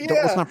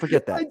 Let's not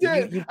forget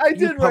that. I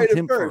did write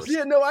it first.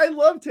 Yeah, no, I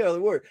love Taylor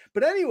Ward.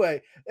 But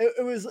anyway,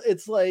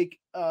 it's like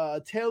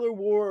Taylor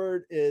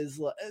Ward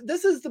is.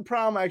 This is the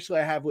problem actually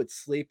I have with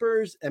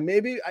sleepers, and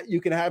maybe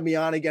you can have me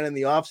on again in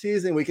the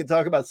offseason. We can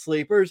talk about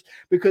sleepers,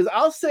 because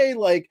I'll say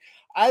like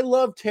I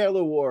love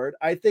Taylor Ward.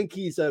 I think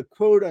he's a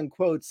quote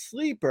unquote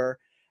sleeper,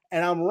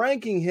 and I'm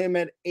ranking him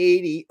at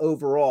 80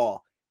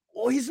 overall.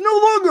 Well, he's no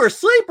longer a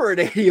sleeper at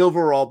 80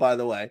 overall, by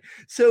the way.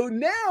 So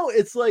now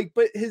it's like,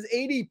 but his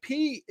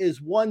ADP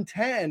is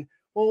 110.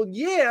 Well,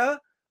 yeah,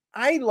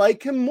 I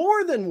like him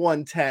more than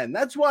 110.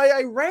 That's why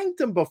I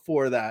ranked him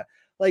before that.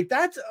 Like,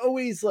 that's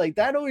always like,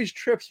 that always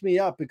trips me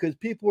up, because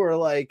people are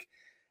like,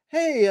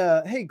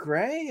 hey,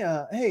 Gray,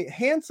 hey,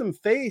 handsome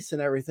face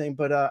and everything,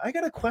 but I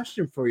got a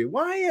question for you.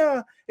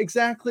 Why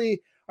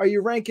exactly are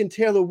you ranking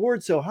Taylor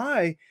Ward so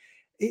high?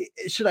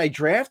 Should I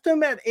draft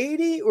him at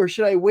 80 or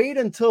should I wait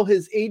until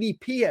his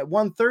ADP at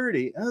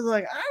 130? I was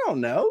like, I don't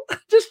know.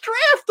 Just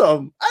draft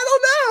him. I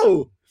don't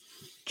know.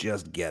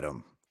 Just get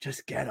him.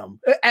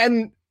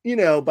 And,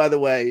 by the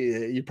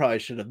way, you probably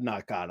should have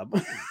not got him.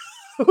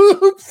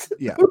 Oops.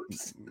 Yeah.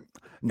 Oops.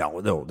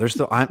 No, there's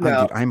still, I'm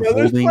holding.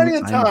 There's plenty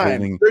of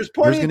time. There's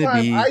plenty of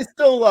time. I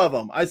still love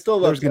him. I still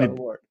love Taylor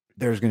Ward.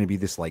 There's going to be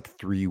this like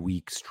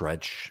 3-week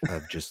stretch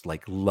of just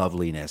like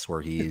loveliness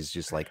where he's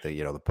just like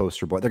the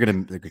poster boy. They're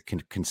going to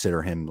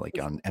consider him like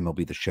on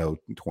MLB The Show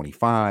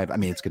 25. I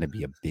mean, it's going to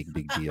be a big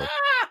deal.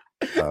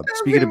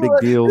 Speaking of big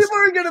deals, people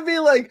are going to be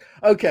like,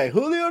 okay,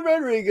 Julio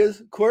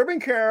Rodriguez, Corbin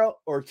Carroll,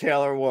 or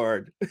Taylor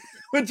Ward.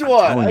 Which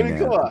one?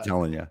 I'm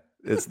telling you,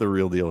 it's the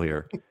real deal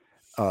here.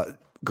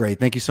 Great.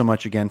 Thank you so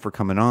much again for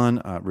coming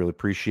on. Really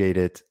appreciate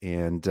it.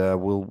 And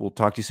we'll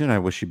talk to you soon. I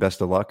wish you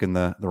best of luck in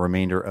the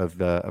remainder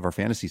of our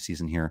fantasy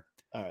season here.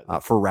 All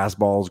right. For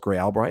Razzball's Grey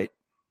Albright,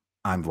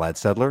 I'm Vlad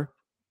Sedler.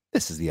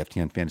 This is the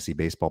FTN Fantasy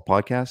Baseball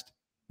Podcast,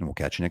 and we'll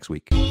catch you next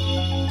week.